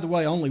 And by the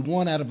way, only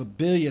 1 out of a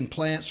billion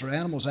plants or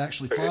animals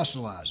actually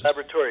fossilizes.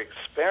 Laboratory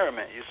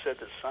experiment. You said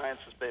that science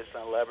is based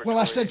on laboratory. Well,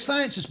 I said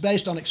science is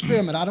based on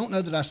experiment. I don't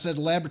know that I said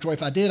laboratory.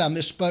 If I did, I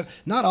misspoke.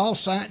 Not all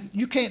science.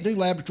 You can't do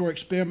laboratory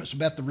experiments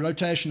about the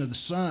rotation of the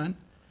sun.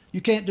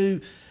 You can't do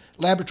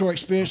laboratory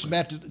experiments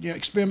about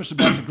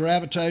the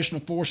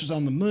gravitational forces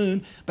on the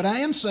moon. But I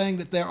am saying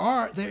that there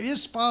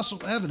is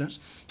fossil evidence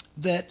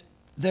that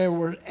there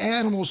were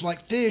animals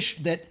like fish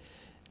that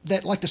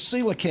like the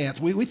coelacanth,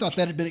 we thought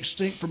that had been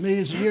extinct for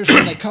millions of years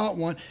when they caught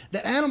one,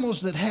 that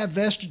animals that have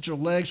vestigial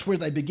legs where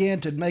they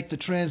began to make the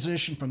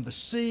transition from the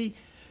sea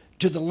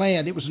to the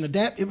land, it was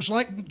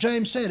like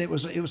James said, it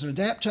was an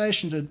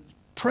adaptation to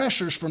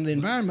pressures from the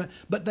environment,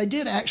 but they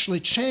did actually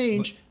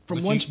change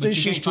from one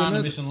species to another. But you can't find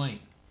the missing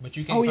link. But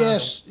you can't oh,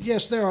 find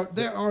yes, there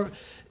are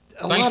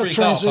a lot of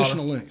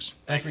transitional links.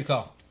 Thanks for your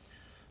call.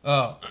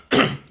 All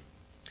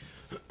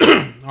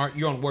right,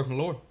 you're on the Word from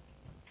the Lord.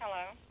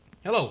 Hello.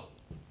 Hello.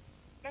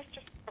 Mr.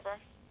 Surber,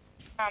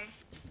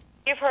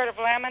 you've heard of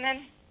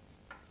laminin?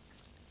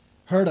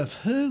 Heard of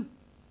who?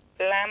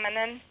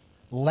 Laminin.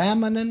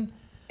 Laminin?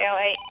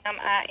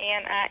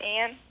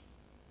 Laminin.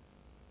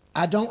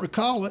 I don't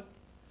recall it.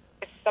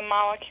 It's the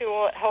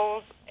molecule that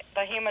holds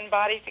the human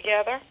body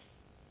together.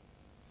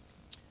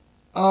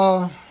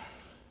 I'm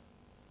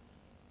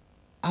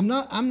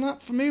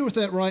not familiar with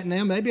that right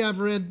now. Maybe I've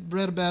read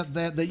about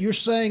that. That you're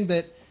saying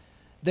that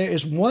there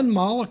is one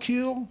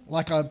molecule,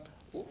 like a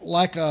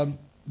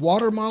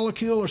water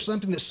molecule or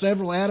something, that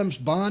several atoms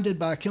bonded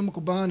by a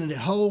chemical bond, and it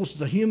holds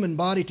the human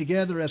body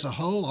together as a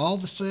whole, all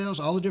the cells,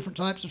 all the different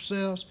types of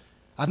cells.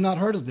 I've not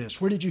heard of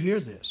this. Where did you hear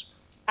this?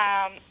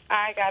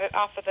 I got it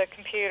off of the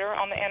computer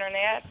on the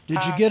internet.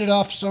 Did you get it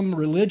off some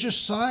religious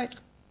site?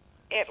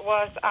 It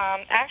was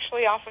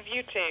actually off of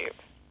YouTube.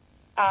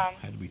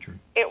 Had to be true.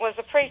 It was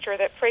a preacher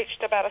that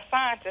preached about a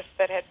scientist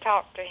that had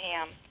talked to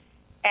him,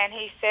 and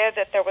he said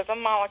that there was a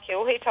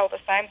molecule. He told the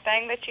same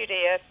thing that you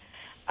did.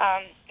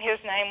 His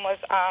name was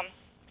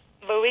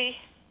Louis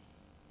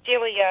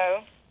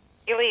Giglio,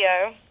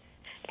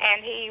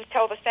 and he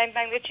told the same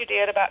thing that you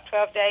did, about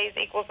 12 days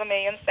equals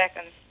 1,000,000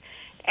 seconds.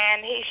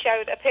 And he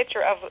showed a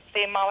picture of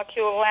the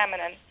molecule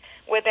laminin.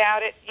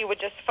 Without it, you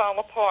would just fall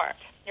apart,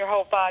 your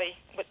whole body.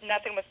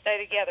 Nothing would stay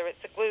together.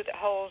 It's the glue that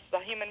holds the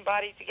human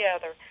body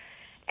together.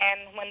 And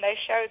when they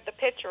showed the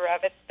picture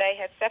of it, they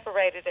had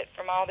separated it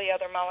from all the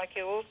other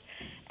molecules.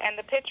 And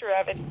the picture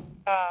of it,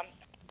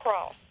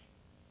 cross.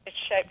 It's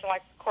shaped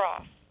like a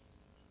cross.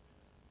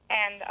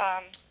 And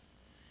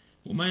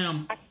well,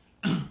 ma'am,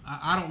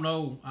 I don't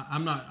know.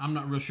 I'm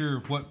not real sure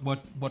what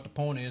the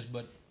point is,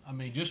 but I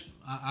mean,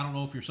 I don't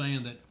know if you're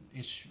saying that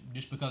it's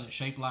just because it's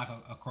shaped like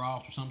a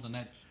cross or something.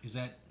 That's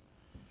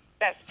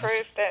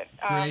proof that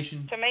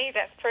creation. To me,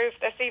 that's proof.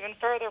 That's even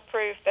further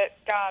proof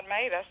that God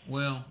made us.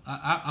 Well,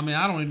 I mean,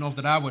 I don't even know if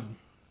that I would,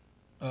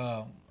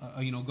 go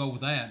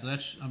with that.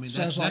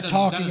 Sounds like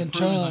talking in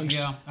tongues.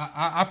 Yeah,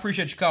 I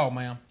appreciate your call,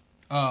 ma'am.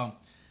 I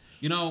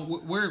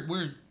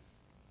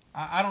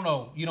don't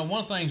know.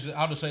 One of the things,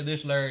 I'll just say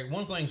this, Larry,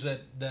 one of the things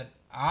that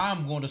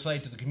I'm going to say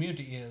to the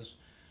community is,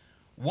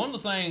 one of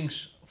the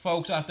things,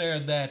 folks out there,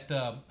 that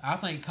I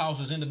think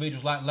causes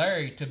individuals like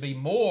Larry to be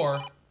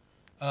more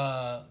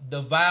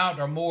devout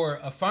or more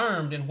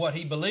affirmed in what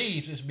he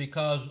believes is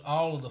because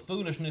all of the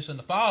foolishness and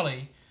the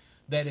folly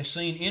that is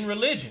seen in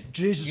religion.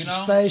 Jesus'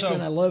 face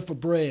and a loaf of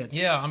bread.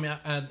 Yeah, I mean,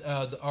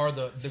 or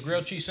the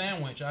grilled cheese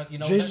sandwich.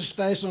 Jesus'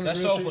 face on a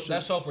grilled cheese.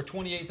 That sold for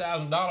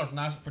 $28,000,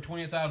 and for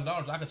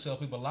 $28,000, I could sell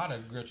people a lot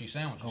of grilled cheese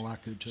sandwiches. Oh, I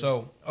could too.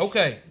 So,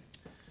 okay,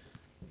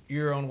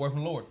 you're on the Word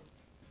from the Lord.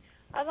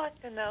 I'd like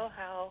to know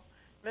how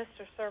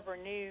Mr.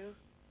 Surber knew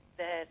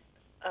that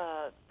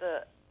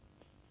the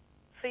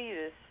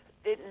fetus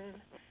didn't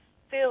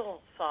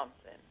feel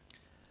something?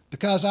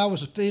 Because I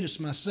was a fetus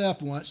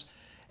myself once,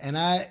 and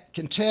I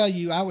can tell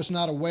you I was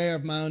not aware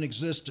of my own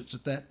existence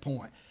at that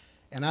point.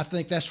 And I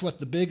think that's what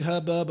the big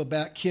hubbub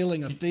about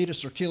killing a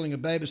fetus or killing a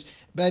baby.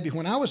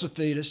 When I was a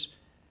fetus,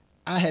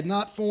 I had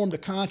not formed a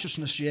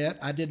consciousness yet.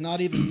 I did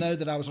not even know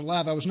that I was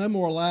alive. I was no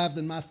more alive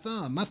than my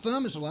thumb. My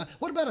thumb is alive.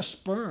 What about a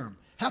sperm?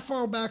 How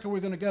far back are we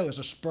going to go? Is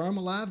a sperm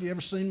alive? Have you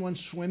ever seen one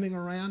swimming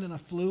around in a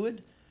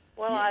fluid?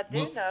 Well, I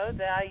do know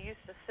that I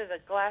used to sit a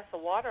glass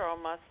of water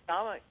on my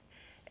stomach,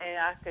 and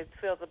I could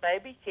feel the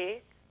baby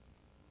kick.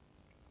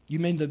 You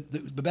mean the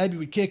baby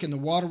would kick and the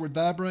water would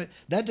vibrate?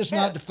 That does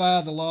not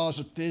defy the laws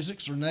of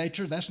physics or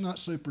nature. That's not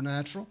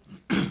supernatural.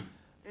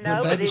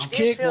 No, but it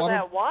did feel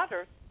that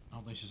water. I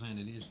don't think she's saying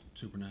it is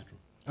supernatural.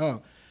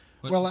 Oh,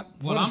 But well,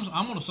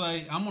 I'm going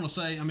to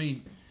say. I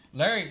mean,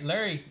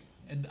 Larry.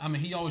 I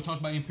mean, he always talks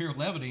about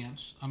empirical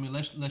evidence. I mean,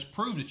 let's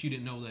prove that you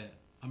didn't know that.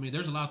 I mean,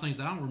 there's a lot of things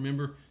that I don't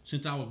remember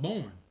since I was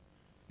born.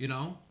 You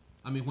know,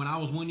 I mean, when I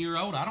was 1 year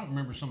old, I don't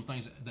remember some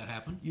things that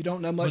happened. You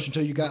don't know much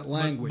until you got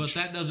language. But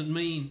that doesn't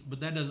mean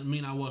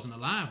I wasn't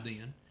alive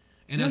then.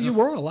 And no, you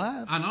were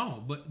alive. I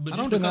know, but I just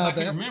don't because deny I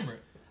can't that. remember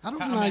it. I don't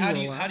deny you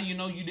were alive. How do you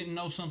know you didn't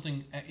know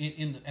something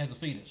as a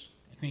fetus?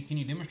 Can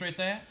you demonstrate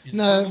that?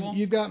 No,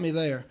 you've got me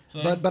there.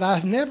 So, but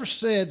I've never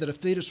said that a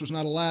fetus was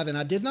not alive, and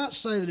I did not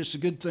say that it's a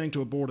good thing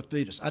to abort a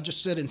fetus. I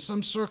just said in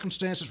some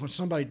circumstances when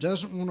somebody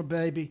doesn't want a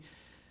baby,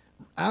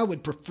 I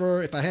would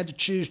prefer, if I had to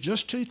choose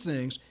just two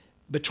things,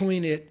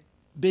 between it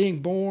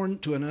being born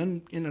to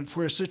a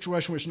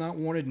situation where it's not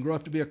wanted and grow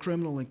up to be a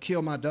criminal and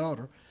kill my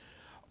daughter,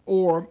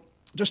 or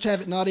just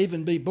have it not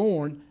even be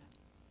born,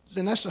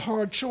 then that's a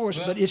hard choice.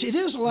 But it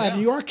is alive,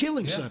 and you are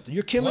killing something.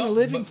 You're killing a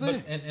living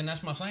thing. And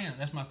that's my thing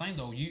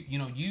though.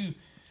 You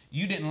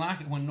didn't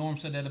like it when Norm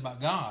said that about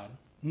God.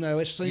 No,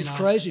 it seems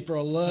crazy for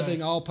a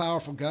loving,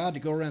 all-powerful God to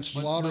go around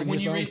slaughtering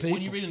his own people.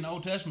 When you read in the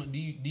Old Testament, do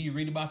you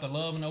read about the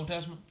love in the Old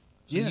Testament?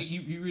 So yes.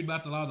 You read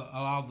about a lot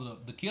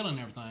of the killing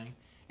and everything,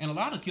 and a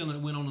lot of the killing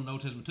that went on in the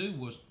Old Testament too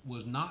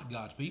was not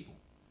God's people.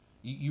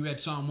 You read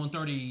Psalm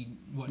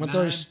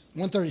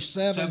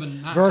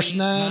 137, verse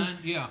 9,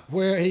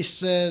 where he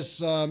says,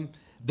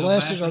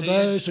 blessed are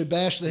those who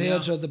bash the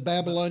heads of the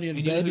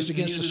Babylonian babies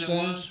against the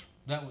stones.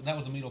 That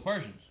was the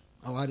Medo-Persians.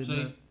 Oh, I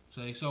didn't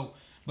know.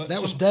 But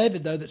that was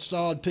David, though, that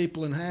sawed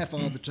people in half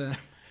all the time.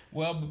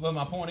 Well, but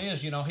my point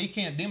is, he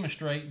can't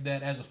demonstrate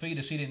that as a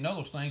fetus he didn't know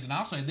those things. And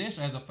I'll say this,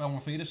 as a former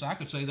fetus, I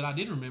could say that I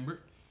did remember it.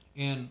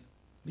 And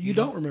you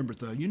don't remember it,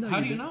 though. You know. How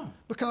do you know?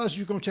 Because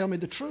you're going to tell me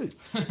the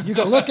truth. You're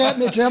going to look at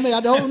me and tell me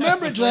I don't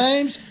remember it,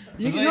 James.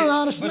 You're an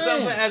honest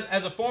man.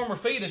 As a former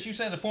fetus, you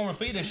say as a former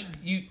fetus,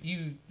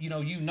 you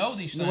know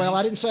these things. Well,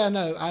 I didn't say I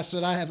know. I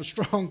said I have a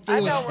strong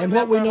feeling. And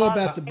what we know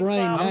about the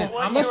brain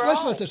now.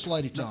 Let's let this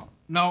lady talk.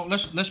 No,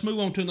 let's move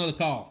on to another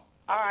call.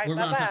 All right,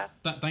 bye-bye.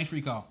 Thanks for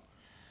your call.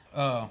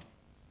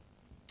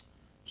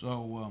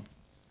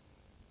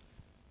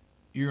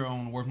 You're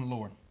on Working with the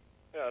Lord.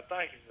 Yeah,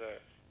 thank you, sir.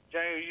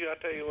 James, I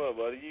tell you what,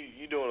 buddy,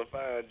 you doing a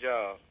fine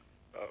job,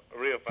 a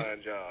real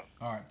fine job.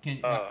 All right,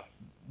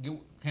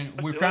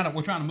 we're trying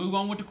to move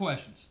on with the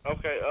questions.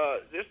 Okay,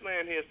 this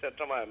man here said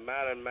talking about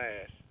Madden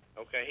Mass.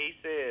 Okay, he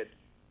said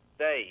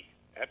they.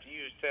 After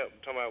you was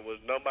talking about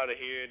was nobody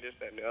here, this,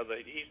 that, and the other.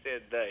 He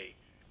said they.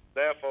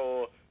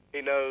 Therefore,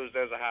 he knows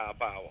there's a higher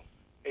power.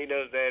 He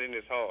knows that in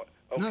his heart.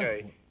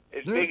 Okay,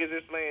 as big as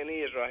this man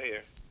is right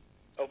here.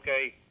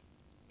 Okay,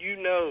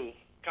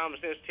 common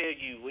sense tells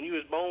you when you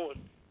was born,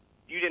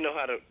 you didn't know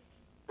how to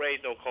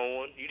raise no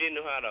corn. You didn't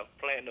know how to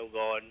plant no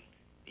garden.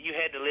 You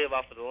had to live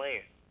off of the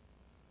land.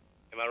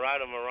 Am I right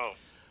or am I wrong?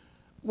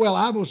 Well,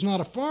 I was not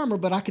a farmer,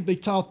 but I could be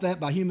taught that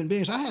by human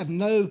beings. I have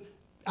no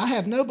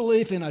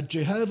belief in a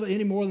Jehovah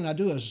any more than I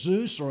do a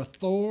Zeus or a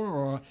Thor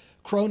or a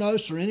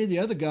Kronos or any of the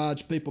other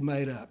gods people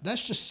made up.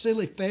 That's just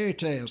silly fairy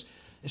tales.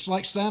 It's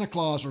like Santa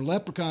Claus or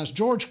leprechauns.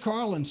 George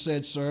Carlin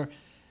said, sir,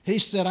 he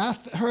said, I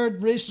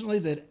heard recently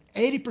that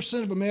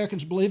 80% of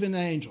Americans believe in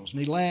angels. And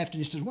he laughed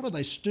and he said, what are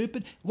they,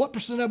 stupid? What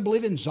percent of them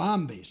believe in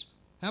zombies?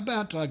 How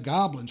about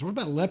goblins? What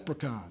about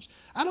leprechauns?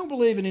 I don't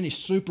believe in any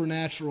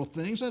supernatural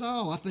things at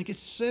all. I think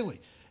it's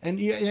silly. And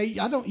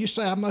you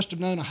say I must have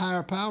known a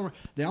higher power.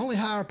 The only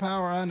higher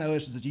power I know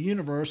is the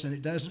universe, and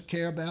it doesn't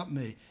care about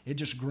me. It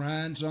just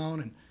grinds on,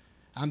 and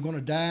I'm going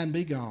to die and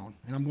be gone.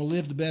 And I'm going to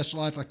live the best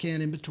life I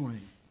can in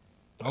between.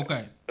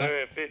 Okay.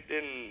 Sir, if it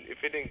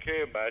didn't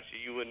care about you,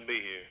 you wouldn't be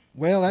here.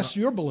 Well, that's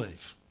your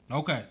belief.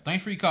 Okay.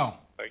 Thanks for your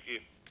call. Thank you.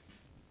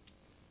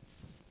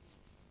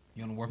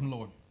 You're on the Working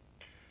Lord.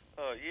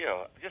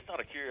 Yeah, just out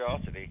of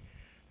curiosity,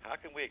 how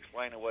can we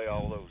explain away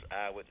all those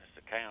eyewitness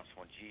accounts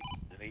when Jesus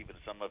and even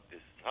some of his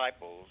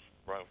disciples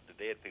brought the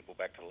dead people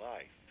back to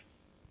life?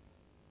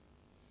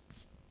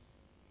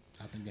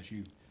 I think that's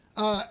you.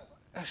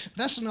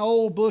 That's an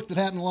old book that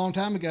happened a long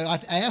time ago. I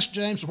asked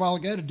James a while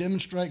ago to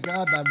demonstrate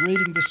God by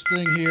reading this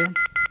thing here.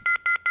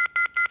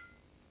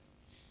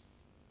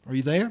 Are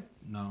you there?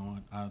 No,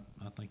 I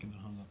think it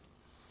hung up.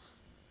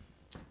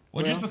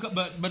 Well, just because,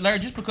 but Larry,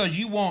 just because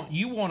you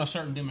want a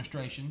certain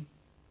demonstration,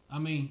 I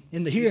mean,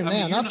 in the here and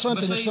now, you're not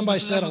something that somebody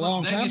said a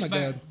long time gets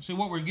ago. back. See,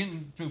 what we're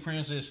getting to,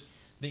 friends, is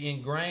the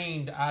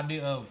ingrained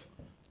idea of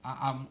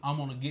I'm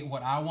going to get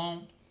what I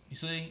want. You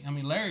see, I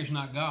mean, Larry's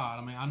not God.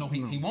 I mean, I know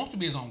he wants to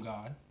be his own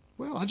God.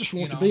 Well, I just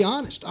want to be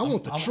honest. I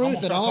want the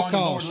truth at all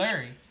costs.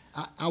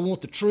 I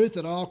want the truth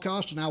at all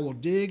costs, and I will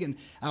dig, and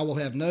I will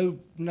have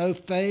no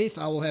faith.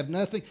 I will have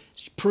nothing.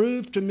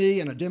 Prove to me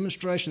in a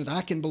demonstration that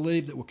I can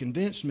believe that will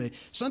convince me.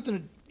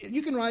 Something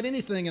you can write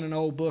anything in an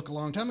old book a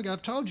long time ago.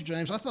 I've told you,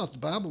 James, I thought the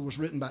Bible was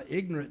written by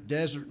ignorant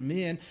desert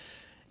men.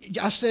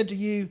 I said to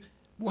you,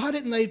 why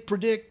didn't they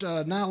predict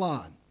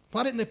nylon?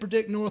 Why didn't they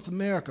predict North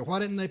America? Why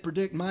didn't they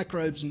predict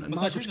microbes and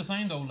But here's the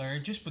thing, though, Larry.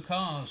 Just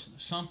because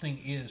something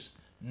is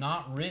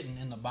not written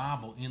in the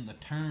Bible in the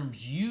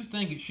terms you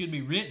think it should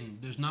be written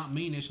does not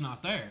mean it's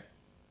not there.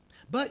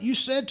 But you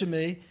said to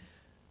me,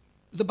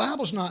 the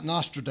Bible's not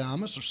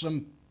Nostradamus or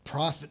some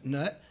prophet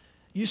nut.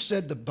 You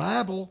said the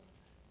Bible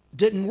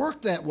didn't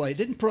work that way. It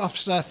didn't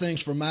prophesy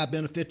things for my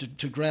benefit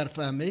to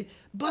gratify me.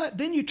 But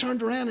then you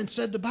turned around and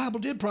said the Bible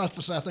did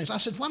prophesy things. I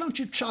said, why don't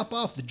you chop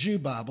off the Jew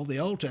Bible, the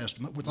Old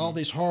Testament, with all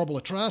these horrible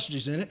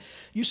atrocities in it?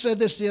 You said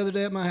this the other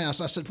day at my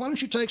house. I said, why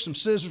don't you take some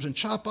scissors and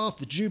chop off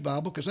the Jew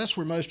Bible, because that's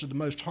where most of the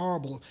most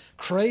horrible,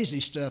 crazy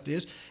stuff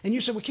is. And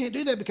you said, we can't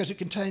do that because it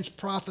contains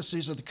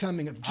prophecies of the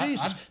coming of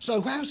Jesus. So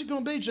how's it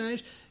going to be,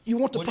 James? You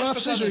want the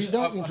prophecies or you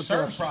don't want the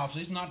prophecies? Certain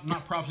prophecies,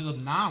 not prophecies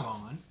of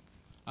nylon.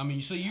 I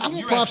mean, so I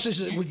want prophecies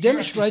that would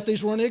demonstrate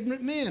these weren't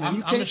ignorant men, and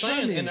you can't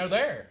show me. And they're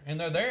there,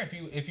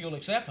 if you'll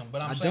accept them.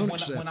 But I'm saying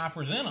when I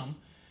present them,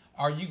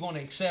 are you going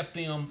to accept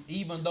them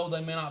even though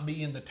they may not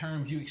be in the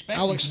terms you expect?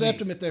 I'll accept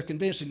them if they're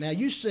convincing. Now,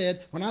 you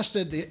said, when I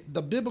said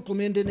the biblical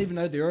men didn't even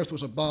know the earth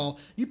was a ball,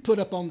 you put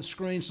up on the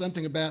screen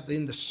something about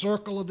in the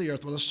circle of the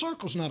earth. Well, a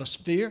circle's not a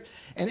sphere.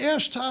 And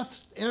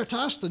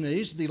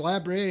Eratosthenes, the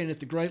librarian at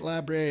the Great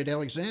Library at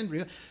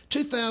Alexandria,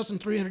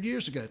 2,300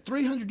 years ago,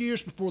 300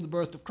 years before the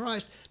birth of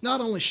Christ,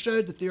 not only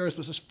showed that the earth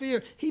was a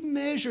sphere, he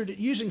measured it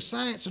using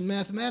science and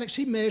mathematics.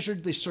 He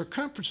measured the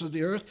circumference of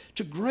the earth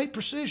to great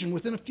precision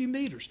within a few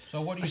meters.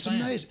 So what are you That's saying?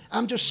 amazing.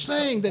 I'm just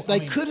saying that they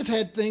could have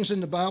had things in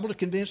the Bible to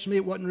convince me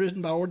it wasn't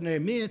written by ordinary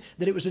men,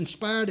 that it was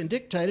inspired and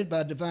dictated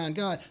by a divine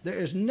God. There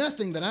is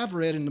nothing that I've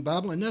read in the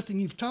Bible and nothing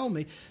you've told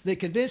me that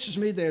convinces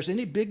me there's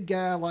any big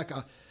guy like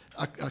a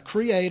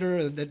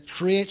creator that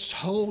creates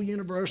whole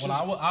universes.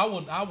 Well, I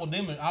will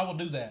do that.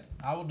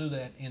 I will do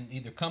that in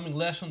either coming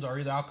lessons, or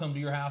either I'll come to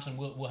your house and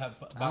we'll have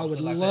Bible I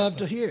would like love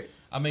that. to hear it.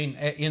 I mean,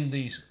 in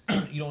these,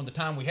 in the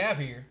time we have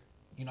here,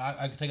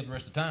 I could take up the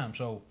rest of the time.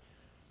 So,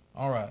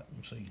 all right,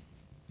 let's see.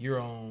 You're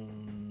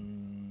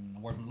on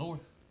Word from the Lord.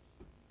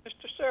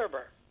 Mr.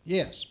 Surber.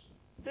 Yes.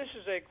 This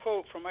is a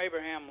quote from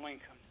Abraham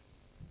Lincoln.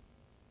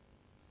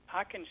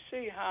 I can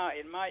see how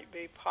it might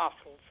be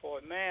possible for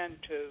a man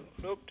to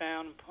look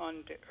down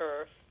upon the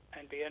earth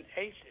and be an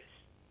atheist,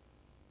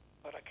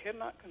 but I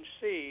cannot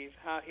conceive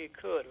how he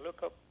could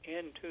look up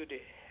into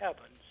the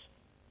heavens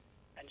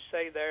and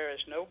say there is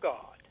no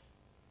God.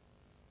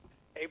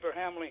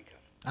 Abraham Lincoln.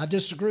 I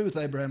disagree with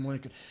Abraham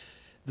Lincoln.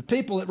 The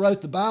people that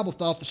wrote the Bible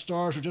thought the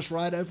stars were just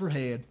right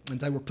overhead, and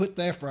they were put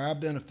there for our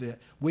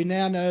benefit. We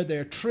now know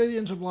they're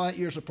trillions of light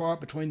years apart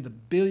between the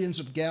billions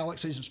of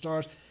galaxies and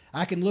stars.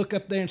 I can look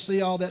up there and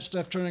see all that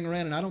stuff turning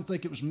around, and I don't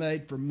think it was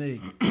made for me.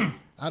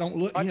 I don't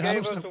look. God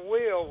gave us a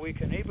will. We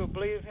can either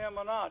believe him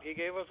or not. He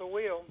gave us a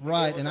will.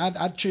 Right, and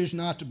I'd choose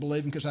not to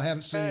believe him because I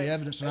haven't seen any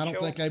evidence, and I don't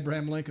think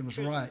Abraham Lincoln was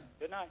right.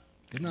 Good night.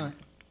 Good night.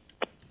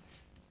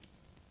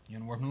 You're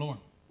on Word from the Lord.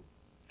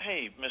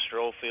 Hey, Mr.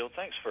 Oldfield,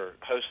 thanks for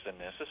hosting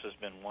this. This has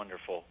been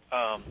wonderful.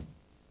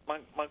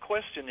 My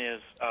question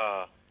is,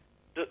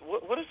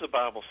 what does the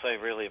Bible say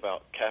really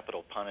about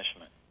capital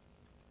punishment?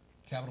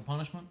 Capital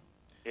punishment?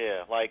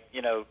 Yeah, like,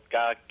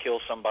 guy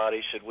kills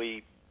somebody, should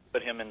we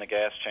put him in the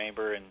gas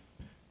chamber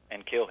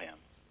and kill him?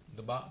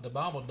 The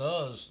Bible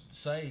does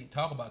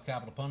talk about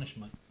capital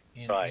punishment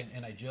in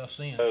a just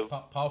sense. So,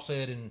 Paul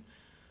said in...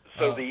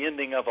 So the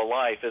ending of a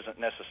life isn't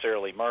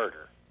necessarily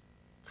murder?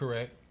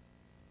 Correct.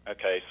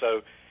 Okay,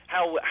 so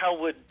how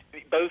would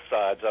both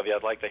sides of you,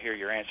 I'd like to hear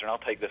your answer, and I'll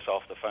take this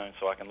off the phone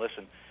so I can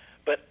listen,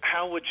 but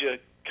how would you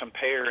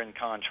compare and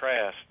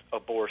contrast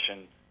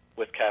abortion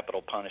with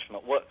capital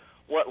punishment? What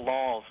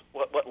laws,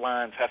 what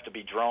lines have to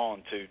be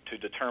drawn to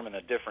determine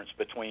the difference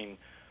between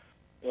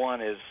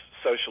one is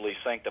socially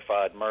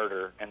sanctified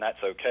murder, and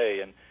that's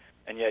okay,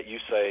 and yet you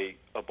say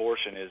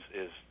abortion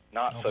is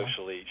not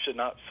should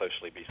not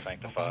socially be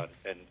sanctified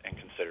and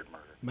considered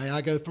murder? May I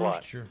go first?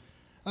 What? Sure.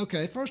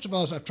 Okay, first of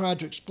all, as I've tried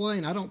to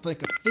explain, I don't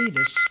think a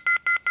fetus...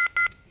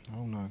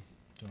 Oh, no.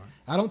 Sorry.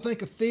 I don't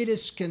think a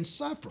fetus can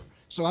suffer,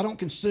 so I don't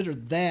consider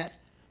that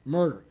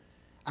murder.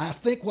 I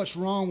think what's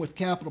wrong with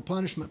capital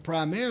punishment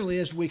primarily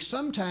is we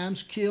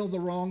sometimes kill the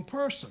wrong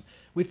person.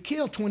 We've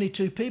killed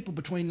 22 people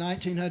between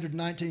 1900 and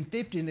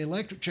 1950 in the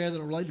electric chair that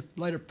are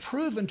later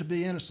proven to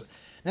be innocent.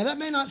 Now, that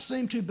may not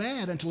seem too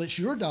bad until it's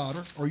your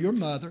daughter or your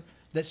mother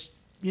that's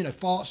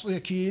falsely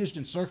accused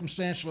and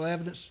circumstantial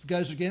evidence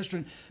goes against her,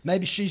 and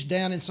maybe she's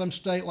down in some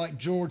state like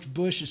George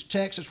Bush's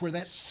Texas where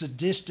that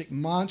sadistic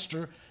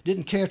monster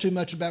didn't care too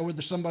much about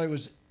whether somebody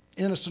was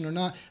innocent or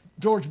not.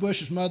 George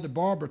Bush's mother,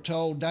 Barbara,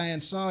 told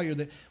Diane Sawyer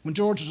that when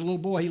George was a little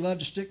boy, he loved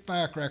to stick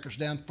firecrackers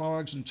down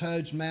frogs and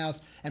toads'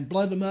 mouths and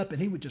blow them up,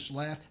 and he would just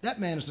laugh. That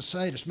man is a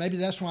sadist. Maybe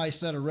that's why he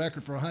set a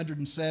record for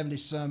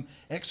 170-some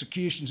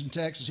executions in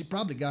Texas. He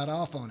probably got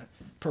off on it.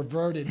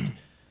 Perverted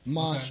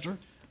monster. Okay.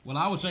 Well,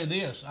 I would say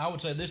this.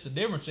 The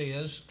difference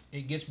is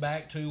it gets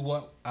back to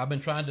what I've been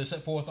trying to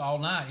set forth all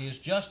night is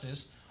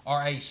justice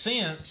or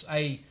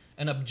an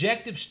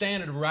objective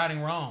standard of right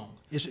and wrong.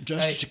 Is it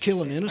justice to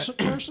kill an innocent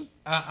person?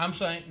 I'm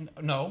saying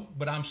no,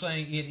 but I'm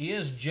saying it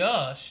is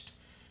just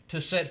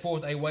to set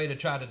forth a way to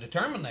try to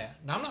determine that.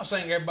 Now, I'm not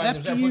saying everybody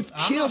After you've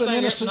killed an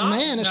innocent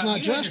man, it's not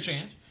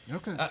justice.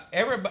 Okay.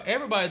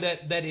 Everybody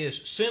that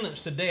is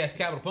sentenced to death,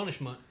 capital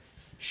punishment,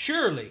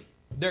 surely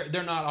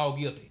they're not all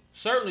guilty.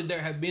 Certainly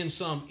there have been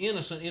some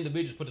innocent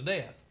individuals put to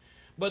death.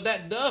 But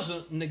that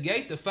doesn't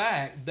negate the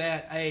fact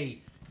that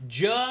a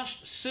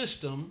just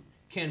system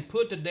can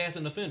put to death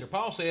an offender.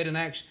 Paul said in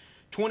Acts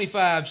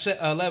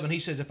 25:11, he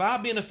says, if I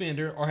be an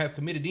offender or have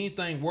committed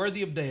anything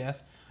worthy of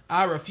death,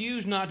 I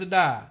refuse not to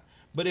die.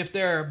 But if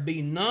there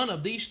be none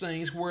of these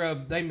things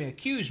whereof they may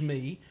accuse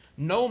me,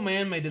 no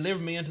man may deliver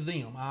me unto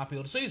them. I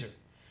appeal to Caesar.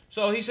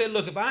 So he said,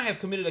 look, if I have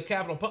committed a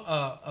capital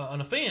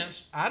an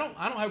offense, I don't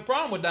have a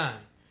problem with dying.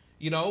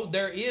 You know,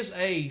 there is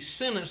a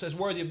sentence that's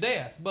worthy of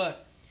death.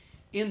 But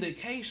in the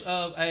case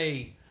of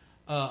an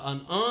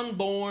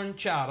unborn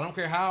child, I don't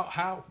care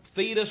how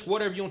fetus,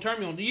 whatever you want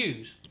term you want to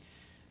use,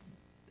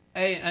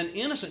 an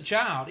innocent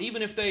child,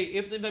 even if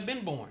they've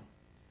been born,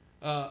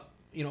 Barack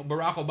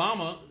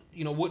Obama,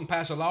 wouldn't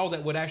pass a law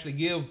that would actually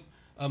give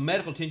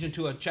medical attention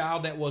to a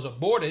child that was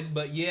aborted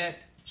but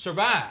yet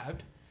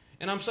survived.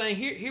 And I'm saying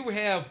here we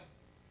have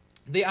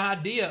the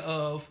idea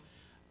of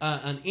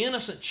an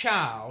innocent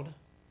child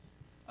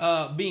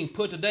being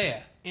put to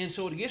death. And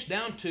so it gets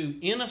down to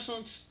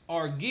innocence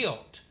or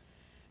guilt.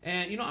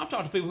 And, I've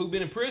talked to people who've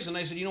been in prison.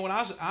 They said,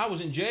 I was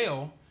in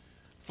jail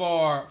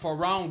for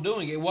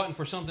wrongdoing. It wasn't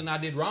for something I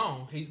did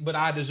wrong, but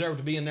I deserved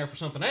to be in there for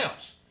something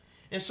else.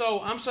 And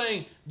so I'm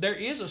saying there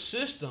is a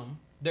system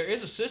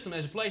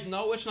that's in place.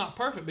 No, it's not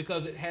perfect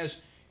because it has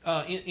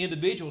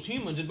individuals,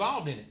 humans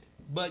involved in it.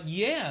 But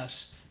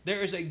yes,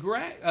 there is a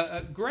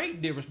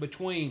great difference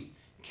between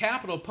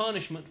capital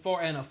punishment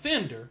for an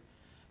offender,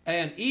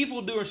 an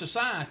evildoer in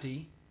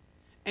society,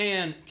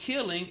 and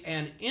killing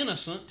an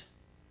innocent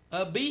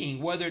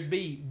being, whether it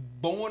be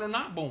born or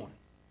not born.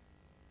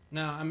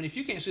 Now, I mean, if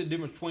you can't see the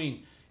difference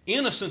between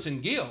innocence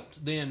and guilt,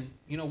 then,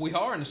 we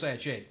are in a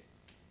sad shape.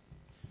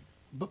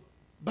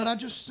 But I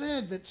just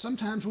said that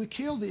sometimes we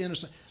kill the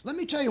innocent. Let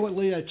me tell you what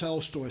Leo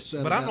Tolstoy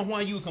said. But I don't know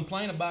why you would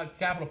complain about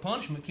capital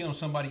punishment killing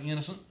somebody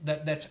innocent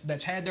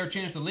that's had their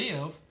chance to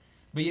live,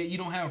 but yet you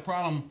don't have a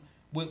problem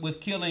with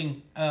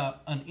killing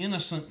an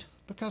innocent.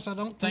 Because I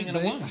don't think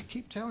I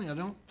keep telling you, I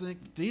don't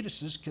think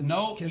fetuses can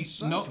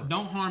suffer. No,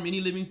 don't harm any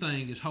living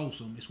thing is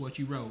wholesome. It's what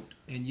you wrote,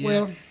 and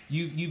yet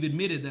you've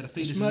admitted that a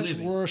fetus is living. It's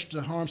much worse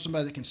to harm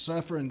somebody that can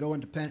suffer and go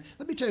into pain.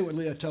 Let me tell you what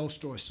Leo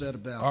Tolstoy said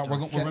about. All right,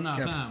 we're running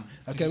out of time.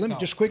 Okay, let me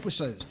just quickly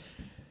say this.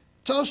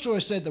 Tolstoy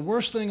said the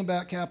worst thing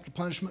about capital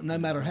punishment, no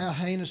matter how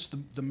heinous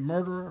the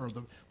murderer or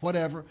the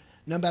whatever,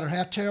 no matter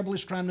how terrible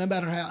his crime, no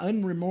matter how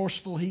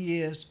unremorseful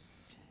he is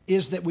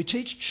that we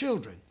teach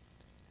children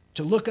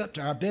to look up to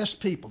our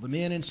best people, the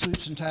men in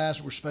suits and ties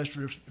that we're supposed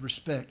to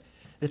respect,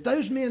 that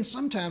those men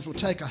sometimes will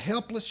take a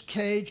helpless,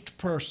 caged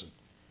person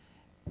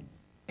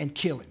and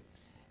kill him.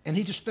 And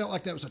he just felt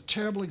like that was a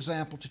terrible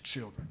example to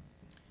children.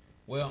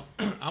 Well,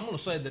 I'm going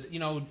to say that,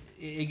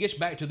 it gets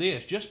back to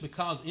this. Just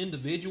because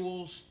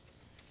individuals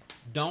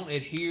don't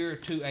adhere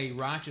to a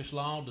righteous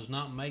law does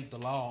not make the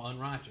law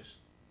unrighteous.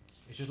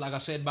 It's just like I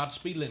said about the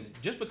speed limit.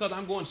 Just because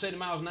I'm going 70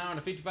 miles an hour in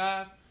a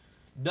 55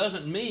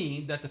 doesn't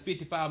mean that the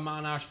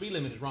 55-mile-an-hour speed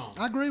limit is wrong.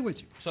 I agree with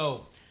you.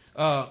 So,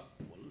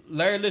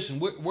 Larry,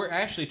 listen, we're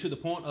actually to the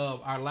point of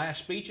our last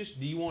speeches.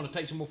 Do you want to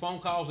take some more phone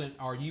calls,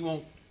 or you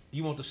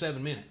want the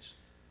 7 minutes?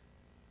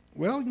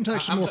 Well, you can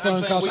take some more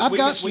phone calls. I've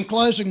got some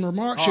closing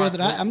remarks here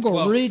that I'm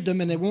going to read them,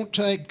 and they won't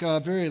take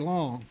very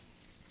long.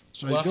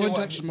 So go ahead and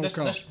take some more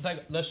calls.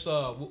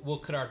 We'll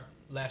cut our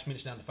last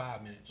minutes down to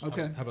 5 minutes.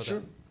 Okay, how about sure.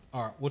 that?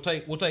 All right,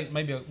 we'll take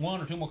maybe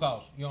 1 or 2 more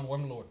calls. You're on the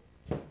word of the Lord.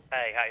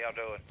 Hey, how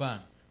y'all doing?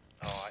 Fine.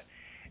 All right.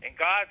 In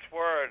God's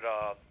Word,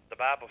 the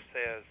Bible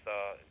says,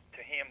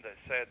 to him that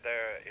said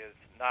there is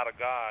not a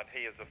God,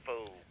 he is a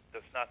fool.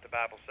 Does not the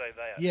Bible say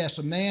that? Yes,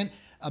 a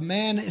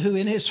man who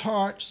in his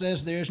heart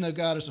says there is no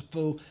God is a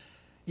fool.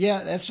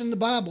 Yeah, that's in the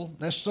Bible.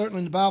 That's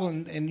certainly in the Bible,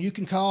 and you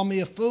can call me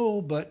a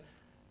fool, but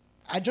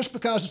just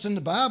because it's in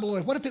the Bible,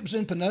 what if it was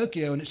in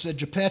Pinocchio and it said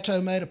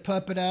Geppetto made a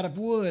puppet out of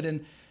wood,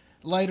 and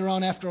later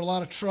on, after a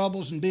lot of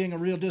troubles and being a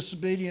real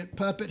disobedient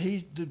puppet,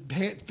 the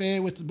fairy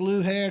with the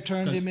blue hair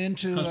turned him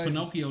into because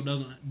Pinocchio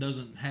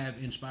doesn't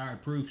have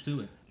inspired proofs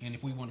to it. And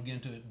if we want to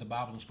get into the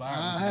Bible inspired,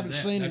 I haven't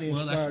seen any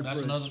inspired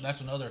proofs.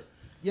 That's another.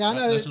 Yeah, I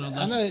know.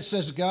 It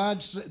says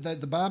that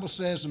the Bible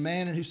says a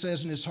man who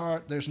says in his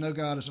heart there's no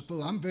God is a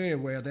fool. I'm very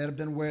aware of that. I've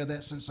been aware of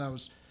that since I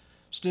was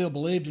still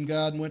believed in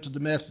God and went to the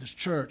Methodist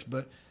Church,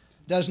 but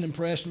it doesn't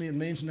impress me. It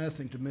means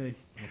nothing to me.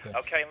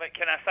 Okay,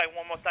 can I say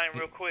one more thing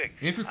real quick?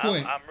 If you're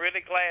quick. I'm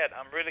really glad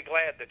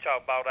that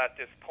y'all brought out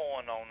this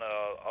point on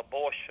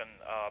abortion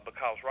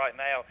because right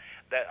now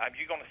that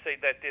you're going to see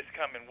that this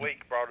coming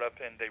week brought up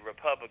in the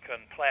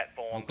Republican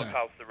platform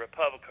because the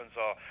Republicans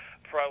are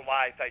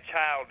pro-life. A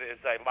child is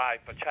a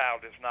life. A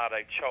child is not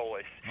a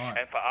choice.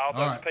 And for all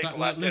those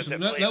people out there that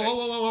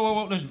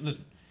believe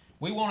listen.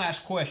 We won't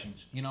ask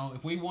questions. You know,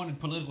 if we wanted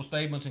political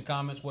statements and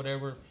comments,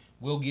 whatever,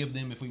 we'll give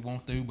them if we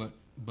want to,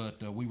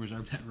 but we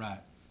reserve that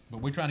right.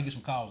 But we're trying to get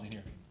some calls in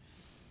here.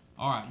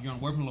 All right, you're on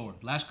Word from the Lord.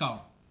 Last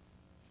call.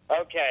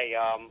 Okay,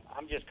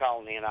 I'm just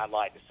calling in. I'd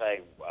like to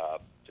say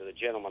to the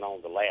gentleman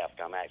on the left,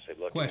 I'm actually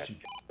looking at the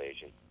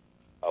television.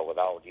 With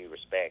all due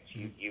respect,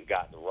 you've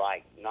got the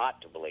right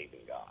not to believe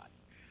in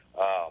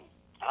God.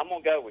 I'm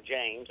going to go with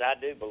James. I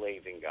do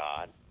believe in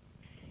God.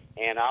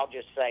 And I'll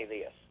just say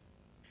this.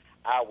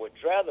 I would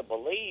rather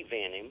believe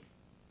in him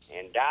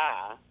and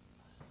die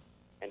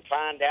and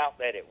find out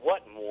that it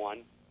wasn't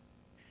one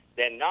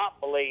than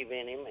not believe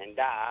in him and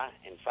die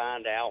and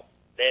find out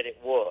that it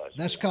was.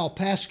 That's called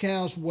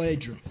Pascal's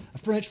wager. A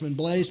Frenchman,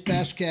 Blaise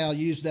Pascal,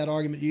 used that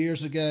argument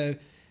years ago.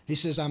 He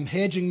says, I'm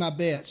hedging my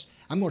bets.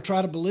 I'm going to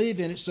try to believe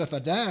in it, so if I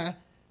die,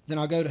 then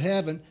I'll go to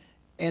heaven.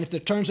 And if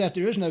it turns out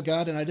there is no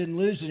God and I didn't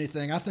lose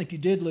anything, I think you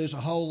did lose a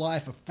whole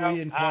life of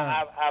free inquiry.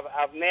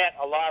 I've met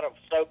a lot of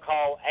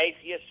so-called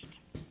atheists,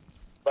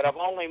 but I've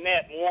only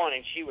met one,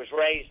 and she was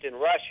raised in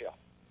Russia.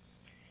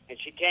 And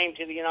she came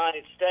to the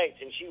United States,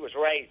 and she was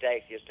raised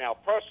atheist. Now,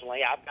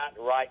 personally, I've got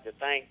the right to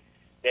think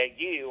that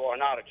you are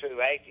not a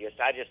true atheist.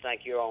 I just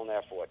think you're on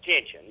there for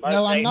attention.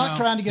 No, I'm not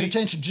trying to get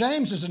attention.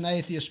 James is an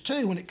atheist,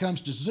 too, when it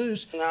comes to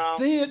Zeus. No.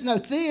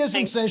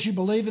 Theism says you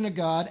believe in a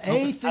God.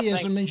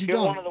 Atheism means you you're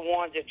don't. You're one of the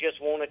ones that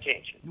just want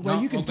attention.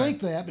 Well, you can think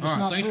that, but it's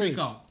not thanks true. For your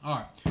call.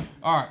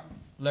 All right.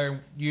 Larry,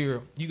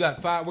 you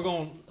got 5.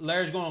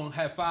 Larry's going to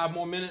have 5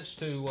 more minutes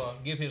to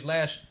give his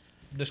last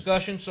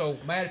discussion. So,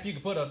 Matt, if you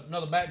could put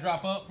another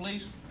backdrop up,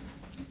 please.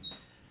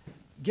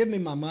 Give me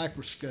my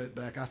microscope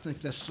back. I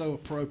think that's so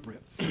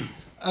appropriate.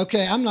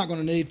 Okay, I'm not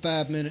going to need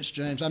 5 minutes,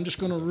 James. I'm just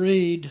going to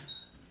read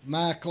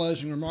my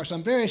closing remarks.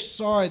 I'm very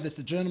sorry that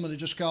the gentleman that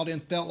just called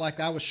in felt like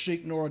I was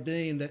sheik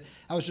Noradin, that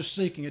I was just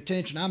seeking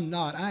attention. I'm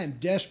not. I am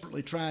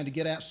desperately trying to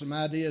get out some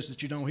ideas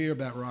that you don't hear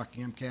about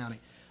Rockingham County,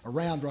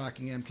 around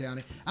Rockingham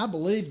County. I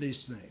believe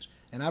these things,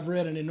 and I've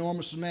read an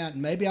enormous amount,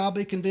 and maybe I'll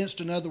be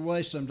convinced another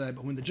way someday.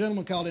 But when the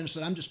gentleman called in and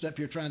said, I'm just up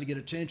here trying to get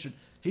attention,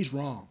 he's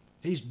wrong.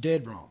 He's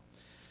dead wrong.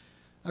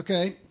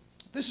 Okay,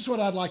 this is what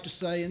I'd like to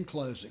say in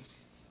closing.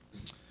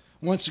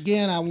 Once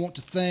again, I want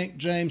to thank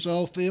James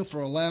Oldfield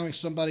for allowing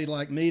somebody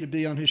like me to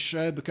be on his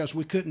show, because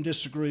we couldn't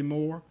disagree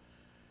more.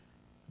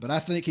 But I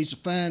think he's a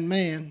fine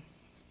man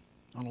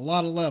on a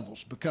lot of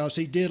levels, because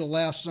he did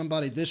allow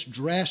somebody this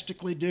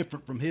drastically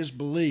different from his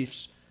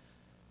beliefs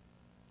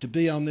to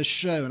be on this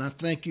show. And I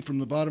thank you from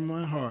the bottom of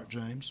my heart,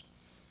 James,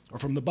 or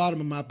from the bottom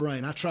of my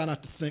brain. I try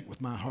not to think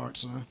with my heart,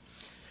 son.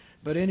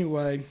 But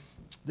anyway,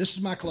 this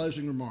is my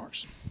closing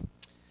remarks.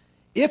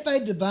 If a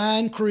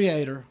divine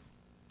creator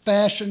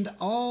fashioned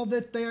all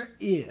that there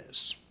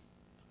is,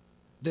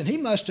 then he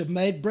must have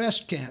made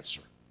breast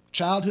cancer,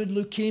 childhood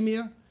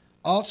leukemia,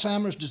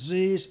 Alzheimer's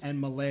disease, and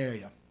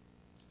malaria.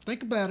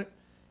 Think about it.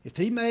 If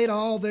he made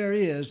all there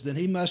is, then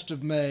he must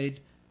have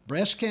made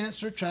breast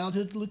cancer,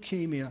 childhood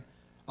leukemia,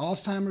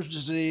 Alzheimer's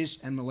disease,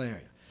 and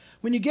malaria.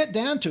 When you get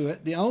down to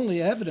it, the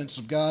only evidence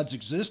of God's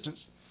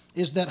existence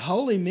is that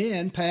holy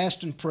men,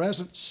 past and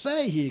present,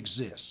 say he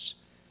exists.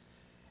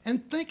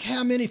 And think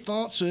how many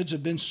falsehoods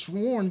have been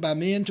sworn by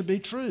men to be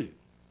true.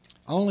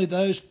 Only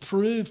those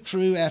proved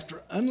true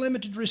after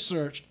unlimited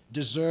research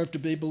deserve to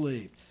be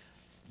believed.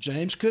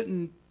 James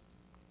couldn't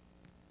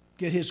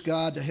get his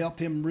God to help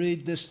him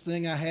read this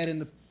thing I had in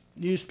the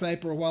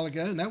newspaper a while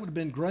ago, and that would have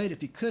been great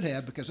if he could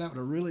have, because that would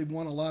have really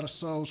won a lot of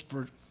souls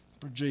for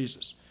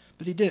Jesus.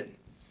 But he didn't.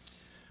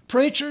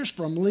 Preachers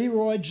from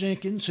Leroy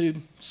Jenkins, who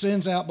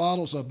sends out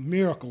bottles of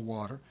miracle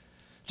water,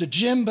 to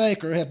Jim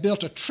Baker have built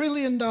 $1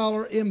 trillion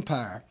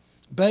empire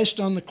based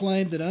on the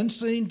claim that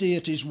unseen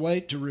deities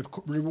wait to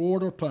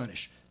reward or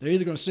punish. They're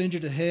either going to send you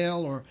to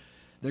hell or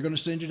they're going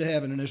to send you to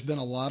heaven, and there's been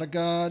a lot of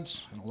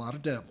gods and a lot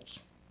of devils.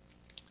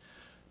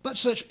 But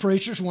such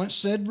preachers once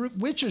said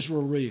witches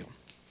were real.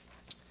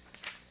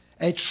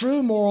 A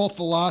true moral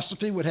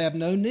philosophy would have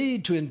no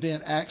need to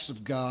invent acts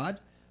of God,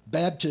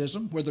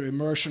 baptism, whether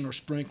immersion or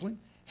sprinkling,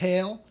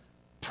 hell,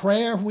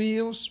 prayer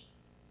wheels,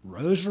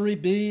 rosary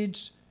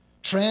beads,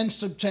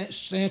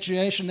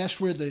 transubstantiation. That's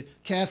where the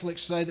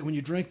Catholics say that when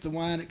you drink the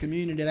wine at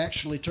communion, it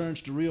actually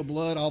turns to real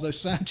blood, although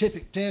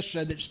scientific tests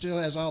show that it still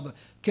has all the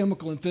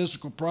chemical and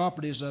physical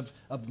properties of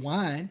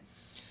wine.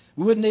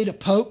 We wouldn't need a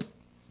pope.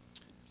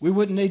 We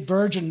wouldn't need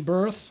virgin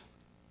birth.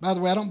 By the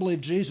way, I don't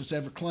believe Jesus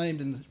ever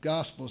claimed in the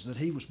Gospels that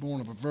he was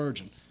born of a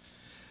virgin.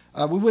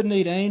 We wouldn't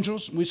need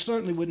angels. We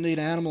certainly wouldn't need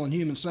animal and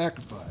human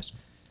sacrifice.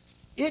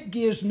 It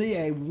gives me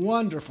a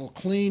wonderful,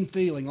 clean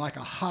feeling, like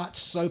a hot,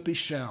 soapy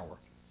shower,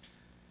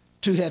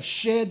 to have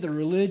shed the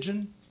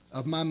religion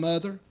of my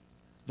mother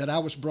that I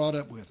was brought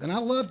up with. And I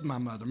loved my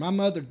mother. My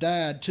mother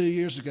died 2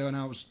 years ago, and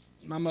I was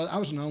my mother, I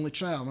was an only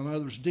child. My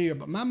mother was dear,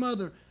 but my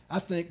mother, I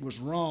think, was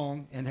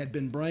wrong and had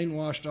been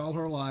brainwashed all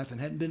her life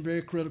and hadn't been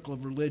very critical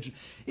of religion.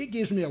 It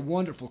gives me a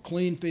wonderful,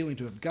 clean feeling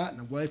to have gotten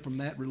away from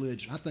that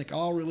religion. I think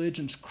all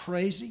religion's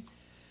crazy,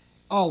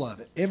 all of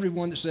it, every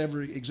one that's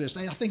ever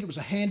existed. I think it was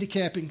a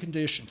handicapping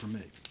condition for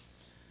me.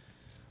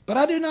 But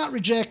I do not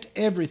reject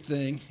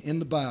everything in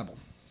the Bible.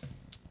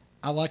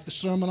 I like the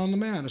Sermon on the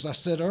Mount, as I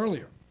said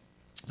earlier.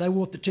 They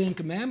want the Ten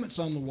Commandments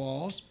on the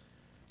walls,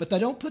 but they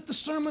don't put the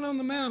Sermon on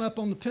the Mount up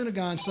on the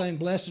Pentagon saying,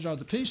 "Blessed are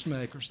the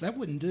peacemakers." That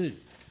wouldn't do.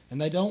 And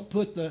they don't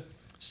put the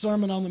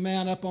Sermon on the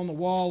Mount up on the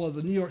wall of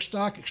the New York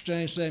Stock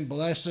Exchange saying,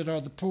 "Blessed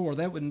are the poor."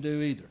 That wouldn't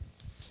do either.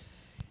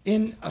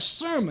 In a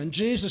sermon,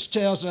 Jesus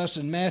tells us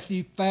in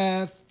Matthew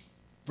 5,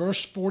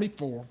 verse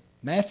 44,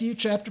 Matthew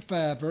chapter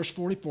 5, verse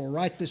 44,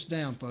 write this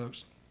down,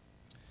 folks,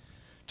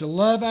 to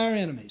love our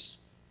enemies,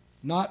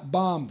 not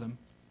bomb them.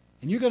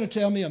 And you're going to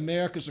tell me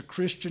America's a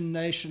Christian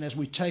nation as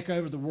we take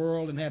over the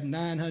world and have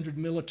 900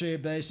 military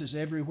bases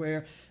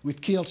everywhere.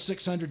 We've killed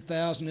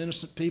 600,000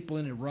 innocent people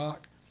in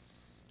Iraq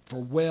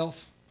for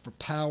wealth, for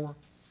power.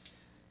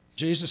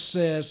 Jesus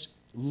says,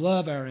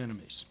 love our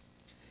enemies.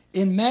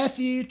 In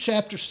Matthew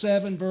chapter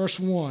 7, verse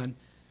 1,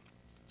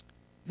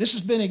 this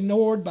has been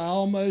ignored by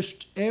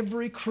almost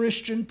every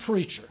Christian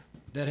preacher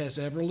that has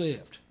ever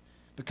lived.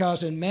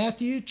 Because in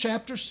Matthew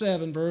chapter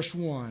 7, verse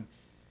 1,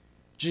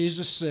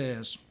 Jesus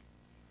says,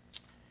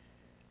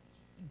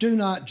 do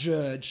not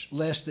judge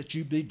unless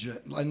you be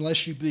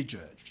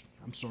judged.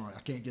 I'm sorry,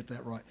 I can't get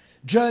that right.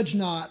 Judge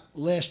not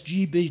lest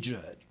ye be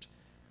judged.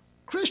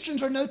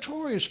 Christians are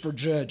notorious for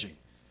judging.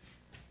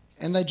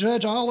 And they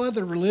judge all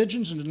other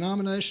religions and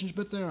denominations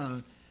but their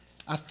own.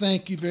 I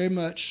thank you very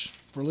much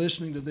for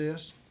listening to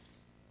this.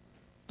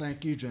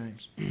 Thank you,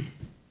 James.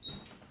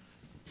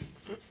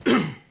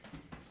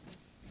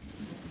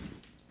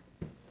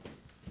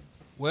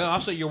 Well, I'll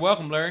say you're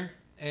welcome, Larry.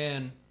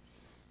 And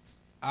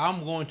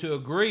I'm going to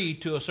agree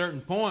to a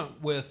certain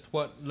point with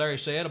what Larry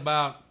said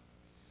about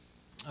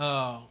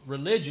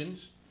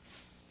religions.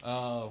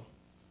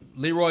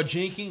 Leroy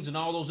Jenkins and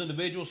all those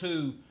individuals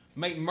who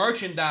make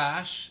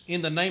merchandise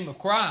in the name of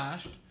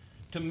Christ,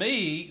 to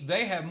me,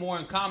 they have more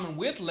in common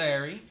with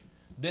Larry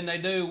than they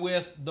do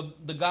with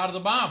the God of the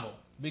Bible,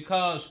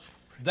 because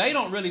they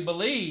don't really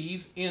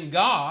believe in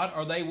God,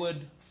 or they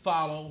would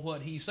follow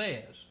what he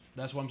says.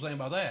 That's what I'm saying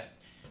about that.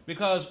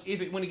 Because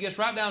when it gets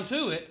right down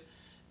to it,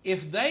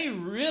 if they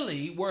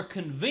really were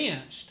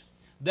convinced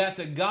that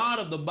the God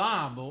of the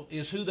Bible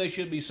is who they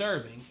should be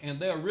serving, and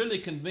they're really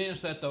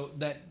convinced that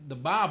the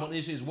Bible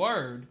is his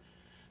word,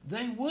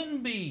 they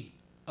wouldn't be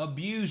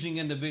abusing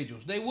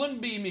individuals. They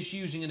wouldn't be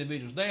misusing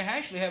individuals. They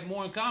actually have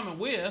more in common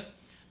with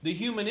the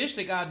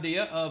humanistic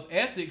idea of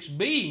ethics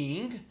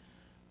being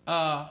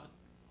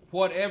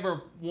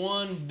whatever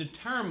one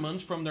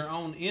determines from their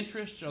own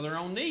interests or their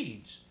own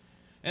needs.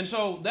 And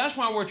so that's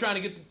why we're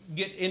trying to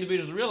get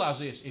individuals to realize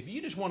this. If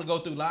you just want to go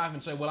through life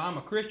and say, well, I'm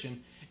a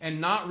Christian, and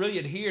not really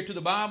adhere to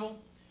the Bible,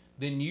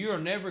 then you're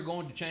never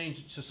going to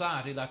change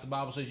society like the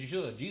Bible says you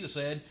should. Jesus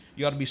said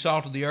you ought to be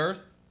salt of the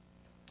earth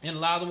and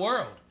light of the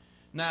world.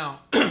 Now,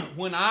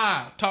 when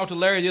I talked to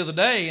Larry the other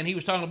day, and he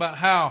was talking about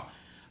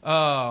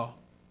how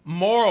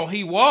moral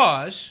he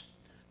was,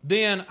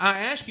 then I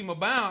asked him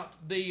about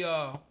his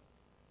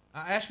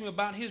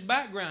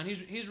background,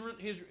 his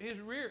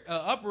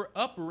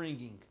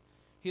upbringing,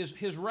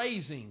 his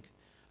raising.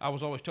 I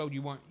was always told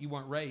you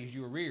weren't raised,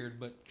 you were reared,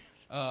 but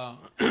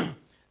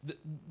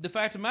the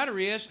fact of the matter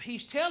is,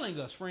 he's telling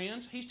us,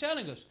 friends,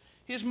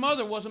 his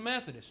mother was a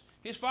Methodist.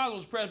 His father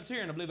was a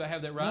Presbyterian. I believe I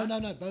have that right. No,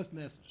 both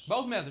Methodists.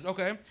 Both Methodists,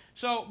 okay.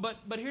 So,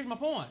 but here's my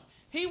point.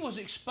 He was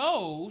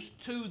exposed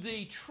to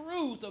the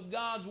truth of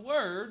God's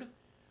word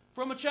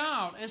from a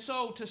child. And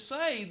so to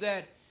say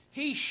that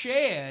he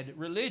shed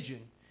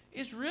religion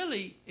is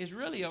really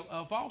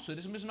a falsehood.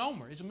 It's a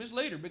misnomer. It's a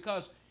misleader,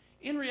 because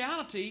in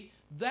reality,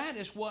 that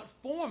is what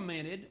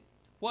fomented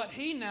what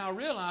he now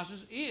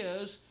realizes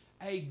is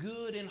a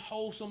good and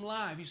wholesome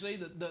life. You see,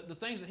 the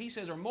things that he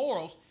says are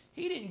morals,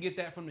 he didn't get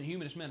that from the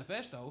Humanist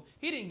Manifesto.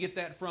 He didn't get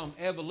that from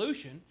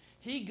evolution.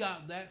 He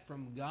got that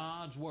from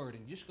God's word.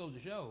 And it just goes to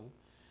show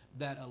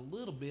that a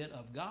little bit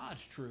of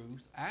God's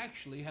truth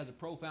actually has a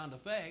profound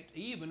effect,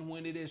 even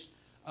when it is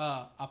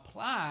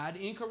applied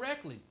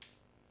incorrectly.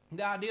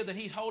 The idea that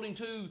he's holding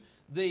to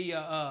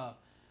the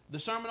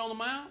Sermon on the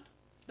Mount,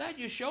 that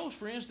just shows,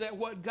 friends, that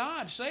what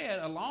God said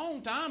a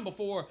long time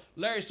before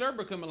Larry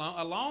Surber came along,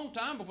 a long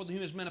time before the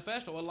Humanist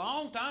Manifesto, a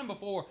long time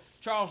before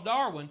Charles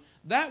Darwin,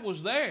 that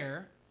was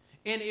there,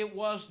 and it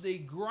was the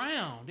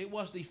ground, it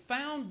was the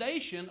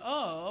foundation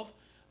of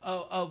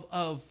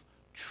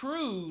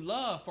true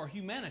love for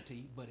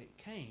humanity, but it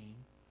came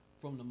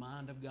from the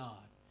mind of God.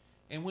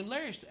 And when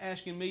Larry's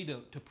asking me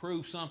to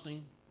prove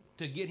something,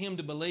 to get him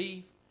to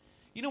believe,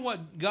 you know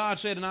what God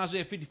said in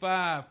Isaiah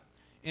 55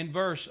 in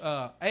verse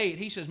 8?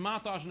 He says, my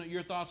thoughts are not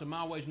your thoughts, and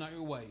my ways not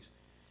your ways.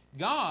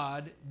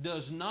 God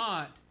does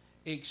not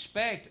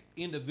expect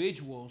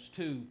individuals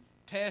to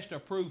test or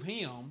prove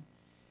him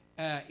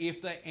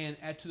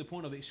to the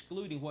point of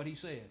excluding what he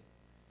said.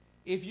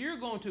 if you're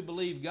going to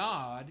believe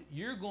God,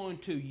 you're going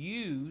to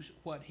use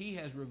what He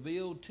has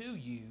revealed to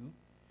you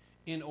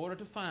in order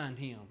to find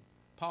Him.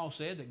 Paul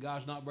said that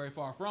God's not very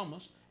far from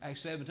us,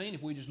 Acts 17,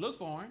 if we just look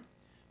for Him.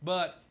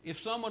 But if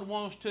someone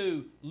wants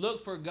to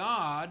look for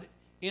God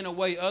in a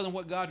way other than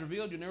what God's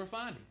revealed, you'll never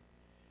find Him.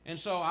 And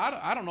so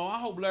I don't know. I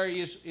hope Larry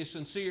is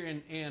sincere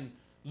in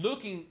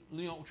looking,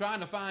 trying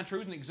to find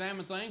truth and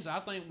examine things. I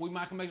think we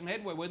might can make some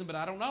headway with him, but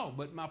I don't know.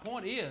 But my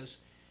point is,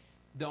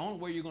 the only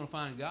way you're going to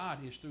find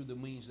God is through the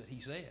means that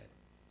He said.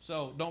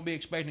 So don't be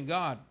expecting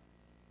God.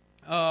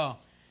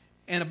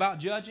 And about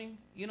judging,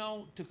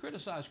 to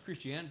criticize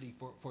Christianity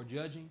for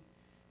judging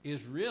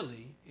is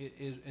really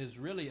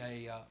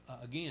a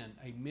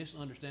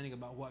misunderstanding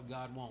about what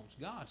God wants.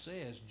 God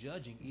says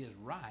judging is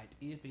right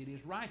if it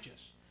is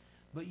righteous.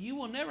 But you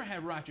will never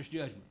have righteous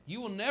judgment.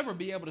 You will never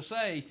be able to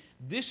say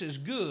this is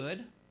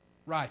good,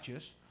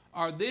 righteous,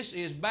 or this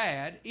is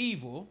bad,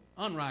 evil,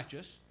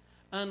 unrighteous,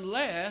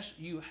 unless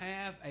you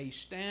have a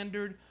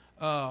standard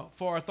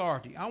for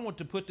authority. I want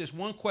to put this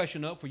one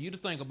question up for you to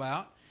think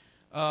about,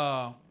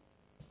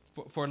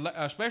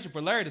 especially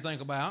for Larry to think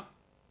about,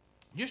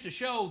 just to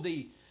show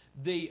the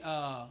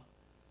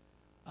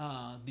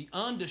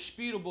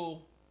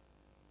undisputable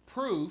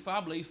proof,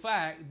 I believe,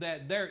 fact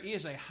that there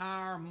is a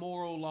higher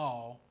moral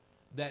law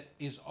that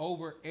is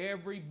over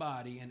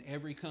everybody in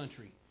every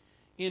country.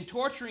 In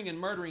torturing and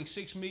murdering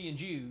 6 million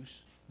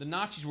Jews, the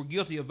Nazis were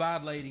guilty of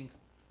violating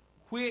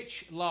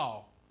which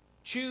law?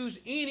 Choose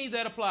any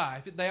that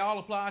apply. If they all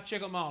apply,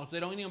 check them all. If they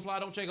don't any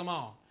apply, don't check them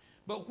all.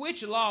 But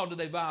which law did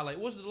they violate?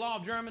 Was it the law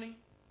of Germany?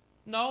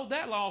 No,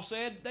 that law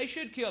said they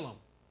should kill them.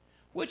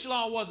 Which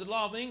law was it? The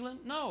law of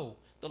England? No.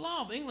 The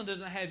law of England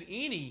doesn't have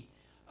any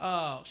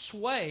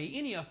sway,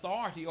 any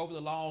authority over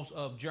the laws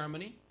of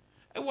Germany.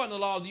 It wasn't the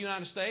law of the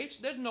United States.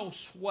 There's no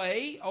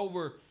sway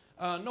over,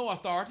 no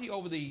authority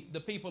over the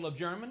people of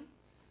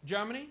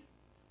Germany.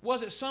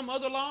 Was it some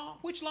other law?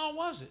 Which law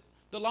was it?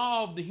 The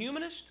law of the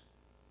humanist?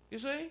 You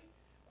see?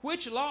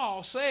 Which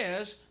law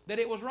says that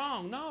it was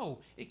wrong? No,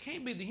 it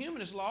can't be the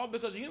humanist law,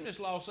 because the humanist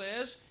law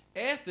says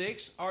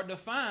ethics are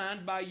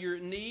defined by your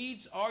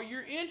needs or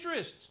your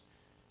interests.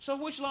 So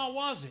which law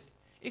was it?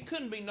 It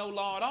couldn't be no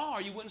law at all,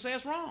 or you wouldn't say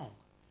it's wrong.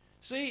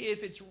 See,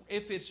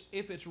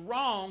 if it's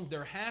wrong,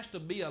 there has to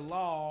be a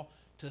law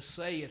to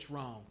say it's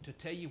wrong, to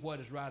tell you what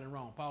is right and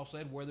wrong. Paul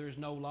said, where there is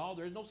no law,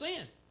 there is no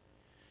sin.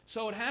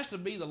 So it has to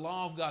be the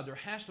law of God. There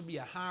has to be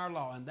a higher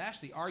law, and that's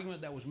the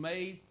argument that was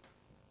made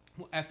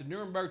at the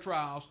Nuremberg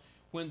trials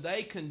when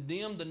they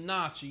condemned the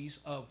Nazis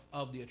of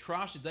the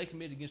atrocities they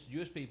committed against the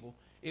Jewish people.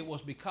 It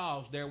was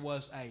because there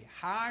was a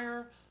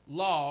higher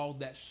law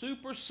that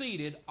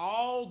superseded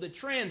all the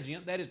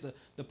transient, that is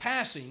the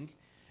passing,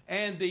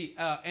 and the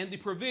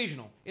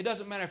provisional. It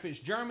doesn't matter if it's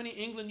Germany,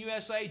 England,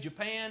 USA,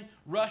 Japan,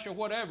 Russia,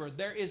 whatever.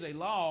 There is a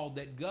law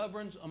that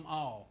governs them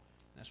all.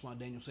 That's why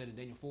Daniel said in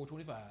Daniel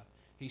 4:25,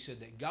 he said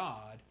that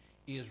God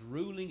is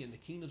ruling in the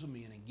kingdoms of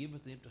men and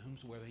giveth them to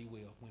whomsoever He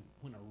will.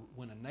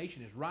 When a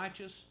nation is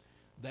righteous,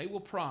 they will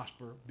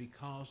prosper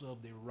because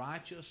of the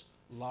righteous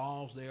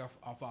laws they are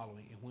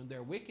following. And when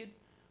they're wicked,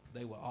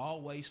 they will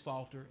always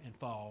falter and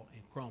fall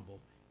and crumble,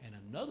 and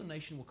another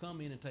nation will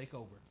come in and take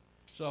over.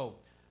 So,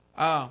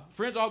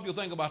 friends, I hope you'll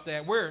think about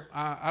that.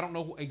 I don't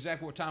know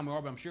exactly what time we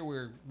are, but I'm sure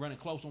we're running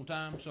close on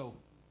time. So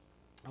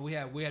we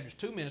have just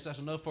 2 minutes. That's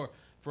enough for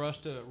us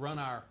to run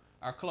our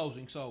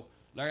closing. So,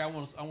 Larry, I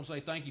want to say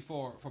thank you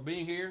for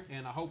being here,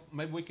 and I hope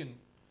maybe we can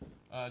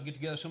get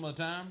together some other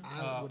time.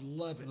 I would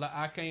love it.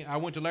 I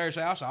went to Larry's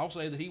house. I'll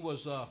say that he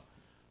was I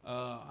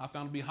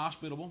found to be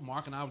hospitable.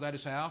 Mark and I was at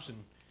his house,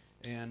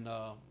 and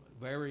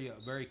very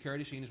very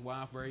courteous. He and his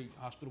wife very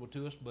hospitable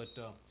to us. But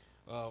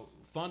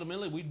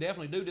fundamentally, we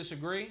definitely do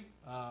disagree.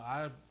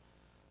 I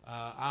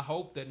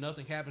hope that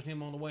nothing happens to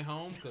him on the way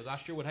home, because I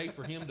sure would hate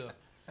for him to.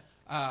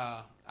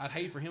 I'd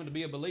hate for him to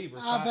be a believer.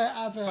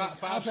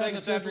 Five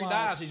seconds after he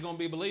dies, he's going to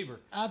be a believer.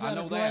 I've had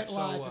a great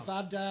life. If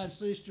I die and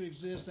cease to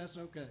exist, that's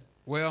okay.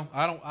 Well,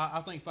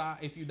 I think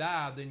if you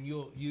die, then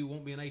you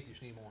won't be an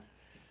atheist anymore.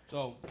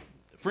 So,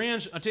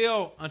 friends,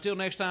 until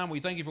next time,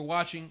 we thank you for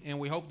watching, and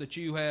we hope that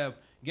you have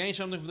gained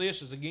something from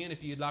this. As again,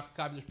 if you'd like a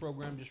copy of this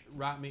program, just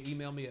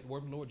email me at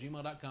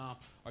wordfromthelord@gmail.com,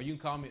 or you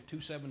can call me at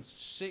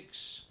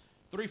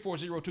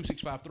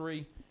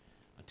 276-340-2653.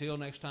 Until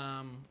next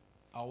time,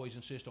 always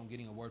insist on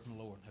getting a word from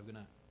the Lord. Have a good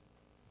night.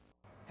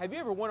 Have you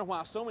ever wondered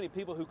why so many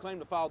people who claim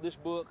to follow this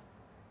book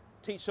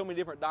teach so many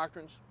different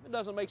doctrines? It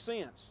doesn't make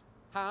sense.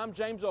 Hi, I'm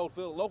James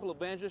Oldfield, local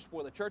evangelist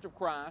for the Church of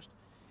Christ.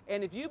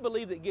 And if you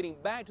believe that getting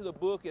back to the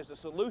book is the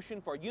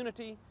solution for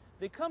unity,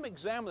 then come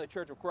examine the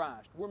Church of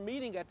Christ. We're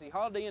meeting at the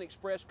Holiday Inn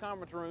Express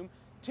Conference Room,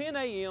 10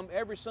 a.m.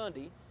 every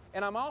Sunday.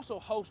 And I'm also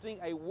hosting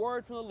a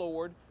Word from the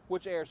Lord,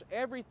 which airs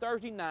every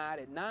Thursday night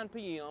at 9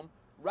 p.m.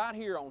 right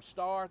here on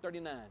Star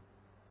 39.